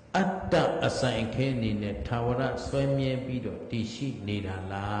အတ္တအဆိုင်ခဲအနေနဲ့သာဝရဆွဲမြဲပြီးတော့တည်ရှိနေတာ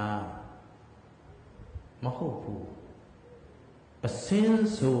လားမဟုတ်ဘူးအစင်း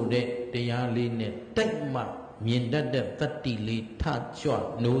ဆိုတဲ့တရားလေးနဲ့တိုက်မှမြင်တတ်တဲ့တတ္တိလေးထကြွ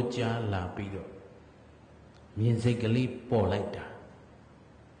နိုးကြားလာပြီးတော့မြင်စိတ်ကလေးပေါ်လိုက်တာ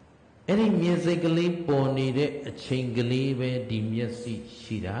အဲ့ဒီမြင်စိတ်ကလေးပေါ်နေတဲ့အချိန်ကလေးပဲဒီမျက်စိ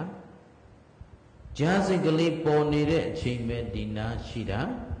ရှိတာကြားစိတ်ကလေးပေါ်နေတဲ့အချိန်ပဲဒီနားရှိတာ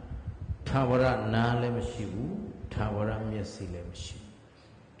သာဝရနားလည်းမရှိဘူးသာဝရမျက်စိလည်းမရှိဘူး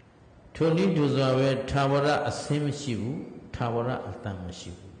ထိုနည်းတူစွာပဲသာဝရအစင်းမရှိဘူးသာဝရအတန်မရှိ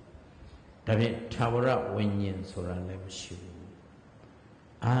ဘူးဒါဖြင့်သာဝရဝိညာဉ်ဆိုတာလည်းမရှိဘူး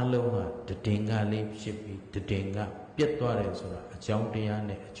အားလုံးဟာတည်ငါလေးဖြစ်ပြီးတည်ငါပြတ်သွားတယ်ဆိုတာအကြောင်းတရား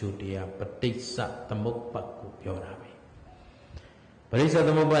နဲ့အကျိုးတရားပဋိစ္စသမုပ္ပါဒ်ကိုပြောတာပဲပဋိစ္စသ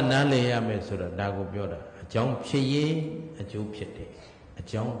မုပ္ပါဒ်နားလည်ရမယ်ဆိုတာဒါကိုပြောတာအကြောင်းဖြစ်ရင်အကျိုးဖြစ်တယ်အ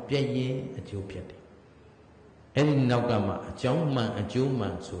ကြောင်းပြည့်ရင်အကျိုးဖြစ်တယ်အဲ့ဒီနောက်ကမှအကြောင်းမှန်အကျိုးမှ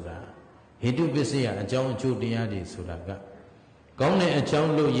န်ဆိုတာဟေတုပစ္စယအကြောင်းအကျိုးတရားတွေဆိုတာကကောင်းတဲ့အကြော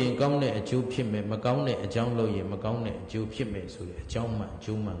င်းလို့ရင်ကောင်းတဲ့အကျိုးဖြစ်မယ်မကောင်းတဲ့အကြောင်းလို့ရင်မကောင်းတဲ့အကျိုးဖြစ်မယ်ဆိုတဲ့အကြောင်းမှန်အ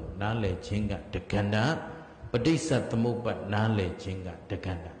ကျိုးမှန်ကိုနားလည်ခြင်းကတက္ကန္တာပဋိစ္စသမုပ္ပါဒ်နားလည်ခြင်းကတက္က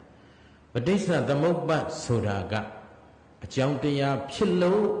န္တာပဋိစ္စသမုပ္ပါဒ်ဆိုတာကအကြောင်းတရားဖြစ်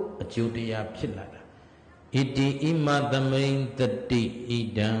လို့အကျိုးတရားဖြစ်လာတာဣတိဣမသမိန်တတိဣ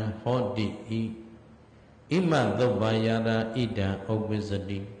ဒံဟောတိဣမသုပ္ပါယတာဣဒံဥပ္ပဇ္ဇ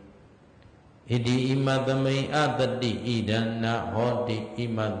တိဣတိဣမသမိန်အတတိဣဒံနာဟောတိဣ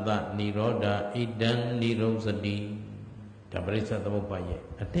မသနိရောဓဣဒံနိရောဇတိဒါပရိစ္ဆသမုပ္ပါယရဲ့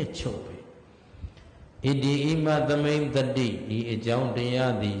အသက်ချုပ်ပဲဣတိဣမသမိန်တတိဤအကြောင်းတ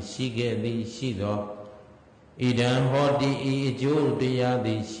ရားသည်ရှိခဲ့သည်ရှိသောဣဒံဟောတိဤအကျိုးတရားသ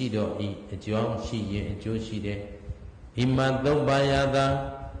ည်ရှိတော့ဤအကြောင်းရှိရင်အကျိုးရှိတယ်ဣမသုပ္ပါယတာ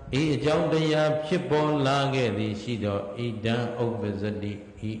ဤအကြောင်းတရားဖြစ်ပေါ်လာခဲ့သည်ရှိတော့ဣဒံဥပ္ပဇ္ဇတိ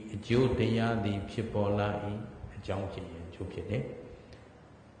ဤအကျိုးတရားသည်ဖြစ်ပေါ်လာ၏အကြောင်းဖြစ်ရင်အကျိုးဖြစ်တယ်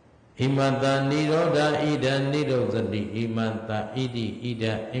ဣမတနိရောဓဣဒံနိရောဇတိဣမတဣတိဣ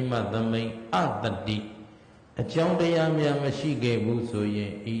ဒံဣမသမိန်အတတိအကြောင်းတရားများမရှိခဲ့ဘူးဆိုရ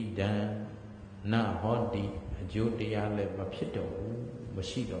င်ဣဒံနဟောတိအကျိုးတရားလည်းမဖြစ်တော့ဘူးမ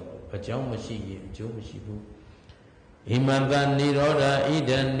ရှိတော့ဘူးအကြောင်းမရှိရင်အကျိုးမရှိဘူးဣမတနိရောဓဣ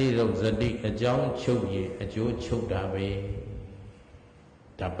ဒံနိရောဇတိအကြောင်းချုပ်ရင်အကျိုးချုပ်တာပဲ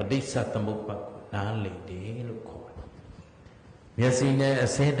ဒါပဋိစ္စသမုပ္ပါဒ်ကိုနားလည်တယ်လို့ခေါ်တယ်မျက်စိနဲ့အ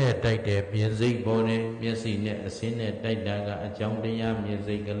စင်းနဲ့တိုက်တယ်မြင်စိတ်ပေါ်တယ်မျက်စိနဲ့အစင်းနဲ့တိုက်တာကအကြောင်းတရားမြင်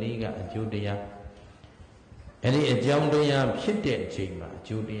စိတ်ကလေးကအကျိုးတရားအဲ့ဒီအကြောင်းတရားဖြစ်တဲ့အချိန်မှာအ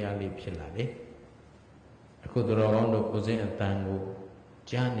ကျိုးတရားလေးဖြစ်လာတယ်အခုတော်ကောင်းတို့ကိုယ်စင်းအတန်ကို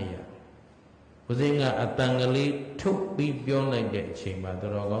ကြားနေရကိုယ်စင်းကအတန်ကလေးထုတ်ပြီးပြောလိုက်တဲ့အချိန်မှာ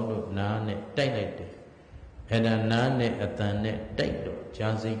တော်ကောင်းတို့နားနဲ့တိုက်လိုက်တယ်အဲ့ဒါနားနဲ့အတန်နဲ့တိုက်တော့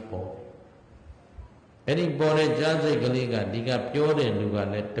ကြားစိတ်ပေါ် Any body jazzy galiga, diga pure and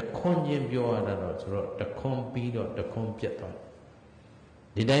lugale, the conjun pure, the compido, the compiaton.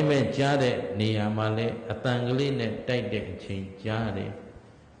 Did I make Jade, Niamale, a tangaline, tight deck change Jade?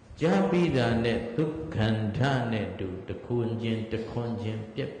 Jabida net, took cantane do, the conjun,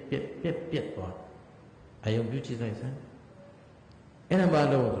 pip one. I am beauty, I said. And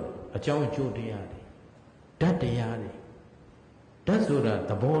about a chow chodiadi, that diadi. That's what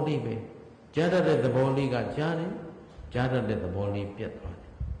the body be. Jada de the body got Jari, Jada de the body piet one.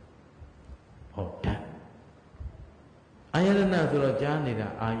 Oh, that. Ayana Sura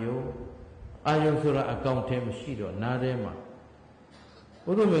Janida, Ayo Sura account him Shido, Nadema.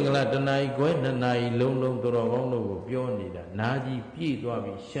 Udumingla, the night, Gwen, the night, long to Rogono, Bionida, Naji, Pi,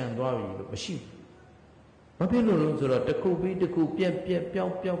 Dwabi, Shan Dwabi, the machine. Papino Sura, the Kubi, the Ku, Piep,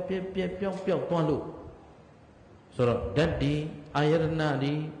 Piao, So that day,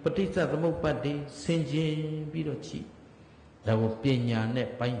 Ayarnadi, Patisa the Mopati, Sinjin Bidochi, that was Pina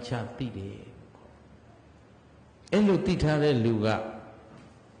net Pancha Tide. Elu Titare Luga,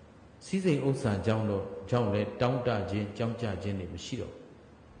 seizing Osa Jauno, Jaunle, Downta Jin, Jamja Jin, Mishido.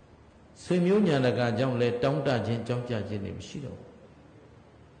 Simunia Naga Jaunle, Downta Jin, Jamja Jin, Mishido.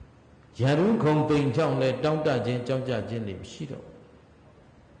 Yaru Comping Jaunle, Downta Jin, Jamja Jin, Mishido.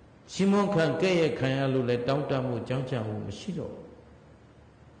 Simon can gay a Kayalu let down Tamu Janjamu Mishido.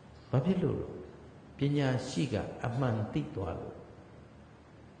 Babilu, Pina Shiga, Aman Titualu.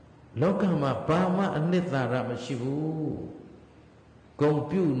 Lokama, Brahma, and Nithara Mashivu.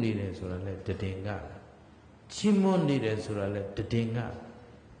 Gompu needed Surale, the Dinga. Simon needed Surale, the Dinga.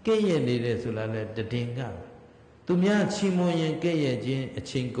 Gay needed Surale, the Dinga. Tumia Simon and Gay Jin, a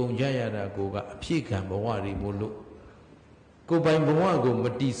Chinko Jayara Goga, a Pika, Mawari Mulu. Go by Moago,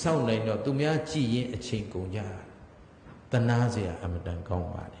 but the sound like not to me a chi a chinko ya. The Nazia Amadan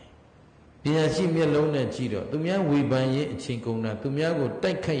Combadi. The Ashimi alone and Chido, to me a we buy a chinkona, to me a go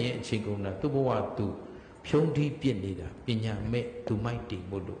take a chinkona, to Boa to Pionti Pianida, Pina me to mighty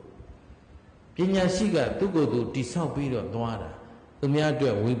Modu. Pina Siga to go to the South Pido Noara. To me a do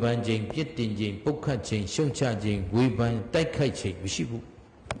a we buy Jane, Pietin Jane, Poka Jane, Shoncha Jane, we buy take a chain, Vishibu.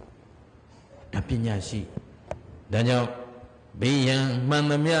 A Pina Si. Daniel. Being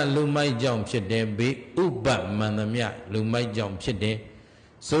Manamia Lumai jump shit there, be Uba Manamia Lumai jump shit there.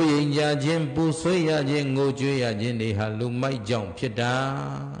 So ya Jim Pu Soya Jin Go Juya Jin de Halumai jump shit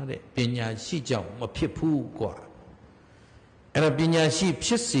da Pina she jump a pipu qua. And a Pina she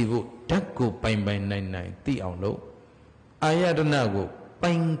pissy Taku Pine by 99 the on low. Ayadanago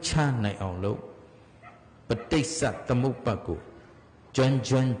Pine Chan night on low. But they sat the Mupaku John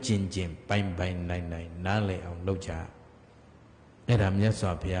Jin Jim Pine by 99 Nale on low cha. Era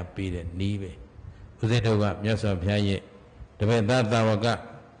Miasa Pia Pid and Nive. Uzedoga, Miasa Pia, the Vedatawaga,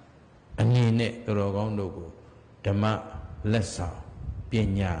 and Nine Rogondo, Dama, Lessa,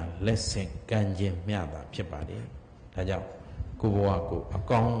 Pina, Lessing, Ganjim, Miada, Pipadi, Tajao, Kuboako, a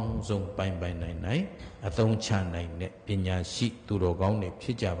gong zone pine by 99, a thong chan nine, Pina sheet to Rogone,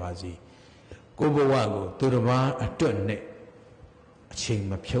 Pijabazi, Kuboago, to the bar, a turn neck, a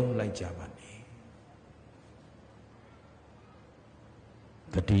chain of pure like Java.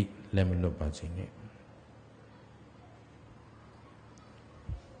 Tadi lemon lo bajine.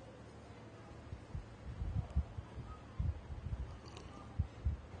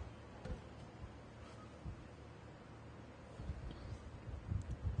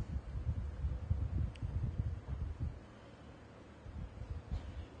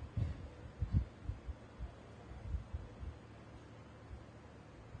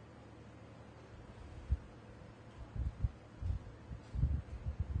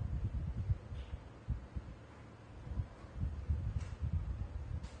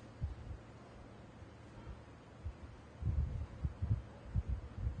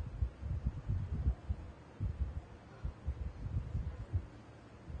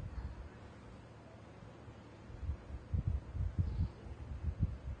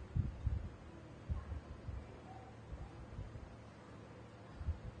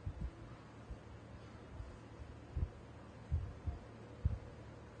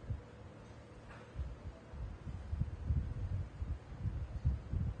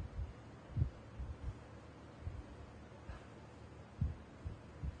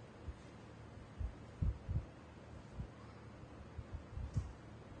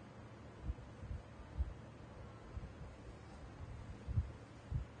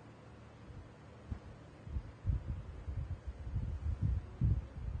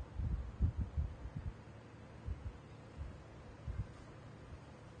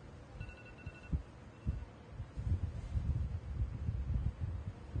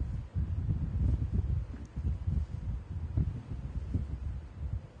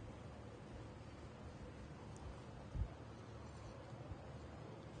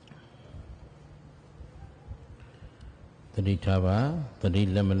 တိထားပါသတိ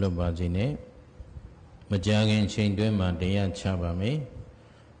လက်မလွတ်ပါစေနဲ့မကြာခင်ချိန်တွင်းမှာတရားချပါမယ်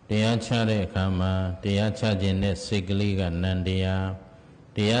တရားချတဲ့အခါမှာတရားချခြင်းနဲ့စိတ်ကလေးကနံတရား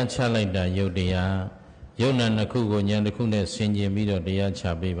တရားချလိုက်တာယုတ်တရားယုတ်နံတစ်ခုကိုဉာဏ်တစ်ခုနဲ့ဆင်ခြင်ပြီးတော့တရားချ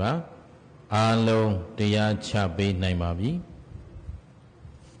ပေးပါအားလုံးတရားချပေးနိုင်ပါပြီ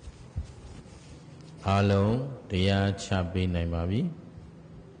အားလုံးတရားချပေးနိုင်ပါပြီ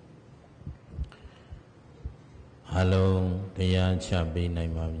အားလုံးတရားချပေးနို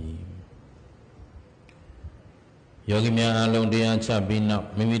င်ပါပြီယောဂီများအားလုံးတရားချပြီးနောက်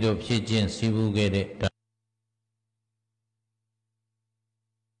မိမိတို့ဖြည့်ကျင့်စည်းဝေးခဲ့တဲ့